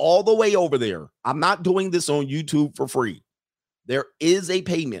 go all the way over there. I'm not doing this on YouTube for free. There is a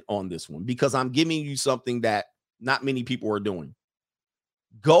payment on this one because I'm giving you something that not many people are doing.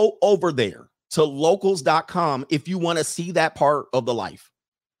 Go over there to locals.com if you want to see that part of the life.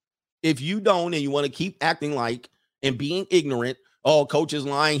 If you don't and you want to keep acting like and being ignorant, oh, Coach is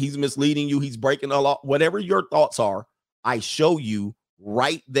lying, he's misleading you, he's breaking the law, whatever your thoughts are, I show you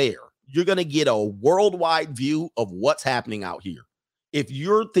right there. You're going to get a worldwide view of what's happening out here. If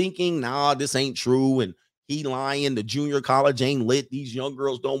you're thinking, nah, this ain't true, and he lying, the junior college ain't lit, these young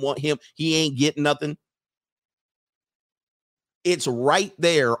girls don't want him, he ain't getting nothing, it's right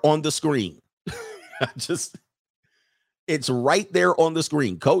there on the screen. It's right there on the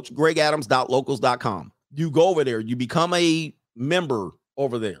screen. CoachGregAdams.locals.com. You go over there, you become a member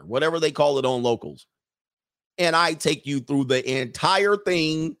over there, whatever they call it on Locals. And I take you through the entire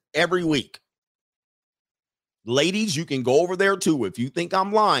thing every week. Ladies, you can go over there too. If you think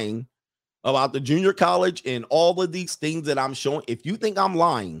I'm lying about the junior college and all of these things that I'm showing, if you think I'm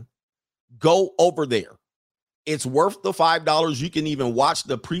lying, go over there. It's worth the $5. You can even watch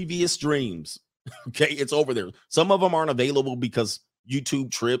the previous streams. Okay, it's over there. Some of them aren't available because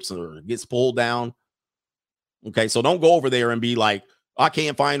YouTube trips or gets pulled down. Okay, so don't go over there and be like, I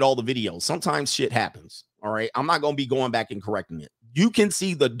can't find all the videos. Sometimes shit happens. All right, I'm not going to be going back and correcting it. You can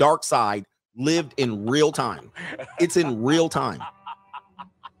see the dark side lived in real time. It's in real time.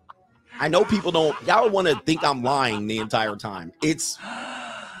 I know people don't, y'all want to think I'm lying the entire time.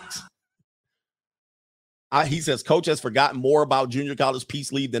 He says, Coach has forgotten more about junior college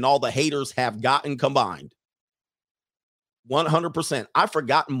peace league than all the haters have gotten combined. 100%. I've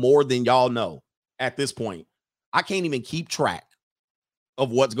forgotten more than y'all know at this point. I can't even keep track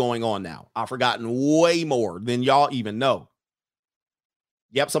of what's going on now. I've forgotten way more than y'all even know.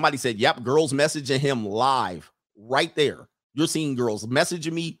 Yep, somebody said, yep, girls messaging him live right there. You're seeing girls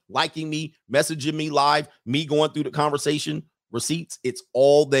messaging me, liking me, messaging me live, me going through the conversation, receipts. It's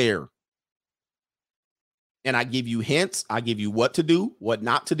all there. And I give you hints. I give you what to do, what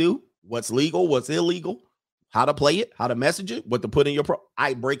not to do, what's legal, what's illegal, how to play it, how to message it, what to put in your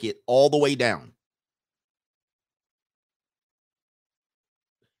I break it all the way down.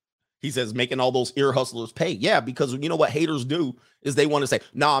 He says making all those ear hustlers pay. Yeah, because you know what haters do is they want to say,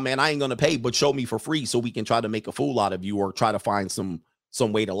 nah, man, I ain't going to pay, but show me for free so we can try to make a fool out of you or try to find some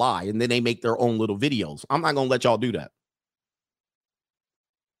way to lie. And then they make their own little videos. I'm not going to let y'all do that.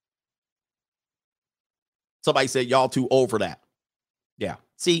 Somebody said y'all too old for that. Yeah.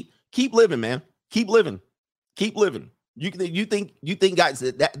 See, keep living, man. Keep living. Keep living. You think guys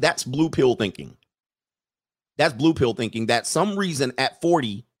that's blue pill thinking. That's blue pill thinking that some reason at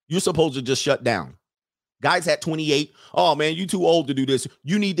 40 you're supposed to just shut down. Guys at 28, oh man, you too old to do this.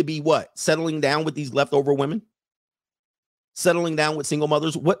 You need to be what? Settling down with these leftover women? Settling down with single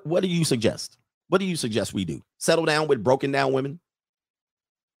mothers? What do you suggest? What do you suggest we do? Settle down with broken down women?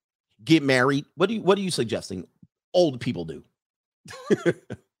 Get married? What are you suggesting old people do?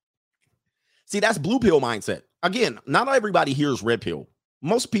 See, that's blue pill mindset. Again, not everybody here is red pill.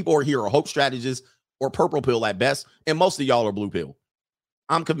 Most people are here are hope strategists or purple pill at best, and most of y'all are blue pill.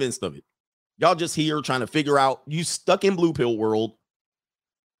 I'm convinced of it. Y'all just here trying to figure out, you stuck in blue pill world,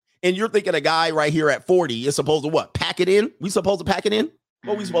 and you're thinking a guy right here at 40 is supposed to what? Pack it in? We supposed to pack it in?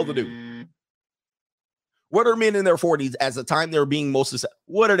 What are we supposed to do? What are men in their 40s as the time they're being most,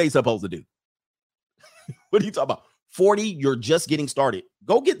 what are they supposed to do? What are you talking about? 40, you're just getting started.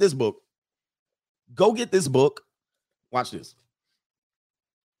 Go get this book. Go get this book. Watch this.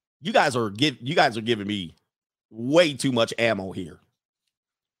 You guys are giving me way too much ammo here.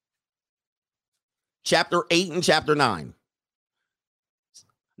 Chapter 8 and chapter 9.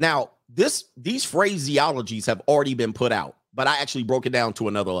 Now, these phraseologies have already been put out, but I actually broke it down to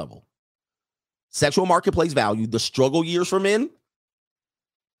another level. Sexual marketplace value, the struggle years for men,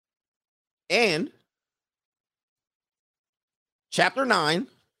 and chapter 9,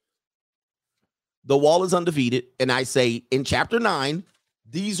 the wall is undefeated. And I say in chapter 9,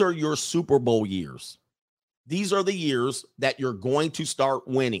 these are your Super Bowl years. These are the years that you're going to start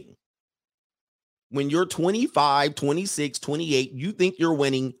winning. When you're 25, 26, 28, you think you're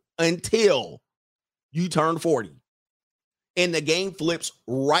winning until you turn 40. And the game flips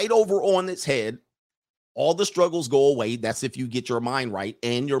right over on its head. All the struggles go away. That's if you get your mind right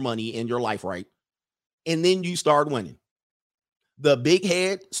and your money and your life right. And then you start winning. The big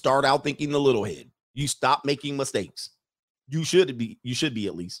head start out thinking the little head. You stop making mistakes. You should be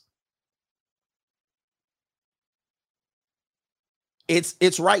at least.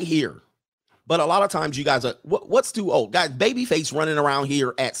 It's right here. But a lot of times you guys are, what's too old? Guys, Babyface running around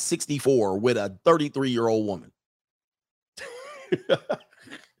here at 64 with a 33-year-old woman.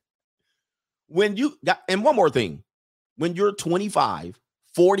 And one more thing. When you're 25,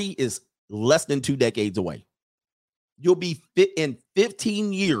 40 is less than 2 decades away. You'll be fit in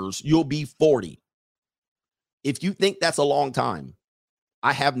 15 years, you'll be 40. If you think that's a long time,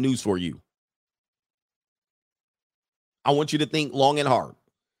 I have news for you. I want you to think long and hard.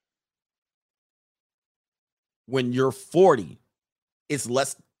 When you're 40, it's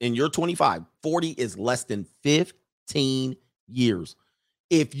less, and you're 25, 40 is less than 15 years.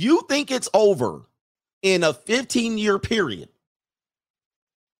 If you think it's over in a 15-year period,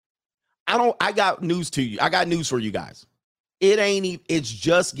 I got news to you. I got news for you guys. It's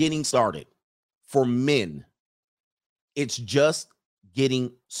just getting started for men. It's just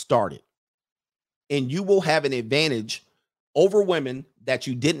getting started. And you will have an advantage over women that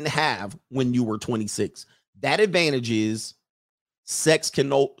you didn't have when you were 26. That advantage is sex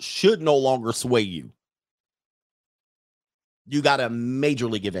should no longer sway you. You got a major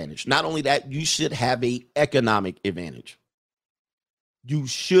league advantage. Not only that, you should have an economic advantage. You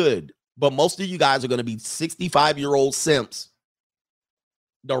should. But most of you guys are going to be 65-year-old simps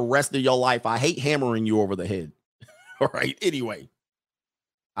the rest of your life. I hate hammering you over the head. All right. Anyway,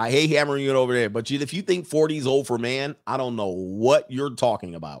 I hate hammering you over there. But if you think 40 is old for man, I don't know what you're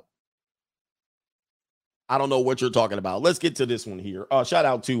talking about. I don't know what you're talking about. Let's get to this one here. Shout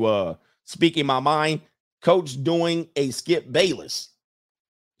out to Speaking My Mind. Coach doing a Skip Bayless.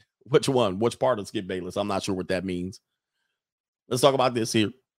 Which one? Which part of Skip Bayless? I'm not sure what that means. Let's talk about this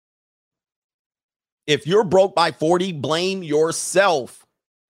here. If you're broke by 40, blame yourself.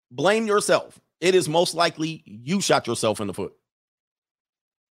 Blame yourself. It is most likely you shot yourself in the foot.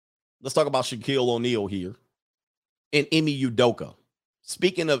 Let's talk about Shaquille O'Neal here and Ime Udoka.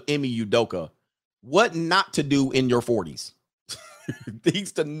 Speaking of Ime Udoka, what not to do in your 40s?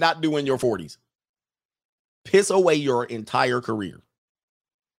 Things to not do in your 40s. Piss away your entire career.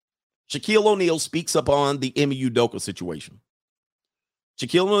 Shaquille O'Neal speaks upon the Ime Udoka situation.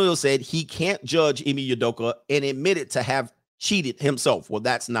 Shaquille O'Neal said he can't judge Ime Udoka and admitted to have cheated himself. Well,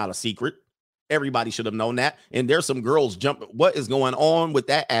 that's not a secret. Everybody should have known that. And there's some girls jumping. What is going on with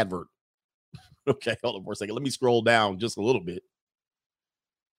that advert? Okay, hold on for a second. Let me scroll down just a little bit.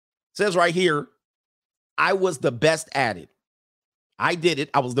 Says right here, I was the best at it. I did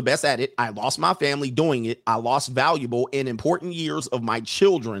it. I was the best at it. I lost my family doing it. I lost valuable and important years of my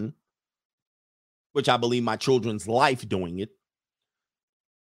children, which I believe my children's life doing it.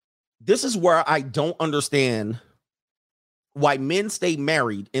 This is where I don't understand why men stay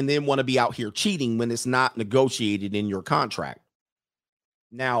married and then want to be out here cheating when it's not negotiated in your contract.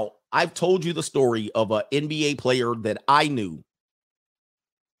 Now, I've told you the story of an NBA player that I knew.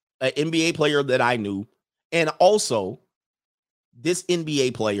 And also, this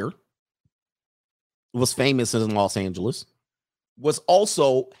NBA player was famous in Los Angeles, was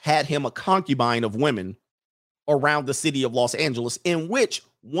also had him a concubine of women around the city of Los Angeles, in which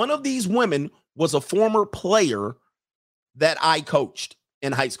one of these women was a former player that I coached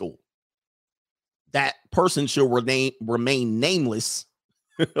in high school. That person should remain nameless.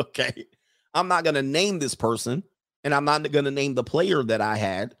 Okay. I'm not going to name this person, and I'm not going to name the player that I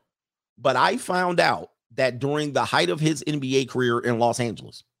had, but I found out that during the height of his NBA career in Los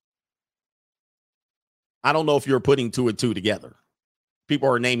Angeles, I don't know if you're putting 2 and 2 together. People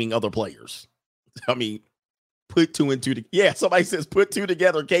are naming other players. I mean, put 2 and 2 together. Yeah, somebody says put 2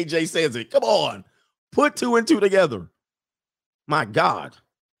 together. KJ says it. Come on. Put 2 and 2 together. My God.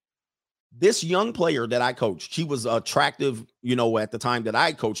 This young player that I coached, she was attractive, at the time that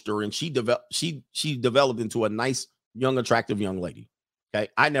I coached her, and she developed into a nice, young, attractive young lady. Okay.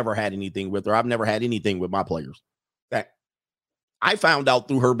 I never had anything with her. I've never had anything with my players. That I found out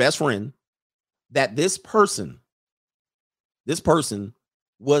through her best friend that this person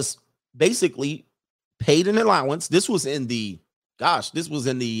was basically paid an allowance. This was around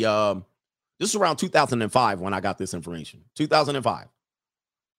 2005 when I got this information. 2005.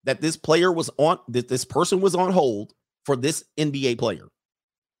 That this person was on hold for this NBA player.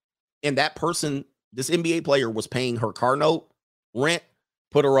 And that person, this NBA player, was paying her car note, rent,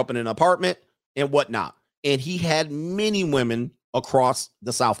 put her up in an apartment, and whatnot. And he had many women across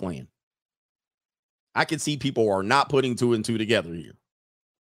the Southland. I can see people are not putting 2 and 2 together here.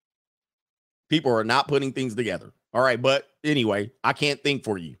 People are not putting things together. All right, but anyway, I can't think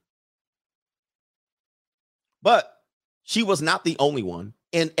for you. But she was not the only one,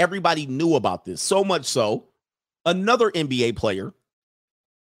 and everybody knew about this. So much so, another NBA player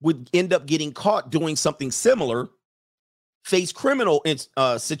would end up getting caught doing something similar, face criminal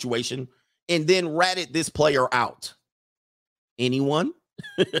situation, and then ratted this player out. Anyone?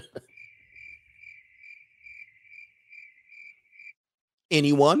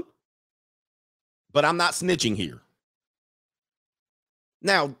 Anyone? But I'm not snitching here.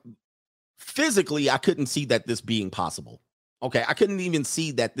 Now, physically, I couldn't see that this being possible. Okay, I couldn't even see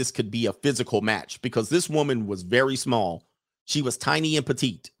that this could be a physical match because this woman was very small. She was tiny and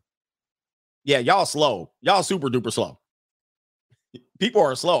petite. Yeah, y'all slow. Y'all super duper slow. People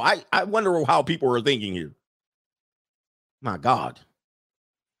are slow. I wonder how people are thinking here. My God.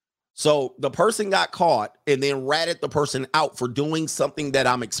 So the person got caught and then ratted the person out for doing something that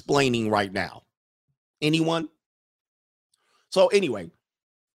I'm explaining right now. Anyone? So anyway,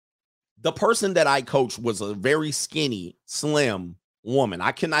 the person that I coached was a very skinny, slim woman.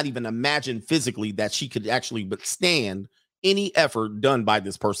 I cannot even imagine physically that she could actually withstand any effort done by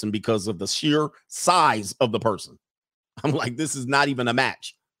this person because of the sheer size of the person. I'm like, this is not even a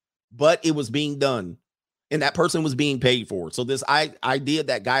match, but it was being done and that person was being paid for it. So this idea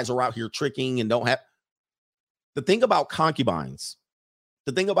that guys are out here tricking and don't have the thing about concubines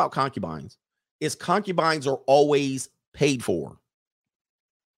is concubines are always paid for.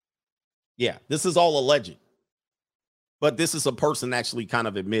 Yeah, this is all alleged, but this is a person actually kind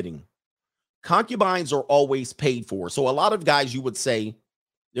of admitting concubines are always paid for. So a lot of guys, you would say,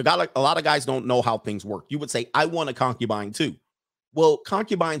 a lot of guys don't know how things work. You would say, I want a concubine too. Well,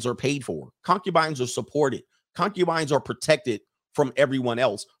 concubines are paid for. Concubines are supported. Concubines are protected from everyone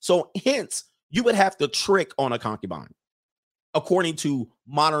else. So hence, you would have to trick on a concubine, according to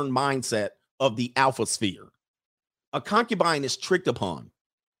modern mindset of the alpha sphere. A concubine is tricked upon.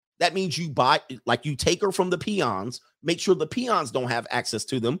 That means you take her from the peons, make sure the peons don't have access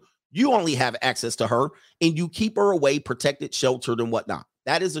to them. You only have access to her, and you keep her away, protected, sheltered, and whatnot.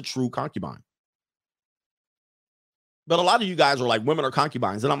 That is a true concubine. But a lot of you guys are like, women are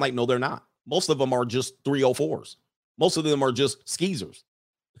concubines. And I'm like, no, they're not. Most of them are just 304s. Most of them are just skeezers.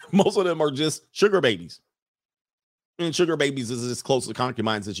 Most of them are just sugar babies. And sugar babies is as close to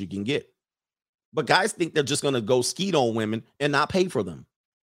concubines as you can get. But guys think they're just going to go skeet on women and not pay for them.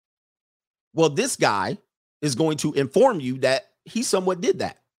 Well, this guy is going to inform you that he somewhat did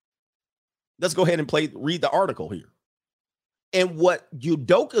that. Let's go ahead and read the article here. And what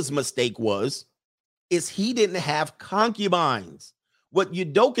Udoka's mistake is he didn't have concubines. What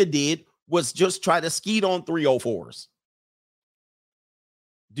Udoka did was just try to skeet on 304s.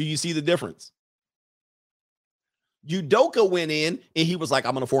 Do you see the difference? Udoka went in and he was like,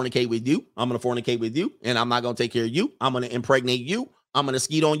 I'm going to fornicate with you. I'm going to fornicate with you. And I'm not going to take care of you. I'm going to impregnate you. I'm going to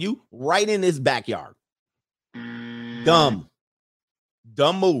skeet on you right in his backyard. Dumb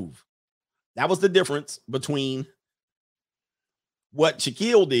move. That was the difference between what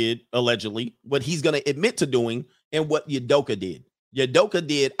Shaquille did, allegedly, what he's going to admit to doing, and what Udoka did. Udoka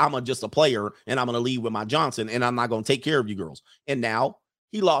did, I'm just a player, and I'm going to leave with my Johnson, and I'm not going to take care of you girls. And now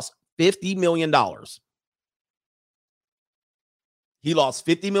he lost $50 million. He lost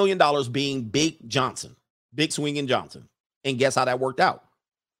 $50 million being Big Johnson, Big Swinging Johnson. And guess how that worked out?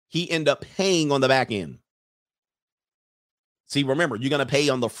 He ended up paying on the back end. See, remember, you're going to pay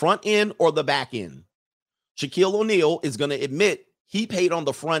on the front end or the back end. Shaquille O'Neal is going to admit he paid on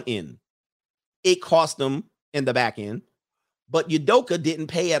the front end. It cost him in the back end. But Udoka didn't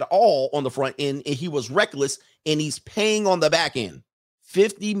pay at all on the front end, and he was reckless, and he's paying on the back end.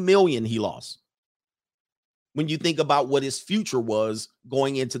 $50 million he lost. When you think about what his future was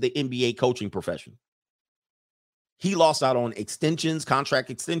going into the NBA coaching profession. He lost out on extensions, contract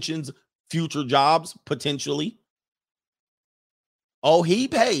extensions, future jobs, potentially. Oh, he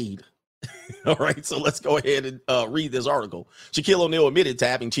paid. All right, so let's go ahead and read this article. Shaquille O'Neal admitted to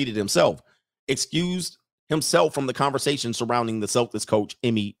having cheated himself, excused himself from the conversation surrounding the Celtics coach,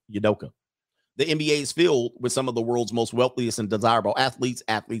 Ime Udoka. The NBA is filled with some of the world's most wealthiest and desirable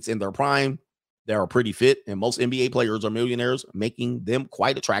athletes in their prime. They are pretty fit, and most NBA players are millionaires, making them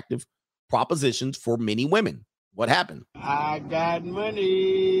quite attractive propositions for many women. What happened? I got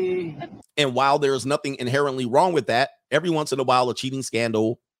money. And while there's nothing inherently wrong with that, every once in a while a cheating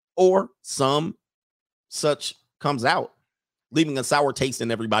scandal or some such comes out, leaving a sour taste in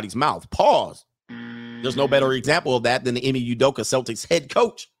everybody's mouth. Pause. There's no better example of that than the Ime Udoka Celtics head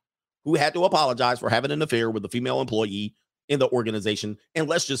coach, who had to apologize for having an affair with a female employee in the organization. And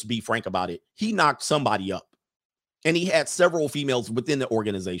let's just be frank about it. He knocked somebody up, and he had several females within the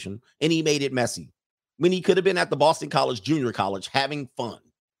organization, and he made it messy when he could have been at the Boston College Junior College having fun.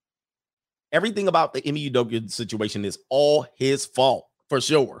 Everything about the Ime Udoka situation is all his fault, for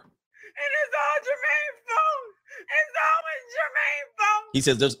sure. And it's all Jermaine's fault. It's always Jermaine's fault. He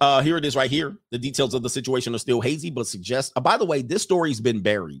says, "There's here it is right here. The details of the situation are still hazy, but suggest." By the way, this story's been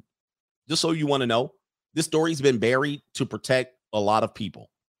buried. Just so you want to know, this story's been buried to protect a lot of people.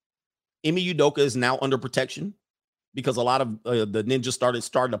 Ime Udoka is now under protection because a lot of the ninjas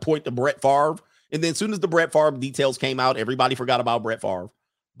started to point to Brett Favre. And then as soon as the Brett Favre details came out, everybody forgot about Brett Favre.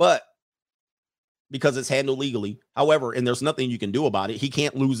 But because it's handled legally, however, and there's nothing you can do about it, he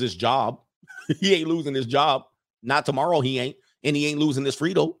can't lose his job. He ain't losing his job. Not tomorrow he ain't. And he ain't losing his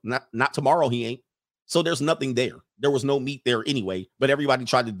freedom. Not tomorrow he ain't. So there's nothing there. There was no meat there anyway, but everybody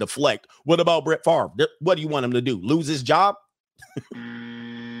tried to deflect. What about Brett Favre? What do you want him to do? Lose his job?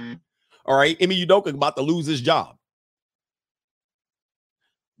 All right. Ime Udoka about to lose his job.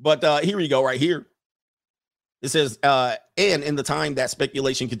 But here we go right here. It says, and in the time that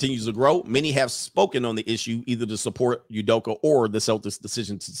speculation continues to grow, many have spoken on the issue, either to support Udoka or the Celtics'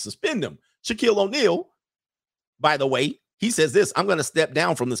 decision to suspend him. Shaquille O'Neal, by the way, he says this: I'm going to step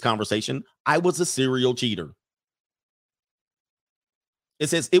down from this conversation. I was a serial cheater. It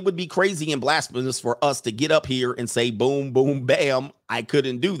says it would be crazy and blasphemous for us to get up here and say, boom, boom, bam. I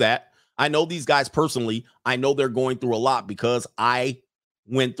couldn't do that. I know these guys personally. I know they're going through a lot because I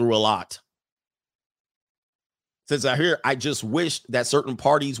went through a lot. Since I just wish that certain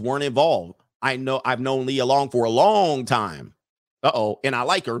parties weren't involved. I know I've known Nia Long for a long time. And I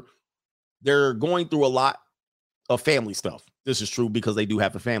like her. They're going through a lot of family stuff. This is true because they do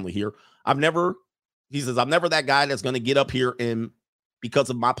have a family here. He says, I'm never that guy that's going to get up here and because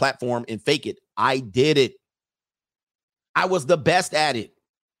of my platform and fake it. I did it. I was the best at it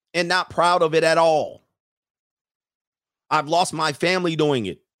and not proud of it at all. I've lost my family doing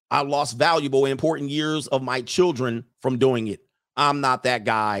it. I lost valuable, important years of my children from doing it. I'm not that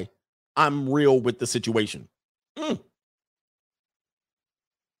guy. I'm real with the situation.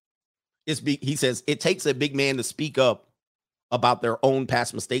 He says, it takes a big man to speak up about their own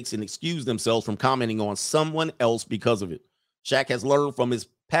past mistakes and excuse themselves from commenting on someone else because of it. Shaq has learned from his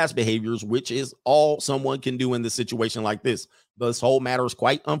past behaviors, which is all someone can do in this situation like this. This whole matter is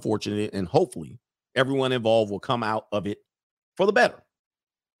quite unfortunate, and hopefully everyone involved will come out of it for the better.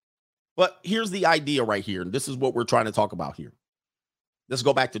 But here's the idea right here, and this is what we're trying to talk about here. Let's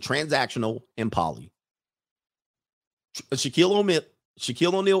go back to transactional and poly.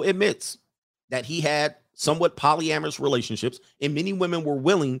 Shaquille O'Neal admits that he had somewhat polyamorous relationships, and many women were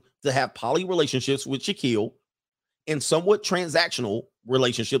willing to have poly relationships with Shaquille. in somewhat transactional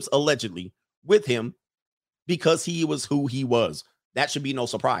relationships, allegedly, with him because he was who he was. That should be no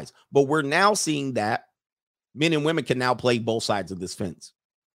surprise. But we're now seeing that men and women can now play both sides of this fence.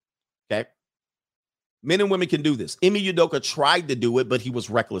 Okay? Men and women can do this. Ime Udoka tried to do it, but he was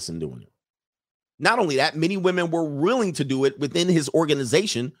reckless in doing it. Not only that, many women were willing to do it within his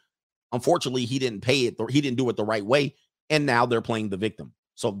organization. Unfortunately, he didn't pay it, or he didn't do it the right way, and now they're playing the victim.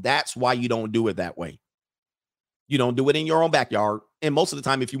 So that's why you don't do it that way. You don't do it in your own backyard. And most of the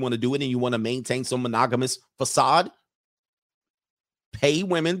time, if you want to do it and you want to maintain some monogamous facade, pay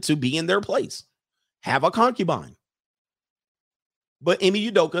women to be in their place. Have a concubine. But Ime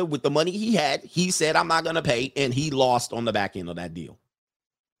Udoka, with the money he had, he said, I'm not going to pay, and he lost on the back end of that deal.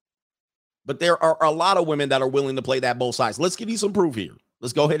 But there are a lot of women that are willing to play that both sides. Let's give you some proof here.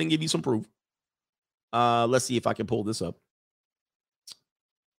 Let's go ahead and give you some proof. Let's see if I can pull this up.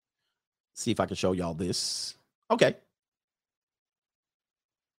 See if I can show y'all this. Okay.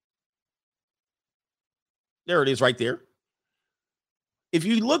 There it is right there. If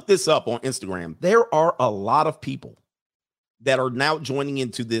you look this up on Instagram, there are a lot of people that are now joining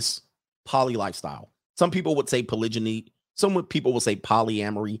into this poly lifestyle. Some people would say polygyny. Some people will say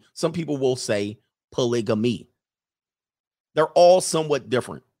polyamory. Some people will say polygamy. They're all somewhat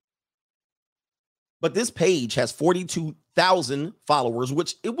different. But this page has 42,000 followers,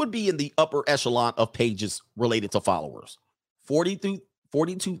 which it would be in the upper echelon of pages related to followers.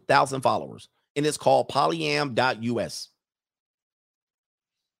 42,000 followers. And it's called polyam.us.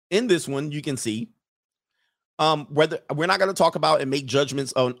 In this one, you can see whether we're not going to talk about and make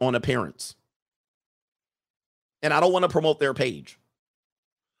judgments on appearance. And I don't want to promote their page.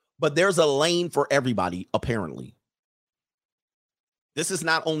 But there's a lane for everybody, apparently. This is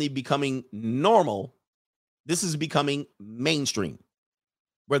not only becoming normal, this is becoming mainstream,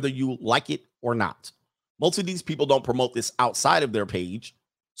 whether you like it or not. Most of these people don't promote this outside of their page,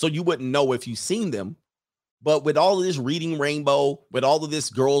 so you wouldn't know if you've seen them. But with all of this reading rainbow, with all of this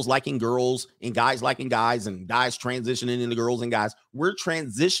girls liking girls and guys liking guys and guys transitioning into girls and guys, we're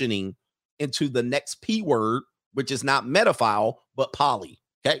transitioning into the next P word, which is not metaphile, but poly.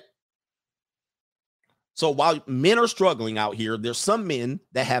 Okay. So while men are struggling out here, there's some men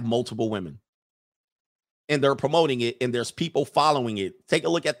that have multiple women and they're promoting it and there's people following it. Take a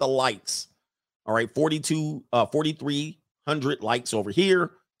look at the likes. All right. 4,300 likes over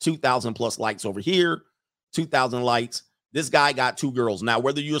here, 2,000 plus likes over here, 2,000 likes. This guy got 2 girls. Now,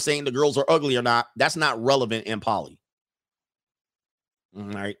 whether you're saying the girls are ugly or not, that's not relevant in poly. All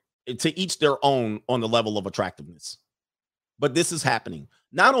right. To each their own on the level of attractiveness. But this is happening.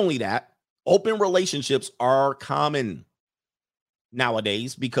 Not only that, open relationships are common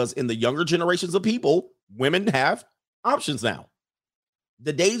nowadays because in the younger generations of people, women have options now.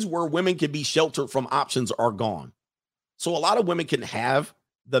 The days where women can be sheltered from options are gone. So a lot of women can have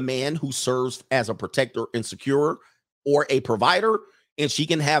the man who serves as a protector and securer or a provider, and she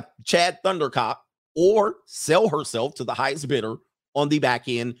can have Chad Thundercop or sell herself to the highest bidder on the back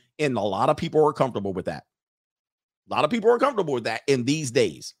end. And a lot of people are comfortable with that. A lot of people are comfortable with that in these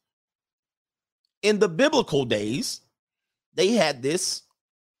days. In the biblical days, they had this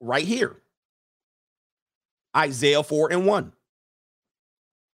right here. Isaiah 4:1.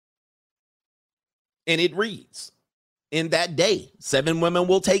 And it reads, in that day, 7 women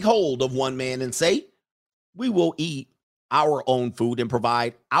will take hold of one man and say, we will eat our own food and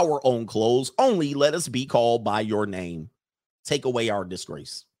provide our own clothes. Only let us be called by your name. Take away our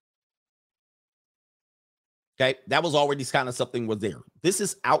disgrace. Okay, that was already kind of something was there. This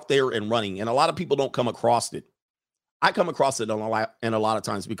is out there and running, and a lot of people don't come across it. I come across it a lot of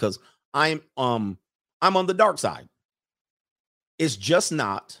times because I'm on the dark side. It's just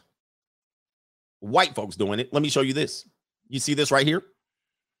not white folks doing it. Let me show you this. You see this right here?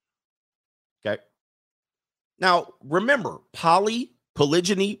 Okay. Now, remember,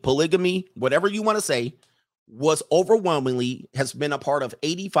 polygyny, polygamy, whatever you want to say, was overwhelmingly has been a part of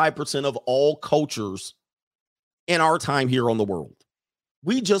 85% of all cultures in our time here on the world.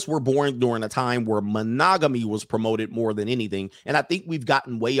 We just were born during a time where monogamy was promoted more than anything. And I think we've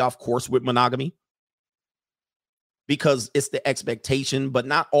gotten way off course with monogamy because it's the expectation, but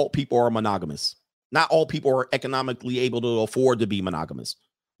not all people are monogamous. Not all people are economically able to afford to be monogamous.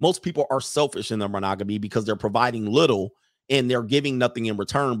 Most people are selfish in their monogamy because they're providing little and they're giving nothing in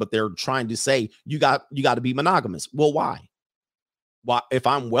return, but they're trying to say, you got to be monogamous. Well, why? Why? If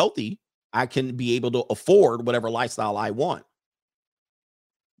I'm wealthy, I can be able to afford whatever lifestyle I want.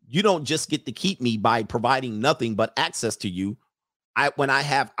 You don't just get to keep me by providing nothing but access to you. When I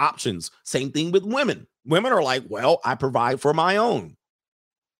have options, same thing with women. Women are like, well, I provide for my own.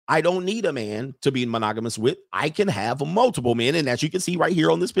 I don't need a man to be monogamous with. I can have multiple men. And as you can see right here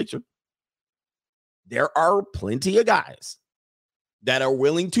on this picture, there are plenty of guys that are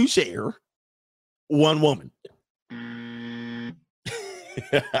willing to share one woman.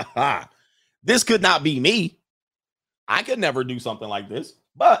 This could not be me. I could never do something like this.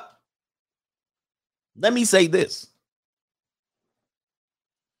 But let me say this.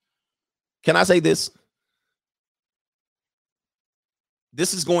 Can I say this?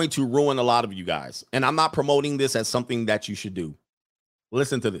 This is going to ruin a lot of you guys. And I'm not promoting this as something that you should do.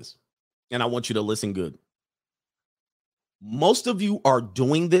 Listen to this. And I want you to listen good. Most of you are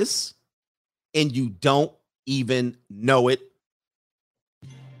doing this and you don't even know it.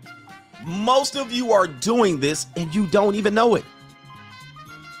 Most of you are doing this and you don't even know it.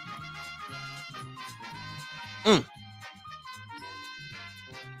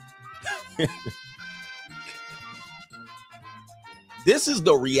 This is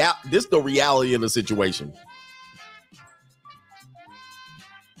the reality of the situation.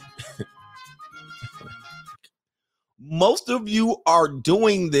 Most of you are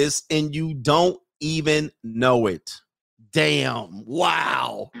doing this and you don't even know it. Damn.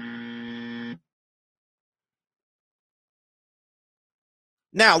 Wow.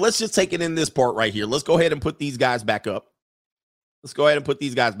 Now, let's just take it in this part right here. Let's go ahead and put these guys back up.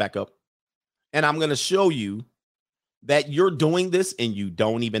 And I'm going to show you that you're doing this and you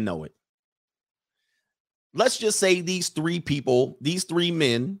don't even know it. Let's just say these three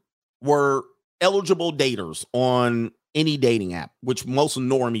men were eligible daters on any dating app, which most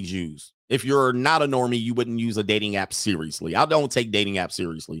normies use. If you're not a normie, you wouldn't use a dating app seriously. I don't take dating apps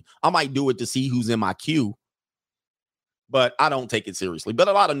seriously. I might do it to see who's in my queue, but I don't take it seriously. But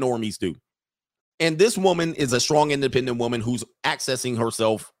a lot of normies do. And this woman is a strong, independent woman who's accessing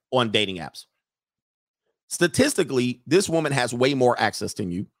herself on dating apps. Statistically, this woman has way more access than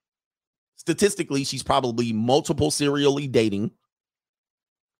you. Statistically, she's probably multiple serially dating.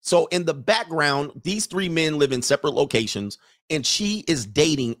 So in the background, these three men live in separate locations, and she is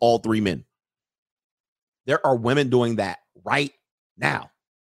dating all three men. There are women doing that right now.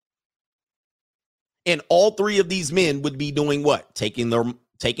 And all three of these men would be doing what? Taking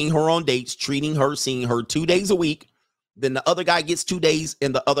her on dates, treating her, seeing her 2 days a week. Then the other guy gets 2 days,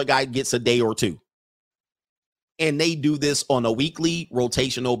 and the other guy gets a day or two. And they do this on a weekly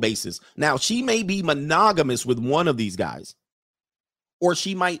rotational basis. Now, she may be monogamous with one of these guys, or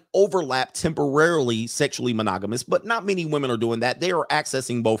she might overlap temporarily sexually monogamous, but not many women are doing that. They are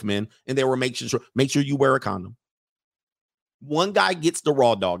accessing both men, and they were making sure you wear a condom. One guy gets the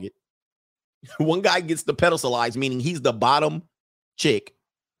raw dog it. One guy gets the pedestalized, meaning he's the bottom chick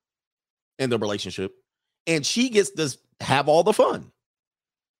in the relationship, and she gets to have all the fun.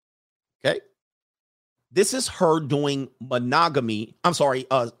 Okay. This is her doing monogamy. This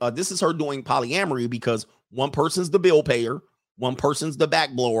is her doing polyamory because one person's the bill payer, one person's the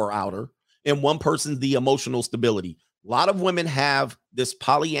back blower outer, and one person's the emotional stability. A lot of women have this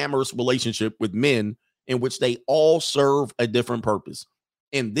polyamorous relationship with men in which they all serve a different purpose.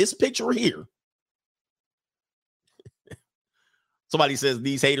 In this picture here, somebody says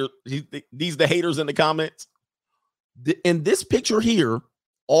these the haters in the comments. In this picture here,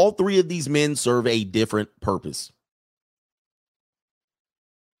 all three of these men serve a different purpose.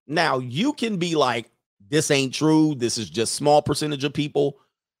 Now, you can be like, this ain't true. This is just small percentage of people.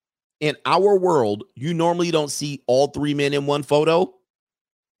 In our world, you normally don't see all three men in one photo,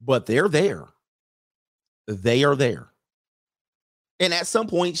 but they're there. They are there. And at some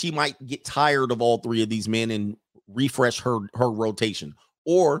point, she might get tired of all three of these men and refresh her rotation.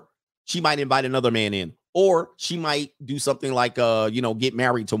 Or she might invite another man in. Or she might do something like, get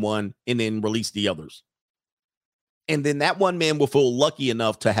married to one and then release the others. And then that one man will feel lucky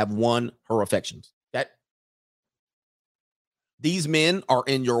enough to have won her affections. These men are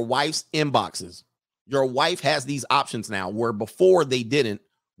in your wife's inboxes. Your wife has these options now where before they didn't,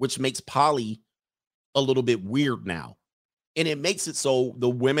 which makes poly a little bit weird now. And it makes it so the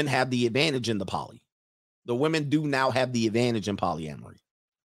women have the advantage in the poly. The women do now have the advantage in polyamory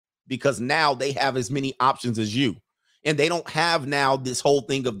because now they have as many options as you. And they don't have now this whole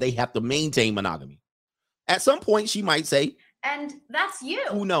thing of they have to maintain monogamy. At some point, she might say, and that's you.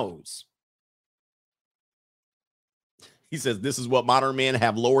 Who knows? He says, this is what modern men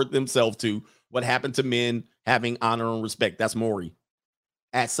have lowered themselves to. What happened to men having honor and respect. That's Maury.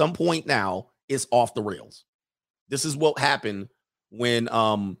 At some point now, it's off the rails. This is what happened when,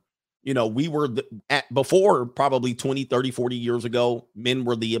 we were before probably 20, 30, 40 years ago, men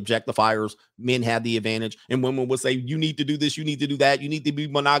were the objectifiers. Men had the advantage. And women would say, you need to do this. You need to do that. You need to be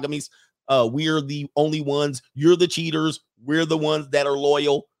monogamous. We're the only ones. You're the cheaters. We're the ones that are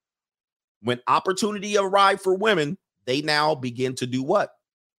loyal. When opportunity arrived for women, they now begin to do what?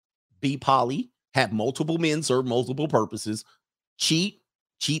 Be poly, have multiple men serve multiple purposes, cheat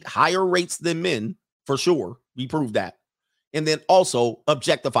higher rates than men, for sure. We proved that. And then also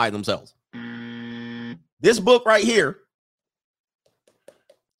objectify themselves. This book right here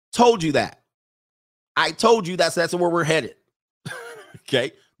told you that. I told you that's where we're headed.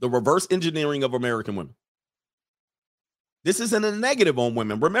 Okay? The reverse engineering of American women. This isn't a negative on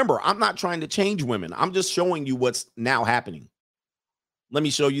women. Remember, I'm not trying to change women. I'm just showing you what's now happening. Let me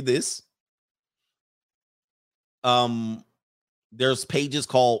show you this. There's pages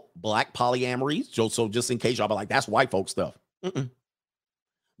called Black Polyamory. So just in case y'all be like, that's white folk stuff.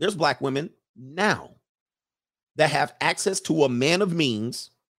 There's black women now that have access to a man of means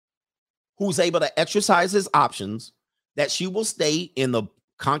who's able to exercise his options, that she will stay in the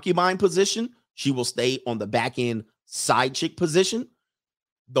concubine position. She will stay on the back end side chick position.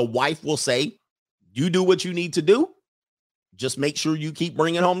 The wife will say, you do what you need to do. Just make sure you keep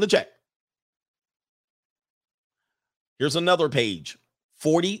bringing home the check. Here's another page,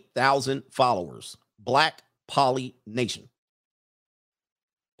 40,000 followers, Black Poly Nation.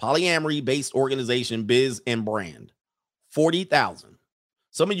 Polyamory-based organization, biz and brand, 40,000.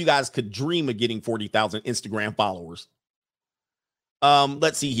 Some of you guys could dream of getting 40,000 Instagram followers.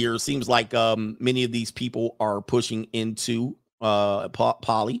 Let's see here. Seems like many of these people are pushing into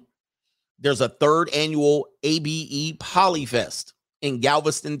poly. There's a 3rd annual ABE Polyfest in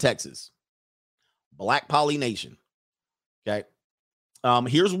Galveston, Texas. Black Poly Nation. Okay.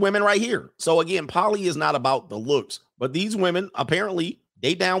 Here's women right here. So again, poly is not about the looks, but these women, apparently,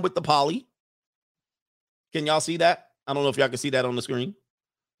 they down with the poly. Can y'all see that? I don't know if y'all can see that on the screen.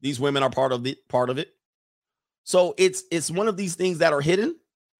 These women are part of it. So it's one of these things that are hidden.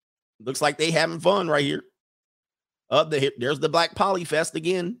 Looks like they having fun right here. There's the Black Poly Fest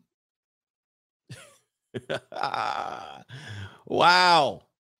again. Wow.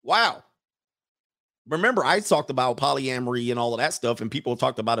 Remember, I talked about polyamory and all of that stuff, and people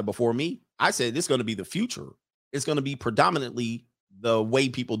talked about it before me. I said it's going to be the future. It's going to be predominantly the way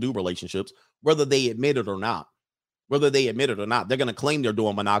people do relationships, whether they admit it or not. Whether they admit it or not, they're going to claim they're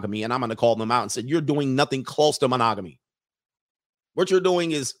doing monogamy, and I'm going to call them out and say, you're doing nothing close to monogamy. What you're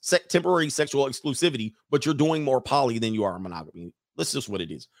doing is temporary sexual exclusivity, but you're doing more poly than you are monogamy. That's just what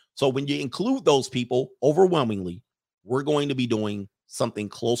it is. So when you include those people, overwhelmingly, we're going to be doing something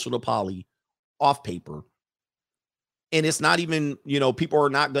closer to poly off paper. And it's not even, people are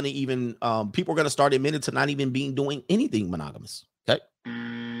not going to even, people are going to start admitting to not even doing anything monogamous. Okay.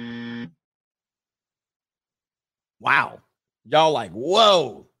 Wow. Y'all like,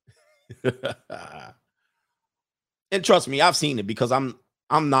 whoa. And trust me, I've seen it because I'm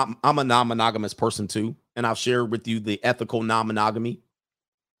a non-monogamous person too. And I've shared with you the ethical non-monogamy.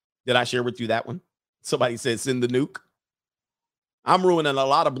 Did I share with you that one? Somebody said, send the nuke. I'm ruining a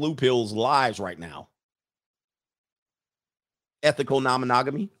lot of blue pills' lives right now. Ethical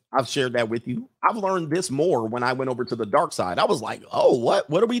non-monogamy. I've shared that with you. I've learned this more when I went over to the dark side. I was like, oh,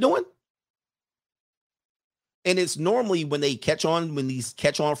 what are we doing? And it's normally when these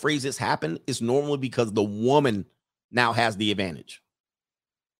catch-on phrases happen, it's normally because the woman now has the advantage.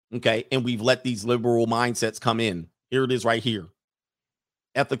 Okay. And we've let these liberal mindsets come in. Here it is right here.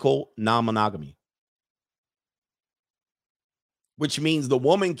 Ethical non-monogamy. Which means the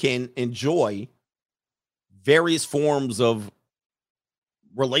woman can enjoy various forms of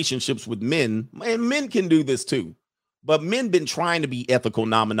relationships with men. And men can do this too. But men been trying to be ethical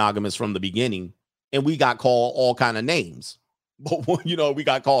non-monogamous from the beginning. And we got called all kind of names. But, we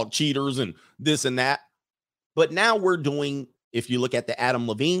got called cheaters and this and that. But now we're doing, if you look at the Adam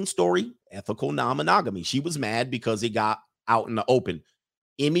Levine story, ethical non-monogamy. She was mad because it got out in the open.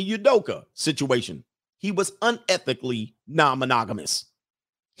 Emi Udoka situation. He was unethically non-monogamous.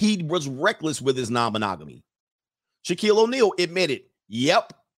 He was reckless with his non-monogamy. Shaquille O'Neal admitted,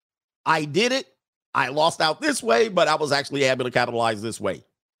 yep, I did it. I lost out this way, but I was actually able to capitalize this way.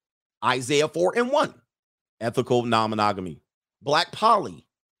 Isaiah 4:1, ethical non-monogamy. Black Poly,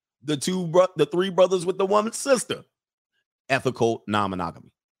 the three brothers with the woman's sister, ethical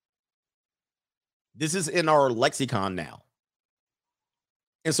non-monogamy. This is in our lexicon now.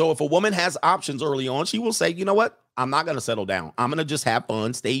 And so if a woman has options early on, she will say, you know what? I'm not going to settle down. I'm going to just have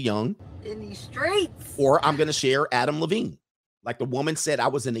fun, stay young. In these streets. Or I'm going to share Adam Levine. Like the woman said, I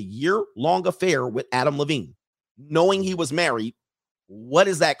was in a year-long affair with Adam Levine, knowing he was married. What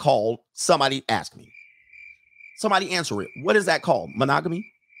is that called? Somebody ask me. Somebody answer it. What is that called? Monogamy?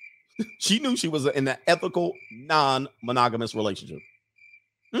 She knew she was in an ethical, non-monogamous relationship.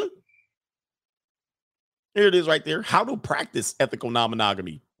 Here it is right there. How to practice ethical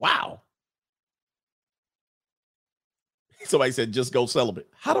non-monogamy. Wow. Somebody said, just go celibate.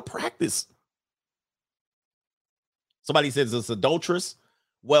 How to practice? Somebody says it's adulterous.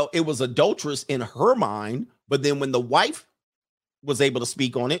 Well, it was adulterous in her mind, but then when the wife was able to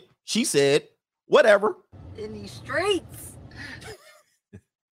speak on it, she said, whatever. In these streets.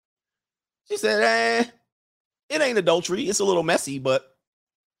 She said, it ain't adultery. It's a little messy, but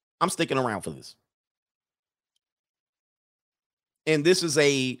I'm sticking around for this. And this is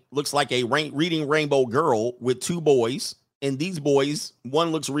looks like a reading rainbow girl with two boys. And these boys,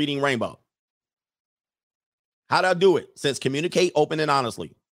 one looks reading rainbow. How do I do it? Says communicate open and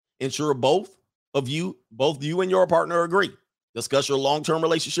honestly. Ensure both you and your partner agree. Discuss your long-term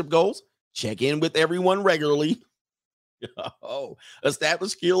relationship goals. Check in with everyone regularly.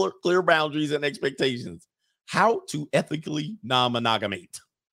 Establish clear boundaries and expectations. How to ethically non-monogamate.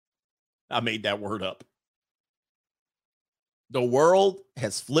 I made that word up. The world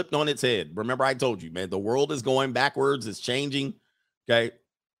has flipped on its head. Remember, I told you, man, the world is going backwards. It's changing. Okay.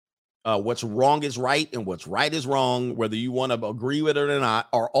 What's wrong is right and what's right is wrong. Whether you want to agree with it or not,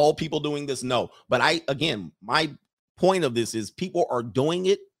 are all people doing this? No. But my point of this is people are doing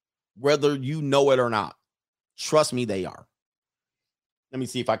it whether you know it or not. Trust me, they are. Let me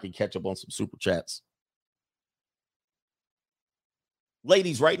see if I can catch up on some super chats.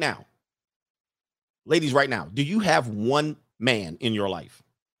 Ladies, right now, do you have one man in your life?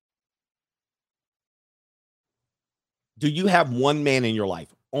 Do you have one man in your life?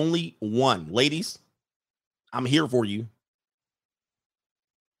 Only one. Ladies, I'm here for you.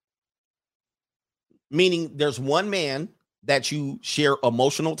 Meaning there's one man that you share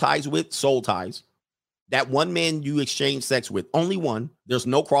emotional ties with, soul ties. That one man you exchange sex with. Only one. There's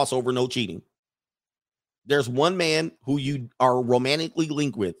no crossover, no cheating. There's one man who you are romantically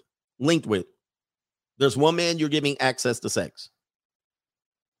linked with. There's one man you're giving access to sex.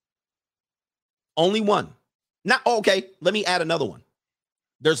 Only one. Not okay. Let me add another one.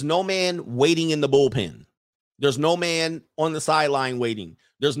 There's no man waiting in the bullpen. There's no man on the sideline waiting.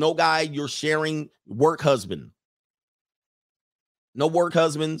 There's no guy you're sharing work husband. No work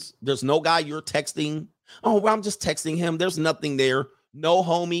husbands. There's no guy you're texting. Oh, well, I'm just texting him. There's nothing there. No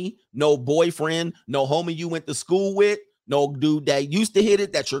homie, no boyfriend, no homie you went to school with, no dude that used to hit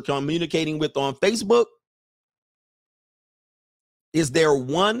it that you're communicating with on Facebook. Is there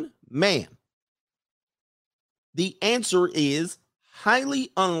one man? The answer is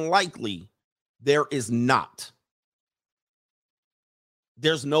highly unlikely there is not.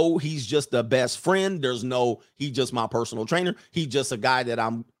 There's no, he's just the best friend. There's no, he's just my personal trainer. He's just a guy that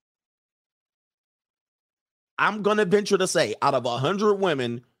I'm going to venture to say out of 100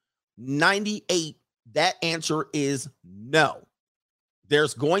 women, 98, that answer is no.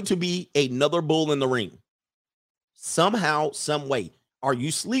 There's going to be another bull in the ring. Somehow, some way. Are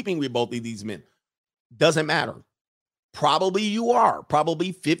you sleeping with both of these men? Doesn't matter. Probably you are.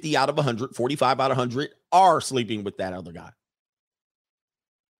 Probably 50 out of 100, 45 out of 100 are sleeping with that other guy.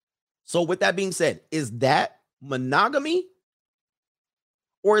 So with that being said, is that monogamy?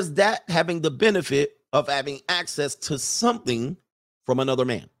 Or is that having the benefit of having access to something from another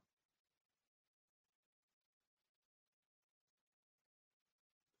man?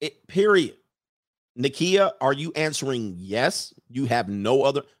 Period. Nakia, are you answering yes? You have no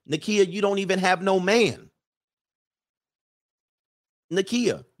other. Nakia, you don't even have no man.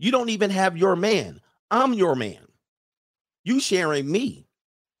 Nakia, you don't even have your man. I'm your man. You sharing me.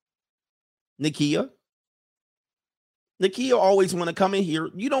 Nakia always want to come in here.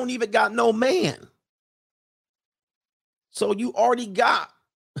 You don't even got no man. So you already got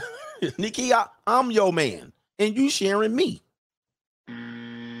Nakia, I'm your man. And you sharing me.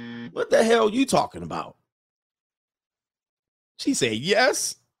 What the hell you talking about? She said,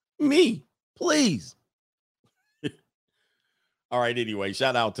 yes, me, please. All right, anyway,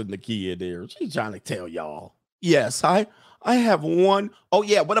 shout out to Nakia there. She's trying to tell y'all. Yes, I have one. Oh,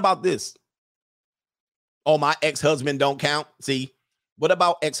 yeah, what about this? Oh, my ex-husband don't count. See, what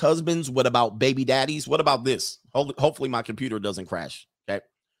about ex-husbands? What about baby daddies? What about this? Hopefully my computer doesn't crash. Okay.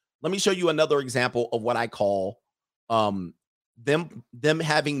 Let me show you another example of what I call them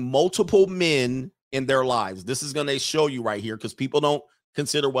having multiple men in their lives. This is going to show you right here because people don't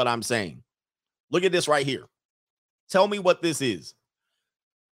consider what I'm saying. Look at this right here. Tell me what this is.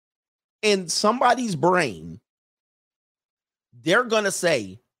 In somebody's brain, they're going to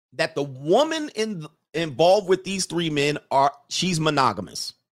say that the woman involved with these three men she's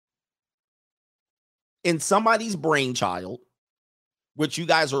monogamous. In somebody's brainchild, which you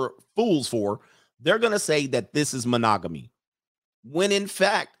guys are fools for, they're going to say that this is monogamy. When in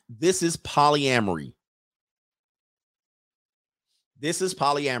fact, this is polyamory. This is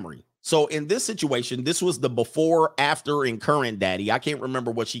polyamory. So in this situation, this was the before, after, and current daddy. I can't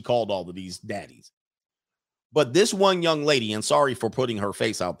remember what she called all of these daddies. But this one young lady, and sorry for putting her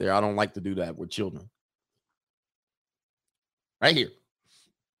face out there. I don't like to do that with children. Right here.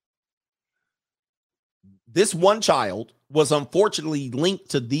 This one child was unfortunately linked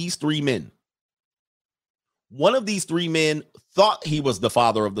to these three men. One of these three men thought he was the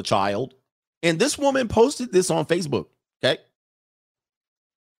father of the child. And this woman posted this on Facebook. Okay.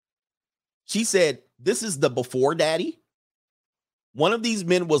 She said, this is the before daddy. One of these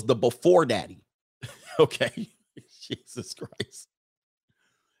men was the before daddy. Okay. Jesus Christ.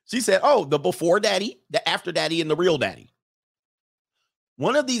 She said, oh, the before daddy, the after daddy, and the real daddy.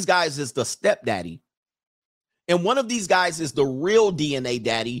 One of these guys is the stepdaddy. And one of these guys is the real DNA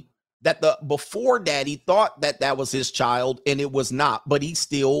daddy that the before daddy thought that that was his child, and it was not, but he's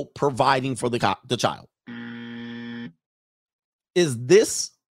still providing for the child. Is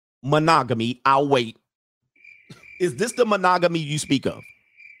this monogamy? I'll wait. Is this the monogamy you speak of?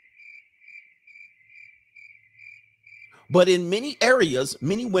 But in many areas,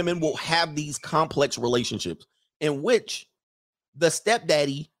 many women will have these complex relationships in which the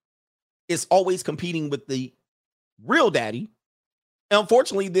stepdaddy is always competing with the real daddy.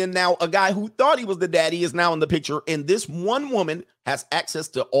 Unfortunately, then now a guy who thought he was the daddy is now in the picture. And this one woman has access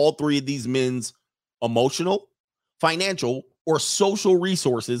to all three of these men's emotional, financial, or social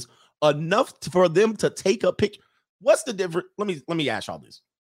resources enough for them to take a picture. What's the difference? Let me ask y'all this.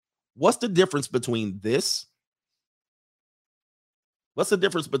 What's the difference between this? What's the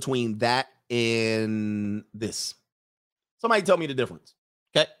difference between that and this? Somebody tell me the difference.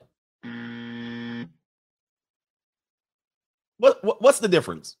 Okay. What's the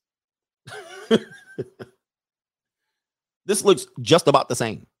difference? This looks just about the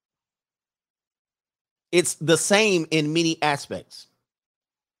same. It's the same in many aspects.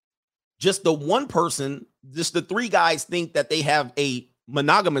 Just the one person, just the three guys think that they have a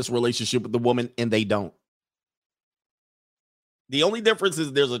monogamous relationship with the woman, and they don't. The only difference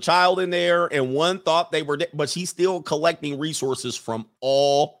is there's a child in there, and one thought they were, but she's still collecting resources from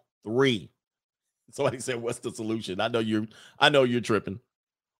all three. Somebody said, "What's the solution?" I know you're tripping.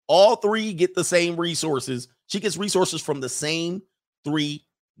 All three get the same resources. She gets resources from the same three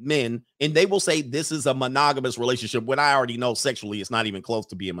men, and they will say this is a monogamous relationship when I already know sexually it's not even close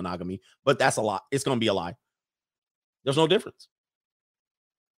to being monogamy, but that's a lie. It's going to be a lie. There's no difference.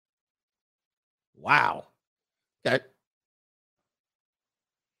 Wow. Okay.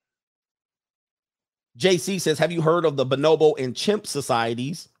 JC says, have you heard of the bonobo and chimp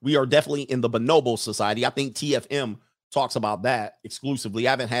societies? We are definitely in the bonobo society. I think TFM talks about that exclusively.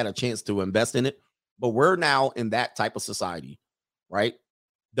 I haven't had a chance to invest in it, but we're now in that type of society, right?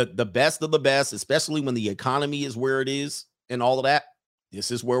 The best of the best, especially when the economy is where it is and all of that.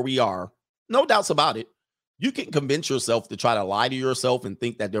 This is where we are. No doubts about it. You can convince yourself to try to lie to yourself and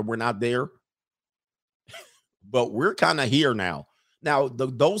think that we're not there. But we're kind of here now. Now,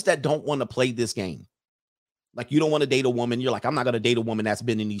 those that don't want to play this game, like you don't want to date a woman. You're like, I'm not going to date a woman that's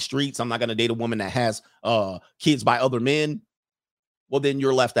been in these streets. I'm not going to date a woman that has kids by other men. Well, then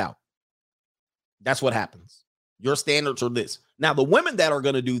you're left out. That's what happens. Your standards are this. Now, the women that are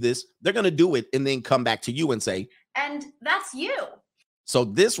going to do this, they're going to do it and then come back to you and say, and that's you. So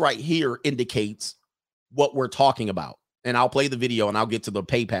this right here indicates what we're talking about. And I'll play the video and I'll get to the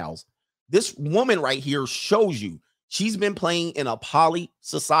PayPals. This woman right here shows you she's been playing in a poly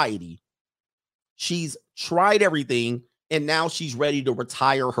society. She's tried everything, and now she's ready to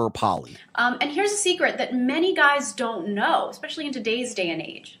retire her poly. And here's a secret that many guys don't know, especially in today's day and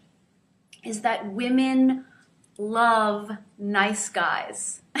age, is that women love nice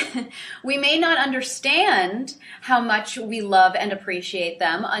guys. We may not understand how much we love and appreciate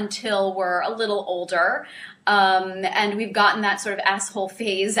them until we're a little older, and we've gotten that sort of asshole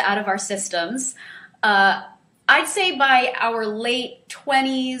phase out of our systems. I'd say by our late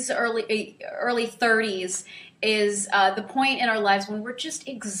 20s, early 30s is the point in our lives when we're just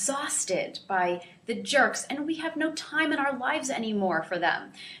exhausted by the jerks and we have no time in our lives anymore for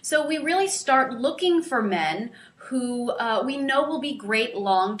them. So we really start looking for men who we know will be great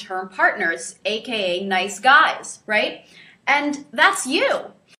long-term partners, aka nice guys, right? And that's you.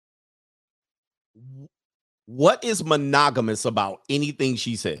 What is monogamous about anything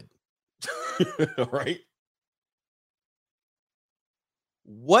she said? Right?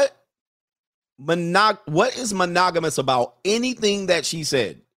 What is monogamous about anything that she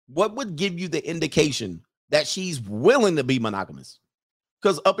said? What would give you the indication that she's willing to be monogamous?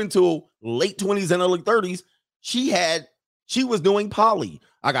 Because up until late 20s and early 30s, she was doing poly.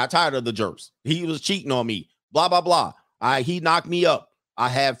 I got tired of the jerks. He was cheating on me. Blah, blah, blah. He knocked me up. I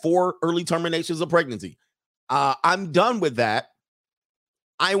had 4 early terminations of pregnancy. I'm done with that.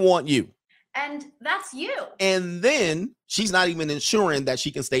 I want you. And that's you. And then she's not even ensuring that she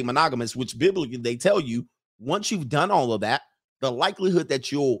can stay monogamous, which biblically they tell you once you've done all of that, the likelihood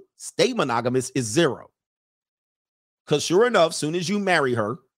that you'll stay monogamous is 0. Because sure enough, soon as you marry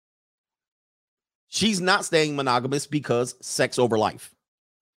her, she's not staying monogamous because sex over life.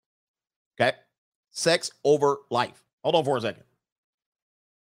 Okay? Sex over life. Hold on for a second.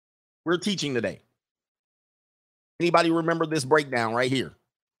 We're teaching today. Anybody remember this breakdown right here?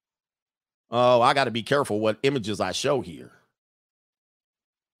 Oh, I got to be careful what images I show here.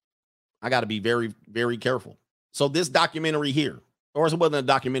 I got to be very, very careful. So this documentary here, or it wasn't a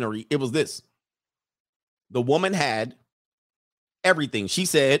documentary, it was this. The woman had everything. She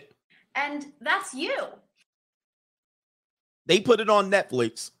said, and that's you. They put it on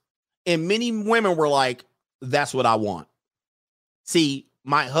Netflix, and many women were like, that's what I want. See,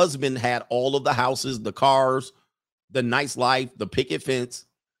 my husband had all of the houses, the cars, the nice life, the picket fence.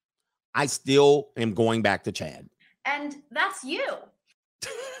 I still am going back to Chad. And that's you.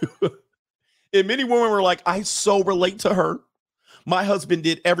 And many women were like, I so relate to her. My husband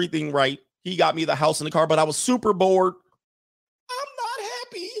did everything right. He got me the house and the car, but I was super bored. I'm not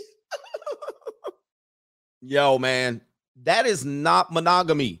happy. Yo, man, that is not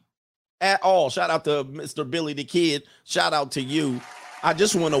monogamy at all. Shout out to Mr. Billy the Kid. Shout out to you. I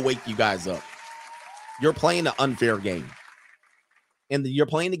just want to wake you guys up. You're playing an unfair game. And you're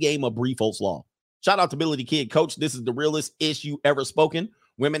playing the game of Bree Folks Law. Shout out to Billy the Kid. Coach, this is the realest issue ever spoken.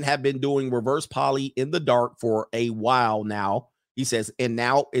 Women have been doing reverse poly in the dark for a while now. He says, and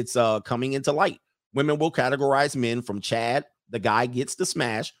now it's coming into light. Women will categorize men from Chad, the guy gets the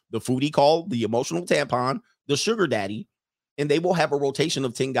smash, the foodie call, the emotional tampon, the sugar daddy, and they will have a rotation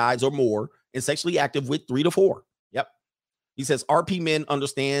of 10 guys or more and sexually active with 3 to 4. Yep. He says, RP men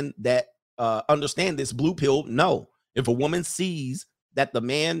understand this blue pill. No. If a woman sees that the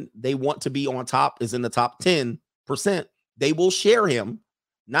man they want to be on top is in the top 10%, they will share him,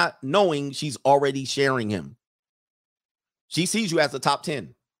 not knowing she's already sharing him. She sees you as the top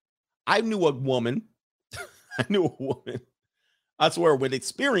 10. I knew a woman. I swear, with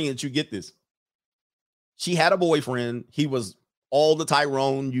experience, you get this. She had a boyfriend. He was all the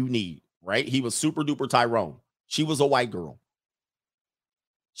Tyrone you need, right? He was super duper Tyrone. She was a white girl.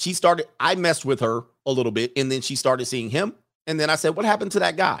 I messed with her a little bit, and then she started seeing him. And then I said, what happened to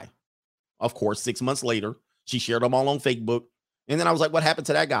that guy? Of course, 6 months later, she shared them all on Facebook. And then I was like, what happened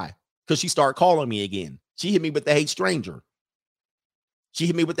to that guy? Because she started calling me again. She hit me with the hate stranger.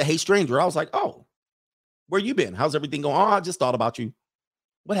 I was like, oh, where you been? How's everything going? Oh, I just thought about you.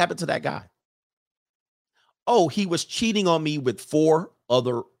 What happened to that guy? Oh, he was cheating on me with 4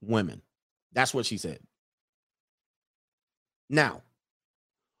 other women. That's what she said. Now,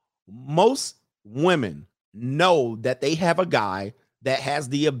 most women know that they have a guy that has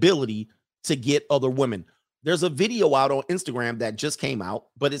the ability to get other women. There's a video out on Instagram that just came out,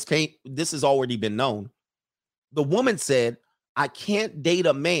 but this has already been known. The woman said, I can't date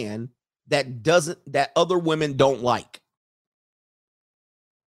a man that other women don't like.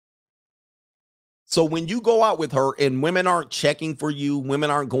 So when you go out with her and women aren't checking for you, women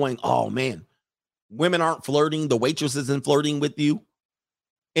aren't going, oh man, women aren't flirting, the waitress isn't flirting with you,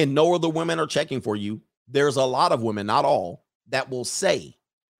 and no other women are checking for you, there's a lot of women, not all, that will say,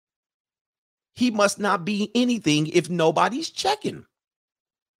 he must not be anything if nobody's checking.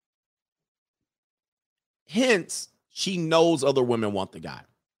 Hence, she knows other women want the guy.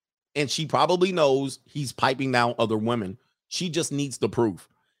 And she probably knows he's piping down other women. She just needs the proof.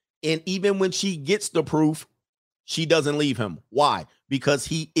 And even when she gets the proof, she doesn't leave him. Why? Because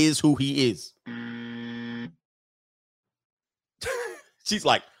he is who he is. She's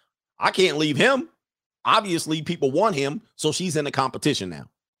like, I can't leave him. Obviously, people want him, so she's in a competition now.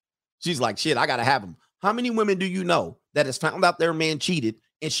 She's like, shit, I got to have him. How many women do you know that has found out their man cheated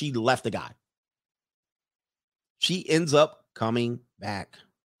and she left the guy? She ends up coming back.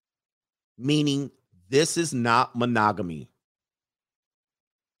 Meaning, this is not monogamy.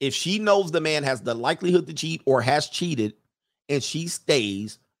 If she knows the man has the likelihood to cheat or has cheated and she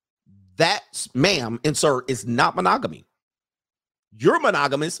stays, that, ma'am and sir, is not monogamy. You're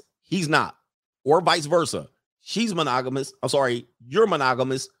monogamous, he's not. Or vice versa. She's monogamous. I'm sorry, you're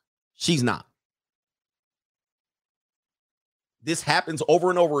monogamous, she's not. This happens over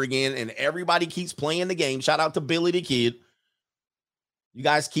and over again, and everybody keeps playing the game. Shout out to Billy the Kid. You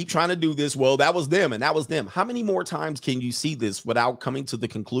guys keep trying to do this. Well, that was them, and that was them. How many more times can you see this without coming to the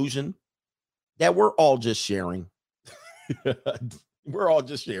conclusion that we're all just sharing? We're all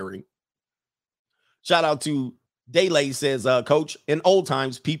just sharing. Shout out to Daylay says, Coach, in old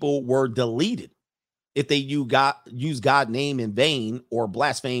times, people were deleted if they use God's name in vain or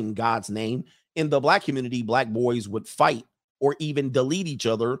blaspheme God's name. In the black community, black boys would fight or even delete each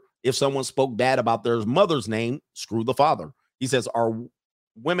other if someone spoke bad about their mother's name. Screw the father. He says, are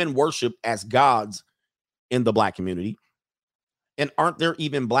women worshiped as gods in the black community? And aren't there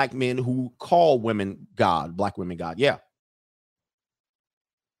even black men who call women God, black women God? Yeah.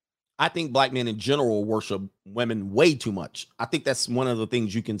 I think black men in general worship women way too much. I think that's one of the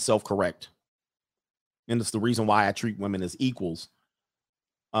things you can self-correct. And it's the reason why I treat women as equals.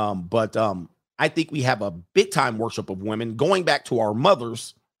 But I think we have a big time worship of women going back to our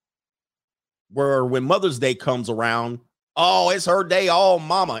mothers, where when Mother's Day comes around, oh, it's her day, oh,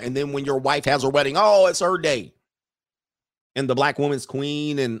 mama. And then when your wife has her wedding, oh, it's her day. And the black woman's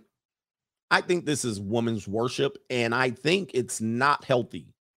queen. And I think this is women's worship. And I think it's not healthy.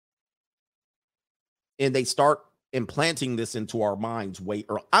 And they start implanting this into our minds way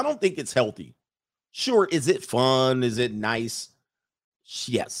early. I don't think it's healthy. Sure, is it fun? Is it nice?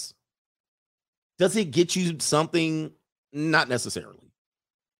 Yes. Does it get you something? Not necessarily.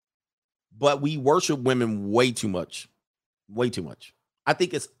 But we worship women way too much. Way too much. I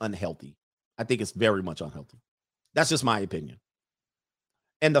think it's unhealthy. I think it's very much unhealthy. That's just my opinion.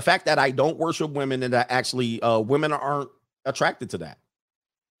 And the fact that I don't worship women and that actually women aren't attracted to that.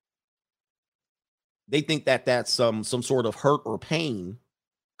 They think that that's some sort of hurt or pain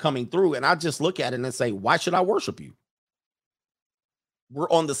coming through. And I just look at it and say, why should I worship you? We're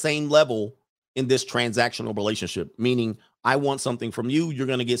on the same level in this transactional relationship, meaning I want something from you. You're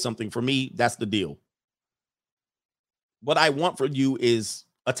going to get something from me. That's the deal. What I want from you is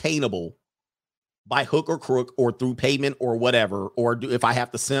attainable by hook or crook or through payment or whatever. Or if I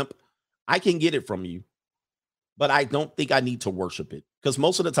have to simp, I can get it from you. But I don't think I need to worship it, because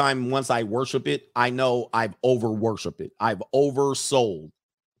most of the time, once I worship it, I know I've over-worshiped it. I've oversold,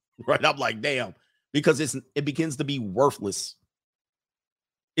 right? I'm like, damn, because it begins to be worthless.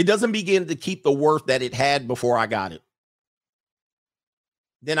 It doesn't begin to keep the worth that it had before I got it.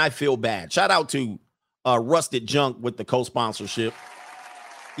 Then I feel bad. Shout out to Rusted Junk with the co-sponsorship.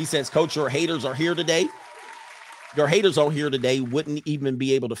 He says, Coach, your haters are here today. Your haters on here today wouldn't even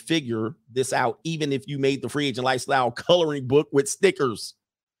be able to figure this out, even if you made the Free Agent Lifestyle coloring book with stickers.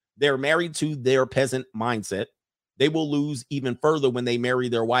 They're married to their peasant mindset. They will lose even further when they marry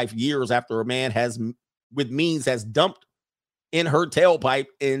their wife years after a man has dumped in her tailpipe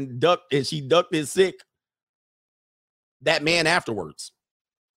and she ducked his sick. That man afterwards.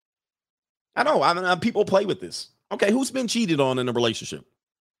 I know, people play with this. Okay, who's been cheated on in a relationship?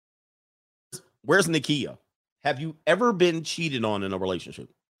 Where's Nakia? Have you ever been cheated on in a relationship?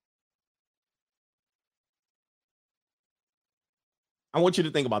 I want you to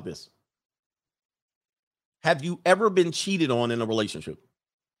think about this. Have you ever been cheated on in a relationship?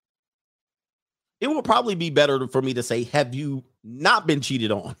 It would probably be better for me to say, have you not been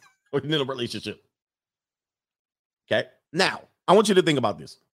cheated on in a relationship? Okay. Now, I want you to think about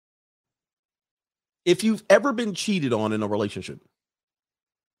this. If you've ever been cheated on in a relationship,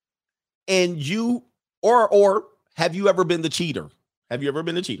 and you or have you ever been the cheater? Have you ever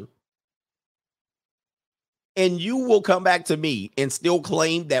been the cheater? And you will come back to me and still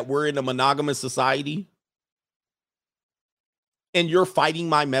claim that we're in a monogamous society, and you're fighting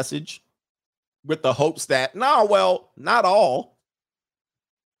my message with the hopes that, no, well, not all.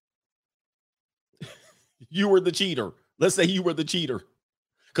 You were the cheater. Let's say you were the cheater,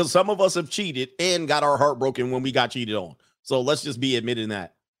 because some of us have cheated and got our heart broken when we got cheated on. So let's just be admitting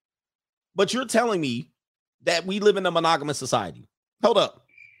that. But you're telling me that we live in a monogamous society. Hold up.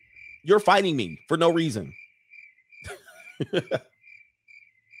 You're fighting me for no reason.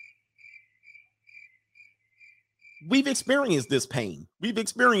 We've experienced this pain. We've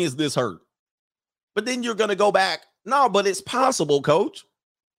experienced this hurt. But then you're going to go back. No, but it's possible, Coach.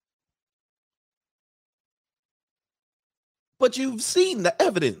 But you've seen the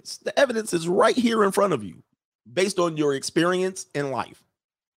evidence. The evidence is right here in front of you based on your experience in life.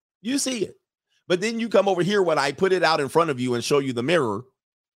 You see it. But then you come over here when I put it out in front of you and show you the mirror.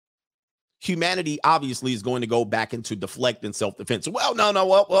 Humanity obviously is going to go back into deflect and self-defense. Well, no,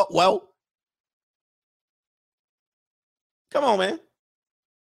 well. Come on, man.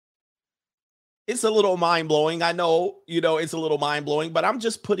 It's a little mind-blowing. I know, it's a little mind-blowing, but I'm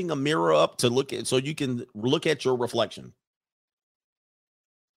just putting a mirror up to look at so you can look at your reflection.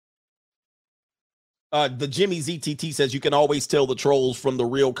 The Jimmy ZTT says you can always tell the trolls from the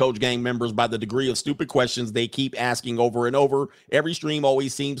real Coach Gang members by the degree of stupid questions they keep asking over and over. Every stream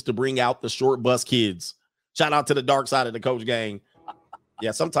always seems to bring out the short bus kids. Shout out to the dark side of the Coach Gang.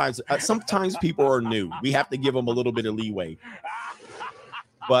 Yeah, sometimes people are new. We have to give them a little bit of leeway.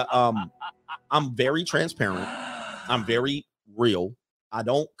 But I'm very transparent. I'm very real. I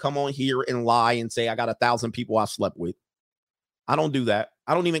don't come on here and lie and say I got 1,000 people I slept with. I don't do that.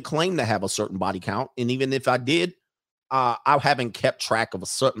 I don't even claim to have a certain body count. And even if I did, I haven't kept track of a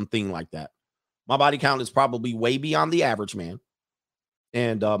certain thing like that. My body count is probably way beyond the average man.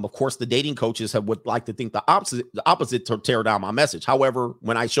 And of course, the dating coaches would like to think the opposite to tear down my message. However,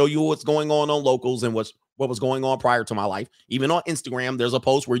 when I show you what's going on Locals and what was going on prior to my life, even on Instagram, there's a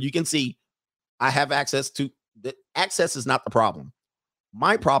post where you can see I have access to the access is not the problem.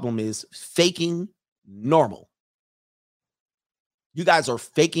 My problem is faking normal. You guys are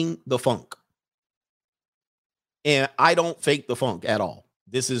faking the funk. And I don't fake the funk at all.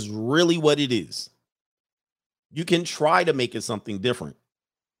 This is really what it is. You can try to make it something different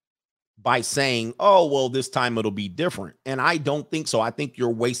by saying, oh, well, this time it'll be different. And I don't think so. I think you're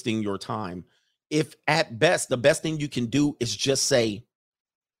wasting your time. If at best, the best thing you can do is just say,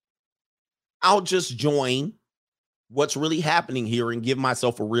 I'll just join what's really happening here and give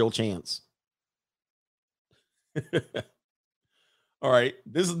myself a real chance. All right.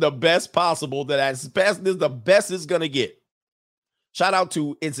 This is the best possible this is the best it's going to get. Shout out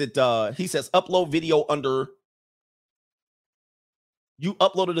to, he says, upload video under, you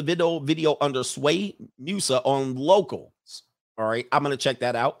uploaded a video under Sway Musa on Locals. All right. I'm going to check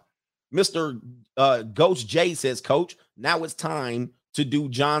that out. Mr. Ghost J says, Coach, now it's time to do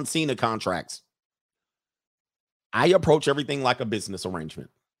John Cena contracts. I approach everything like a business arrangement.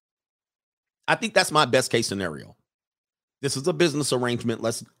 I think that's my best case scenario. This is a business arrangement.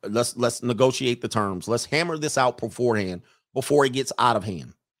 Let's negotiate the terms. Let's hammer this out beforehand before it gets out of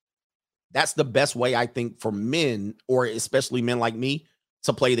hand. That's the best way, I think, for men, or especially men like me,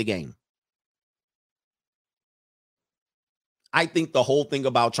 to play the game. I think the whole thing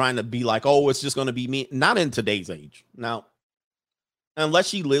about trying to be like, oh, it's just going to be me, not in today's age. Now, unless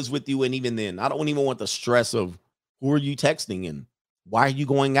she lives with you, and even then, I don't even want the stress of who are you texting and why are you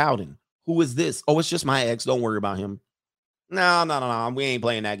going out and who is this? Oh, it's just my ex. Don't worry about him. No. We ain't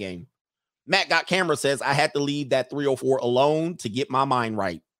playing that game. Matt Got Camera says, I had to leave that 304 alone to get my mind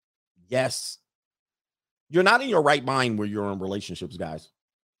right. Yes. You're not in your right mind where you're in relationships, guys.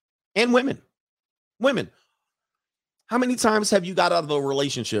 And women. How many times have you got out of a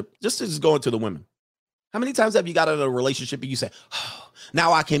relationship? Just go into the women. How many times have you got out of a relationship and you say, oh,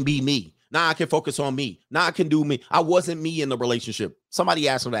 now I can be me. Now I can focus on me. Now I can do me. I wasn't me in the relationship. Somebody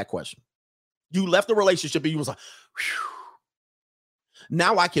asked me that question. You left the relationship and you was like, whew.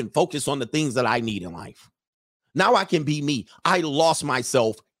 Now I can focus on the things that I need in life. Now I can be me. I lost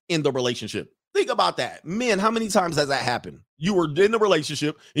myself in the relationship. Think about that. Men, how many times has that happened? You were in the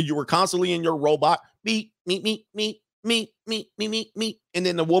relationship and you were constantly in your robot. Me. And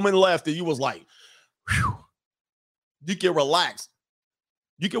then the woman left and you was like, whew. You can relax.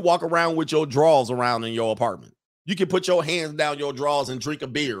 You can walk around with your drawers around in your apartment. You can put your hands down your drawers and drink a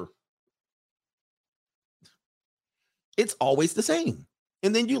beer. It's always the same.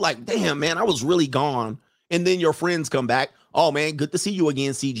 And then you like, damn, man, I was really gone. And then your friends come back. Oh, man, good to see you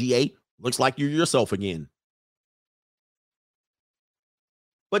again, CGA. Looks like you're yourself again.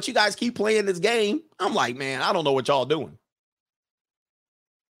 But you guys keep playing this game. I'm like, man, I don't know what y'all doing.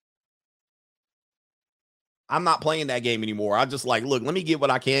 I'm not playing that game anymore. I just like, look, let me get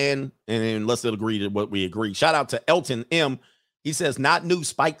what I can, and then let's agree to what we agree. Shout out to Elton M. He says, not new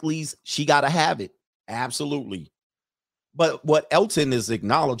Spike Lee's She Gotta Have It. Absolutely. But what Elton is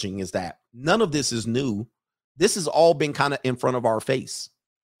acknowledging is that none of this is new. This has all been kind of in front of our face.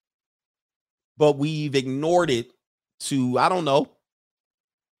 But we've ignored it to, I don't know.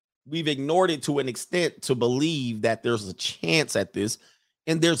 We've ignored it to an extent to believe that there's a chance at this,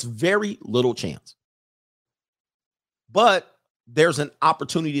 and there's very little chance. But there's an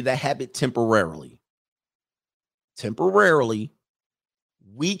opportunity to have it temporarily. Temporarily,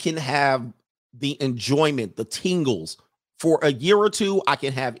 we can have the enjoyment, the tingles. For a year or two, I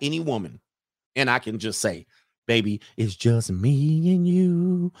can have any woman, and I can just say, baby, it's just me and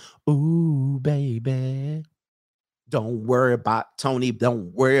you. Ooh, baby. Don't worry about Tony.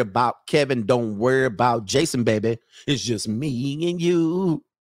 Don't worry about Kevin. Don't worry about Jason, baby. It's just me and you.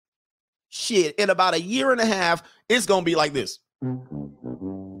 Shit, in about a year and a half, it's going to be like this.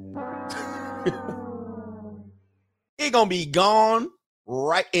 It's going to be gone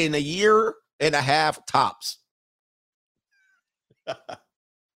right in a year and a half tops.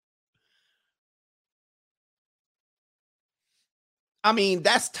 I mean,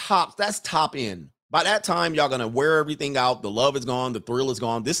 that's tops. That's top end. By that time, y'all going to wear everything out. The love is gone. The thrill is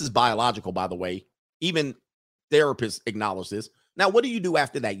gone. This is biological, by the way. Even therapists acknowledge this. Now, what do you do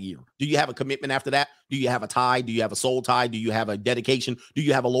after that year? Do you have a commitment after that? Do you have a tie? Do you have a soul tie? Do you have a dedication? Do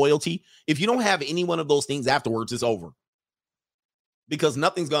you have a loyalty? If you don't have any one of those things afterwards, it's over. Because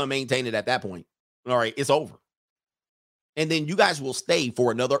nothing's going to maintain it at that point. All right, it's over. And then you guys will stay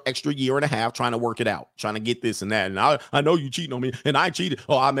for another extra year and a half trying to work it out, trying to get this and that. And I know you cheating on me, and I cheated.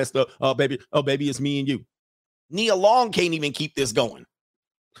 Oh, I messed up. Oh, baby, it's me and you. Nia Long can't even keep this going.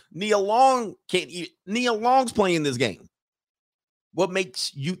 Nia Long's playing this game. What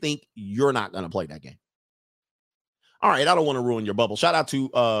makes you think you're not going to play that game? All right, I don't want to ruin your bubble. Shout out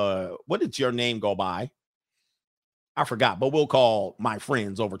to, what did your name go by? I forgot, but we'll call my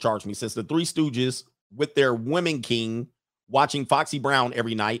friends overcharge me. Since the Three Stooges with their women king watching Foxy Brown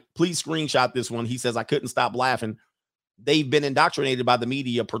every night, please screenshot this one. He says, I couldn't stop laughing. They've been indoctrinated by the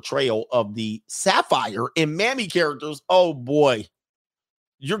media portrayal of the Sapphire and Mammy characters. Oh, boy.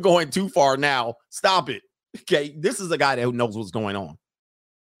 You're going too far now. Stop it. Okay, this is a guy that knows what's going on.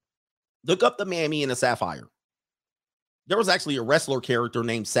 Look up the Mammy and the Sapphire. There was actually a wrestler character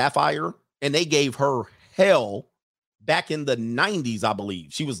named Sapphire, and they gave her hell back in the 90s, I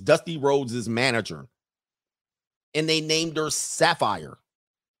believe. She was Dusty Rhodes' manager, and they named her Sapphire.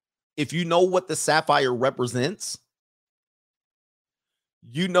 If you know what the Sapphire represents,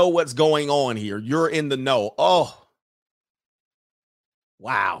 you know what's going on here. You're in the know. Oh,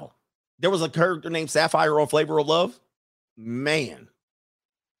 wow. There was a character named Sapphire on Flavor of Love. Man.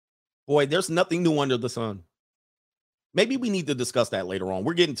 Boy, there's nothing new under the sun. Maybe we need to discuss that later on.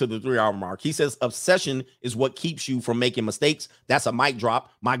 We're getting to the 3-hour mark. He says, obsession is what keeps you from making mistakes. That's a mic drop.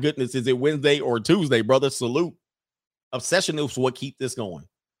 My goodness, is it Wednesday or Tuesday, brother? Salute. Obsession is what keeps this going.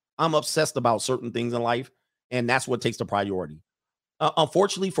 I'm obsessed about certain things in life, and that's what takes the priority.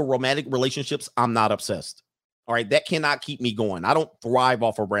 Unfortunately, for romantic relationships, I'm not obsessed. All right, that cannot keep me going. I don't thrive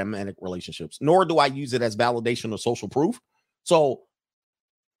off of romantic relationships, nor do I use it as validation or social proof. So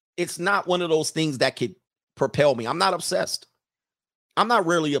it's not one of those things that could propel me. I'm not obsessed. I'm not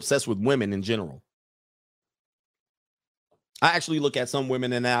really obsessed with women in general. I actually look at some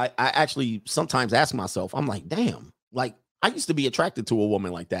women and I actually sometimes ask myself, I'm like, damn, like I used to be attracted to a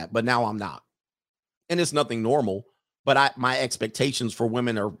woman like that, but now I'm not. And it's nothing normal, but my expectations for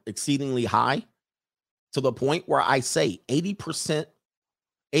women are exceedingly high to the point where I say 80%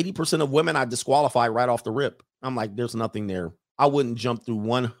 of women I disqualify right off the rip. I'm like, there's nothing there. I wouldn't jump through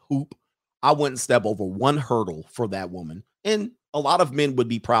one hoop. I wouldn't step over one hurdle for that woman. And a lot of men would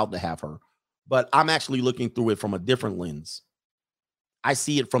be proud to have her, but I'm actually looking through it from a different lens. I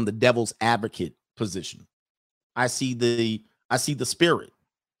see it from the devil's advocate position. I see the spirit.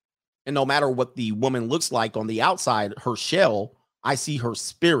 And no matter what the woman looks like on the outside, her shell, I see her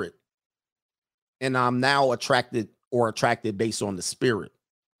spirit. And I'm now attracted based on the spirit.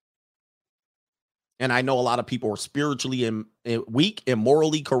 And I know a lot of people are spiritually weak and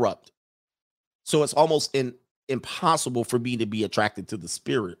morally corrupt. So it's almost impossible for me to be attracted to the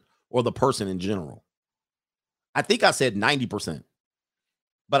spirit or the person in general. I think I said 90%.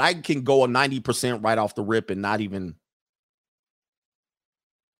 But I can go a 90% right off the rip and not even.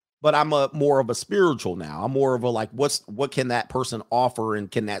 But I'm more of a spiritual now. I'm more of a like, what can that person offer, and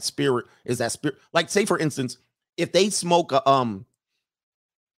can that spirit, is that spirit, like, say for instance, if they smoke a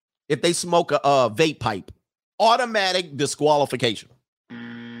vape pipe, automatic disqualification.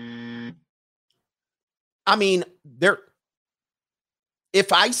 I mean,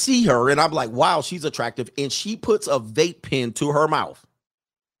 if I see her and I'm like, wow, she's attractive, and she puts a vape pen to her mouth,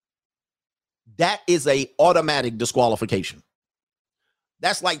 that is a automatic disqualification.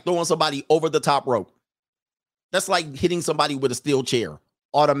 That's like throwing somebody over the top rope. That's like hitting somebody with a steel chair.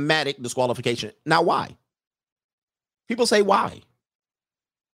 Automatic disqualification. Now, why? People say why?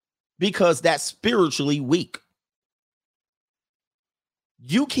 Because that's spiritually weak.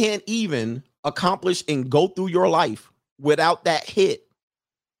 You can't even accomplish and go through your life without that hit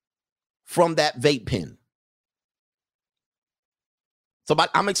from that vape pen.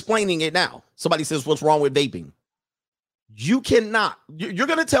 I'm explaining it now. Somebody says, what's wrong with vaping? You cannot, you're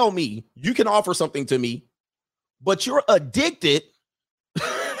going to tell me you can offer something to me, but you're addicted.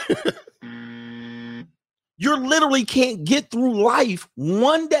 You literally can't get through life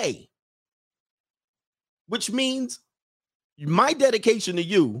one day, which means my dedication to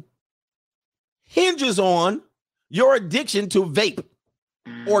you hinges on your addiction to vape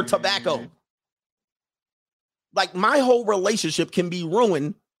or tobacco. Like, my whole relationship can be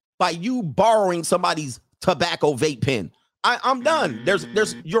ruined by you borrowing somebody's tobacco vape pen. I'm done.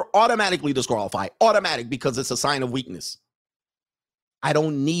 You're automatically disqualified. Automatic, because it's a sign of weakness. I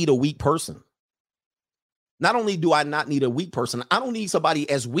don't need a weak person. Not only do I not need a weak person, I don't need somebody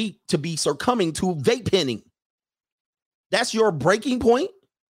as weak to be succumbing to vape penning. That's your breaking point?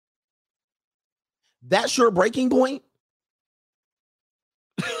 That's your breaking point?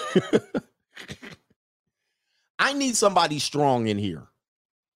 I need somebody strong in here.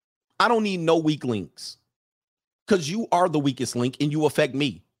 I don't need no weak links, because you are the weakest link and you affect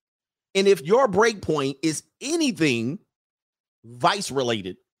me. And if your break point is anything vice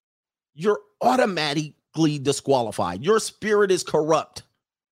related, you're automatically disqualified. Your spirit is corrupt.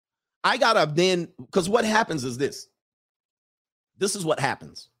 I gotta then, because what happens is this. This is what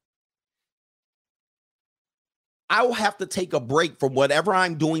happens. I will have to take a break from whatever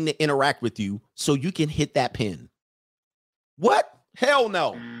I'm doing to interact with you so you can hit that pin. What? Hell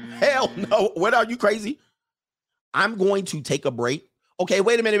no. Hell no. What, are you crazy? I'm going to take a break. Okay,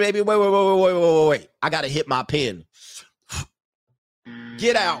 wait a minute, baby. Wait. I got to hit my pin.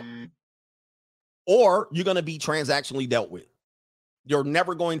 Get out. Or you're going to be transactionally dealt with. You're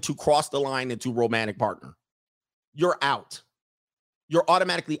never going to cross the line into romantic partner. You're out. You're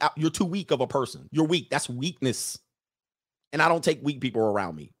automatically out. You're too weak of a person. You're weak. That's weakness. And I don't take weak people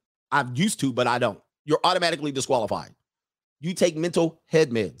around me. I've used to, but I don't. You're automatically disqualified. You take mental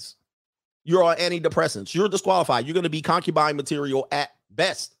head meds. You're on antidepressants. You're disqualified. You're going to be concubine material at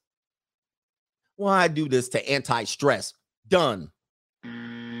best. Well, I do this to anti-stress. Done.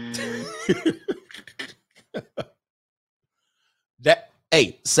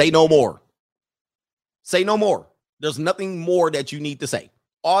 Hey, say no more. Say no more. There's nothing more that you need to say.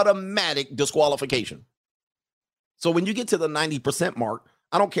 Automatic disqualification. So when you get to the 90% mark,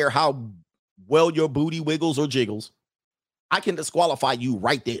 I don't care how well your booty wiggles or jiggles, I can disqualify you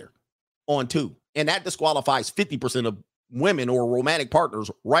right there on 2. And that disqualifies 50% of women or romantic partners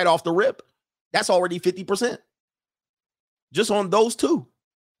right off the rip. That's already 50%. Just on those 2.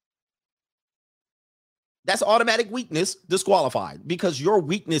 That's automatic weakness disqualified, because your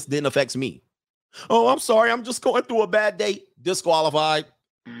weakness then affects me. Oh, I'm sorry. I'm just going through a bad day. Disqualified.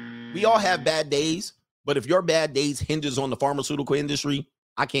 We all have bad days, but if your bad days hinges on the pharmaceutical industry,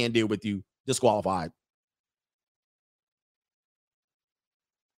 I can't deal with you. Disqualified.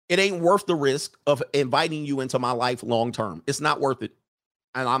 It ain't worth the risk of inviting you into my life long term. It's not worth it.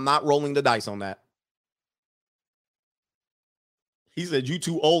 And I'm not rolling the dice on that. He said, you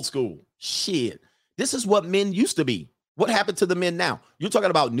too old school. Shit. This is what men used to be. What happened to the men now? You're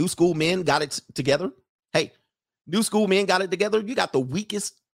talking about new school men got it together? Hey, new school men got it together? You got the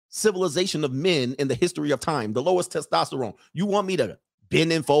weakest civilization of men in the history of time, the lowest testosterone. You want me to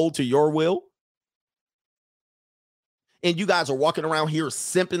bend and fold to your will? And you guys are walking around here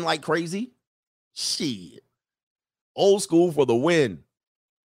simping like crazy? Shit. Old school for the win.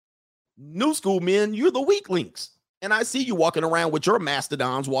 New school men, you're the weak links. And I see you walking around with your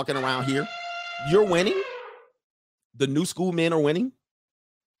mastodons walking around here. You're winning. The new school men are winning.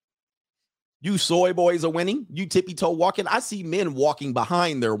 You soy boys are winning. You tippy toe walking. I see men walking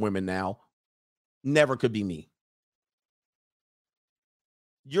behind their women now. Never could be me.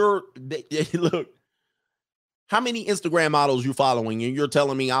 Look, how many Instagram models you following and you're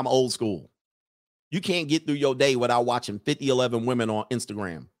telling me I'm old school? You can't get through your day without watching 50-11 women on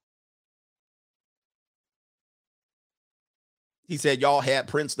Instagram. He said y'all had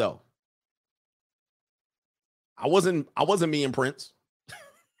Prince though. I wasn't me and Prince.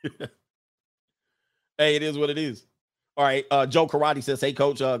 Hey, it is what it is. All right. Joe Karate says, hey,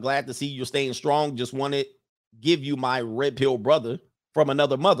 coach, glad to see you're staying strong. Just wanted to give you my red pill brother from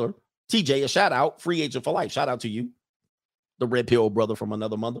another mother. TJ, a shout out. Free agent for life. Shout out to you. The red pill brother from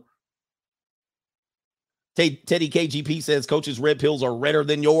another mother. Teddy KGP says, coach's red pills are redder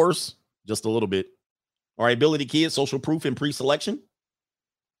than yours. Just a little bit. All right. Ability Kids, social proof and pre-selection.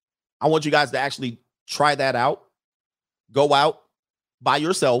 I want you guys to actually try that out. Go out by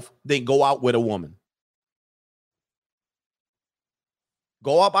yourself, then go out with a woman.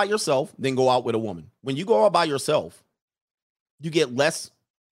 Go out by yourself, then go out with a woman. When you go out by yourself, you get less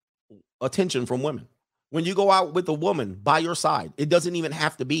attention from women. When you go out with a woman by your side, it doesn't even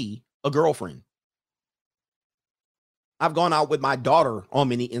have to be a girlfriend. I've gone out with my daughter on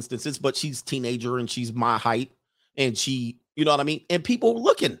many instances, but she's a teenager and she's my height and she, you know what I mean? And people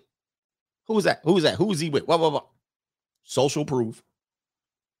looking. Who's that? Who's that? Who's he with? Blah, blah, blah. Social proof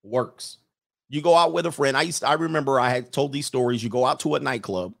works. You go out with a friend. I remember I had told these stories. You go out to a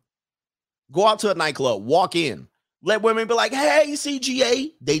nightclub, walk in, let women be like, hey,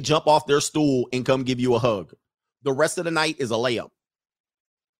 CGA. They jump off their stool and come give you a hug. The rest of the night is a layup.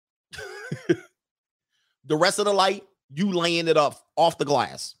 The rest of the night, you laying it up off the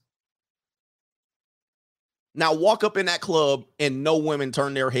glass. Now walk up in that club and no women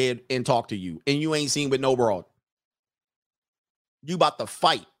turn their head and talk to you. And you ain't seen with no broad. You about to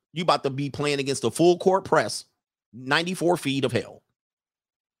fight. You about to be playing against the full court press 94 feet of hell.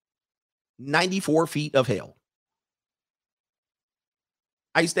 94 feet of hell.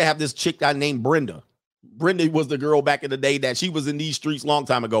 I used to have this chick I named Brenda. Brenda was the girl back in the day that she was in these streets long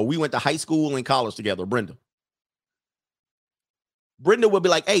time ago. We went to high school and college together, Brenda. Brenda would be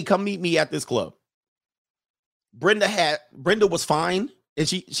like, hey, come meet me at this club. Brenda was fine. And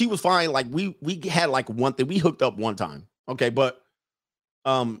she was fine. Like we had like one thing. We hooked up one time. Okay. But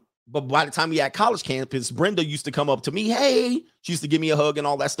by the time we had college campus, Brenda used to come up to me. Hey, she used to give me a hug and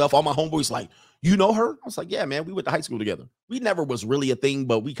all that stuff. All my homeboys like, you know her? I was like, yeah, man, we went to high school together. We never was really a thing,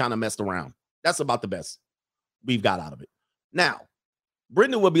 but we kind of messed around. That's about the best we've got out of it. Now,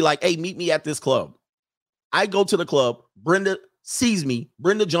 Brenda would be like, hey, meet me at this club. I go to the club. Brenda sees me.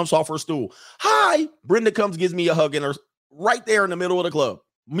 Brenda jumps off her stool. Hi. Brenda comes, gives me a hug in her right there in the middle of the club.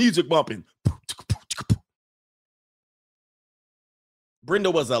 Music bumping.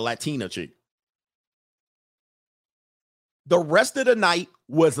 Brenda was a Latina chick. The rest of the night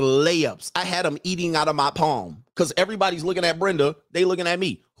was layups. I had them eating out of my palm because everybody's looking at Brenda. They looking at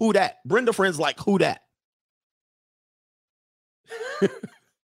me. Who that? Brenda friends like, who that?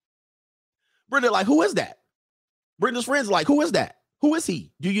 Brenda like, who is that? Brenda's friends like, who is that? Who is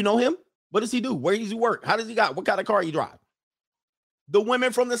he? Do you know him? What does he do? Where does he work? How does he got? What kind of car he drive? The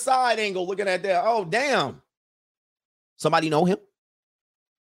women from the side angle looking at that. Oh, damn. Somebody know him?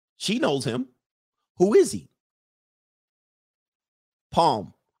 She knows him. Who is he?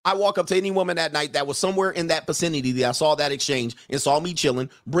 Palm. I walk up to any woman that night that was somewhere in that vicinity that I saw that exchange and saw me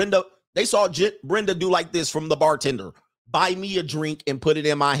chilling. Brenda, they saw Brenda do like this from the bartender. Buy me a drink and put it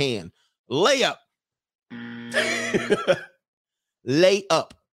in my hand. Layup. Lay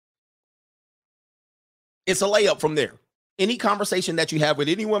up. It's a layup from there. Any conversation that you have with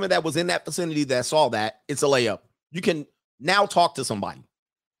any woman that was in that vicinity that saw that, it's a layup. You can now talk to somebody.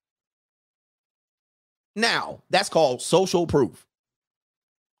 Now, that's called social proof.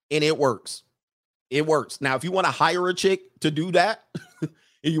 And it works. It works. Now, if you want to hire a chick to do that,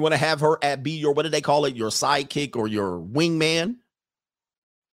 and you want to have her be your, what do they call it? Your sidekick or your wingman,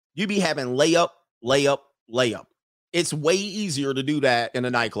 you be having layup, layup, layup. It's way easier to do that in a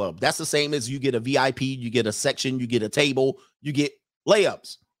nightclub. That's the same as you get a VIP, you get a section, you get a table, you get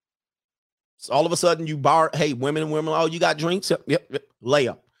layups. So all of a sudden you hey, women, oh, you got drinks? Yep,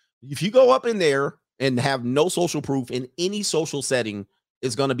 layup. If you go up in there and have no social proof in any social setting,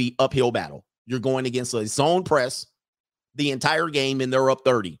 it's going to be uphill battle. You're going against a zone press the entire game and they're up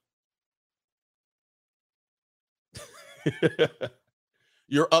 30.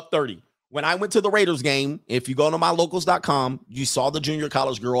 You're up 30. When I went to the Raiders game, if you go to mylocals.com, you saw the junior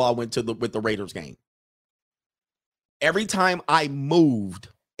college girl I went to with the Raiders game. Every time I moved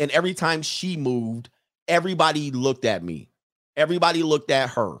and every time she moved, everybody looked at me. Everybody looked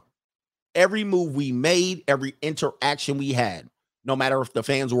at her. Every move we made, every interaction we had, no matter if the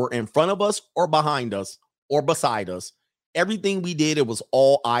fans were in front of us or behind us or beside us, everything we did, it was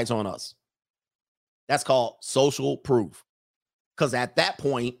all eyes on us. That's called social proof. Because at that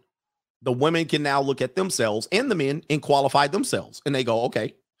point, the women can now look at themselves and the men and qualify themselves. And they go,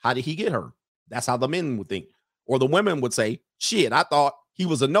 okay, how did he get her? That's how the men would think. Or the women would say, shit, I thought he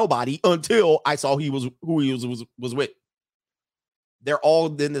was a nobody until I saw who he was with. They're all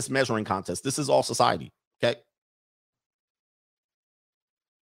in this measuring contest. This is all society. Okay.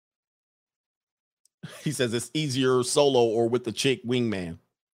 He says it's easier solo or with the chick wingman.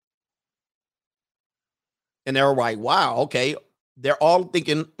 And they're like, wow, okay. They're all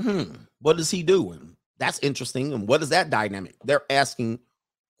thinking, what does he do? And that's interesting. And what is that dynamic? They're asking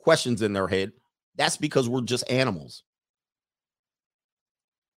questions in their head. That's because we're just animals.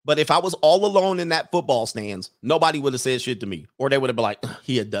 But if I was all alone in that football stands, nobody would have said shit to me. Or they would have been like,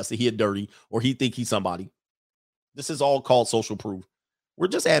 he had dusty, he had dirty, or he think he's somebody. This is all called social proof. We're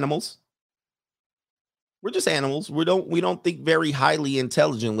just animals. We're just animals. We don't think very highly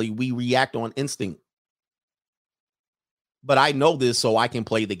intelligently. We react on instinct. But I know this so I can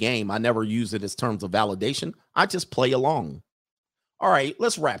play the game. I never use it as terms of validation. I just play along. All right,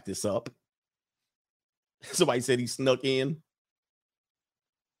 let's wrap this up. Somebody said he snuck in.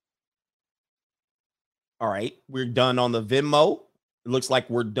 All right, we're done on the Venmo. It looks like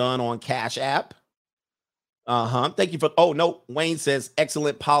we're done on Cash App. Thank you for, oh no, Wayne says,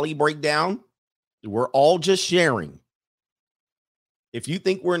 excellent poly breakdown. We're all just sharing. If you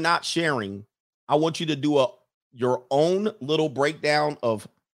think we're not sharing, I want you to do your own little breakdown of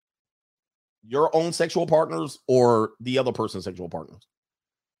your own sexual partners or the other person's sexual partners.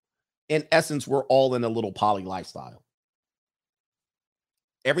 In essence, we're all in a little poly lifestyle.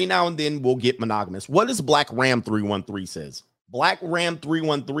 Every now and then we'll get monogamous. What does Black Ram 313 says? Black Ram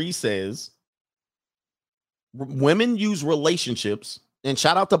 313 says, Women use relationships, and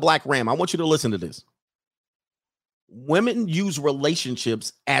shout out to Black Ram. I want you to listen to this. Women use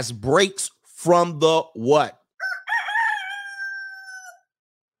relationships as breaks from the what?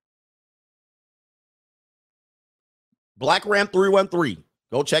 Black Ram 313.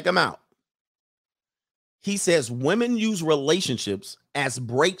 Go check him out. He says women use relationships as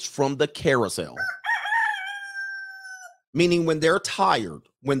breaks from the carousel. Meaning when they're tired,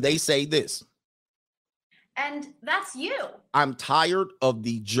 when they say this. And that's you. I'm tired of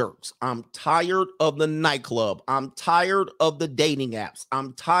the jerks. I'm tired of the nightclub. I'm tired of the dating apps.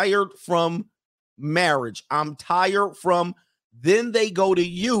 I'm tired from marriage. I'm tired from, then they go to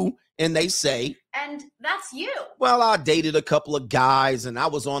you and they say, and that's you. Well, I dated a couple of guys and I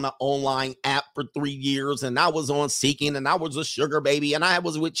was on an online app for 3 years and I was on Seeking and I was a sugar baby and I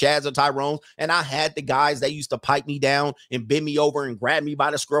was with Chaz and Tyrone and I had the guys that used to pipe me down and bend me over and grab me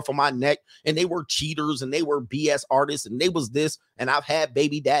by the scruff of my neck and they were cheaters and they were BS artists and they was this and I've had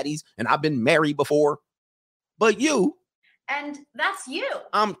baby daddies and I've been married before. But you. And that's you.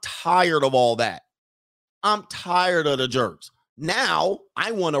 I'm tired of all that. I'm tired of the jerks. Now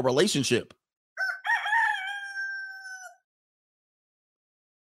I want a relationship.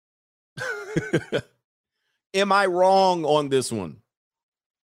 Am I wrong on this one?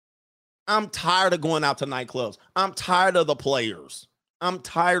 I'm tired of going out to nightclubs. I'm tired of the players. I'm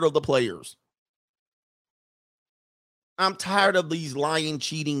tired of the players. I'm tired of these lying,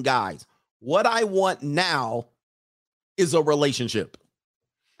 cheating guys. What I want now is a relationship.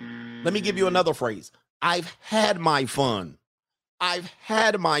 Let me give you another phrase. I've had my fun. I've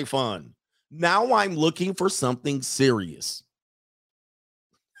had my fun. Now I'm looking for something serious.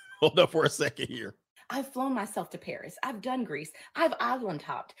 Hold up for a second here. I've flown myself to Paris. I've done Greece. I've island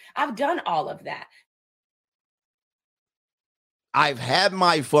hopped. I've done all of that. I've had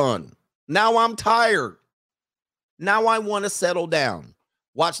my fun. Now I'm tired. Now I want to settle down.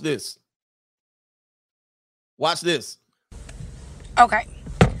 Watch this. Watch this. Okay.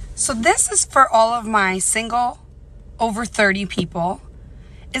 So this is for all of my single over 30 people.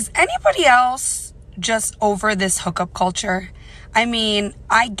 Is anybody else just over this hookup culture? I mean,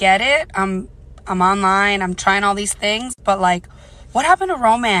 I get it. I'm online. I'm trying all these things, but like, what happened to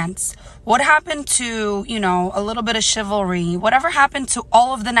romance? What happened to, you know, a little bit of chivalry? Whatever happened to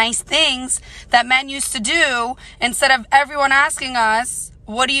all of the nice things that men used to do instead of everyone asking us,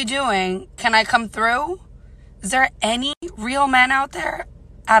 what are you doing? Can I come through? Is there any real men out there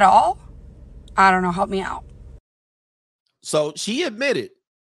at all? I don't know. Help me out. So she admitted,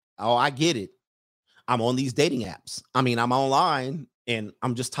 oh, I get it. I'm on these dating apps. I mean, I'm online and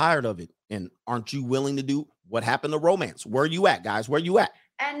I'm just tired of it. And aren't you willing to do what happened to romance? Where are you at, guys? Where are you at?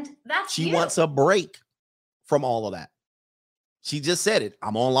 And that's She you. wants a break from all of that. She just said it.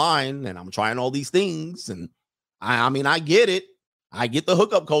 I'm online and I'm trying all these things. And I mean, I get it. I get the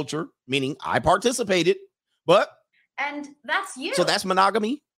hookup culture, meaning I participated, but. And that's you. So that's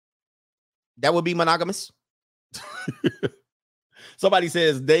monogamy. That would be monogamous. Somebody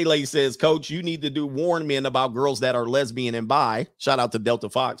says, Daylay says, Coach, you need to warn men about girls that are lesbian and bi. Shout out to Delta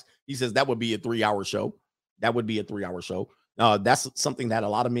Fox. He says that would be a 3-hour show. That would be a 3-hour show. That's something that a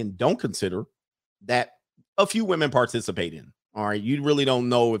lot of men don't consider that a few women participate in. All right. You really don't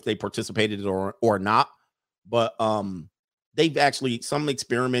know if they participated or not, but they've actually, some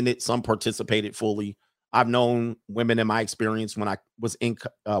experimented, some participated fully. I've known women in my experience when I was in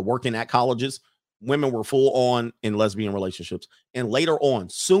working at colleges. Women were full on in lesbian relationships. And later on,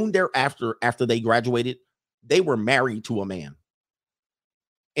 soon thereafter, after they graduated, they were married to a man.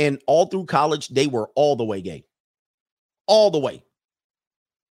 And all through college, they were all the way gay. All the way.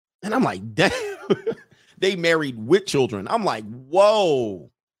 And I'm like, damn, they married with children. I'm like,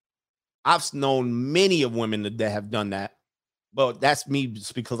 whoa. I've known many of women that have done that. But that's me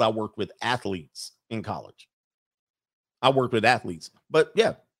just because I worked with athletes in college. I worked with athletes. But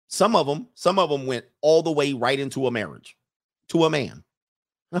yeah. Some of them went all the way right into a marriage to a man.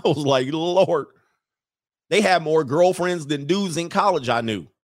 I was like, Lord, they had more girlfriends than dudes in college I knew.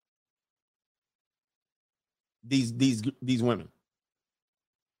 These women.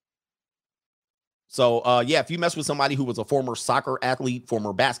 So yeah, if you mess with somebody who was a former soccer athlete,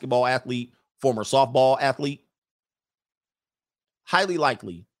 former basketball athlete, former softball athlete, highly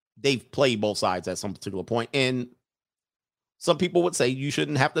likely they've played both sides at some particular point. And some people would say you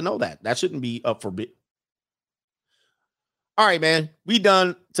shouldn't have to know that. That shouldn't be up for bid. All right, man. We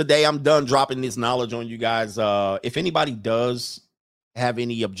done today. I'm done dropping this knowledge on you guys. If anybody does have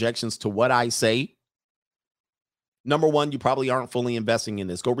any objections to what I say, number one, you probably aren't fully investing in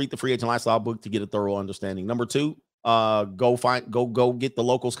this. Go read the Free Agent Lifestyle book to get a thorough understanding. Number two, go get the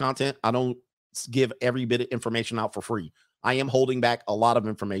locals content. I don't give every bit of information out for free. I am holding back a lot of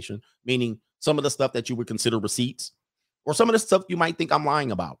information, meaning some of the stuff that you would consider receipts or some of the stuff you might think I'm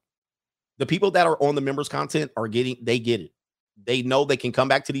lying about. The people that are on the members content they get it. They know they can come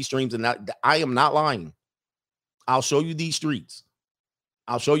back to these streams and I am not lying. I'll show you these streets.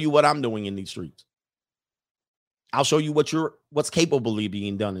 I'll show you what I'm doing in these streets. I'll show you what's capable of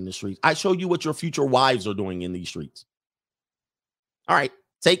being done in the streets. I show you what your future wives are doing in these streets. All right.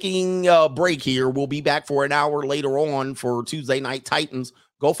 Taking a break here. We'll be back for an hour later on for Tuesday Night Titans.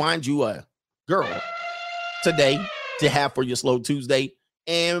 Go find you a girl today to have for your Slow Tuesday.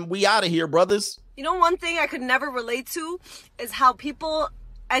 And we out of here, brothers. You know, one thing I could never relate to is how people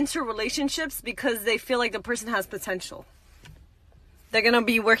enter relationships because they feel like the person has potential. They're going to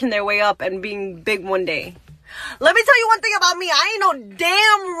be working their way up and being big one day. Let me tell you one thing about me. I ain't no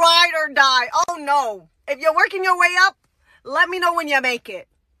damn ride or die. Oh, no. If you're working your way up, let me know when you make it.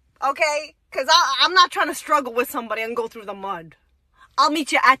 Okay? Because I'm not trying to struggle with somebody and go through the mud. I'll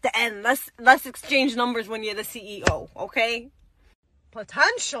meet you at the end. Let's exchange numbers when you're the CEO. Okay?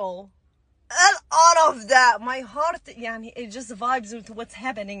 Potential? And all of that. My heart, it just vibes into what's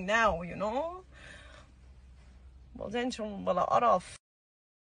happening now, you know? Potential, but a lot of...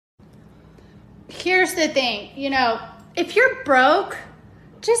 Here's the thing, you know, if you're broke,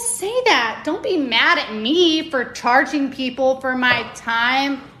 just say that. Don't be mad at me for charging people for my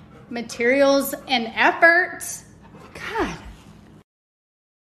time, materials, and efforts. God.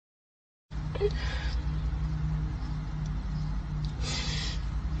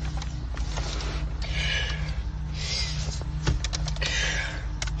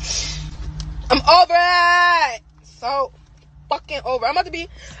 I'm over it. So fucking over. I'm about to be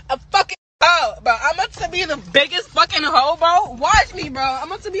a fucking hoe, bro. I'm about to be the biggest fucking hoe, bro. Watch me, bro. I'm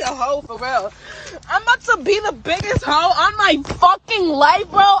about to be a hoe for real. I'm about to be the biggest hoe on my fucking life,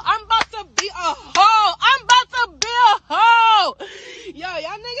 bro. I'm about to be a hoe. I'm about to be a hoe. Yo,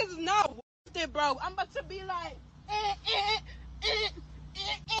 y'all niggas is not worth it, bro. I'm about to be like,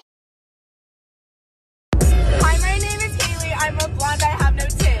 Hi, my name is Haley. I'm a blonde. I have no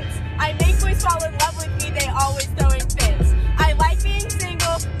tits. I make boys fall in love with me. They always throwing fits. I like being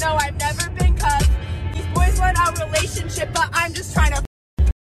single. No, I've never been cuffed. These boys want a relationship, but I'm just trying to.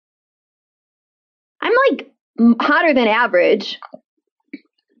 I'm like hotter than average.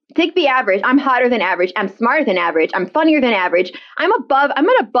 Take the average. I'm hotter than average. I'm smarter than average. I'm funnier than average. I'm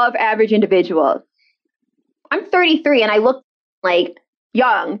an above average individual. I'm 33 and I look like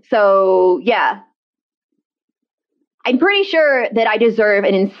young. So yeah. I'm pretty sure that I deserve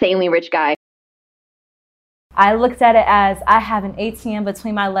an insanely rich guy. I looked at it as I have an ATM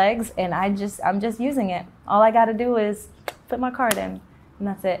between my legs and I'm just using it. All I got to do is put my card in and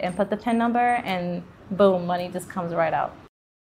that's it. And put the PIN number and boom, money just comes right out.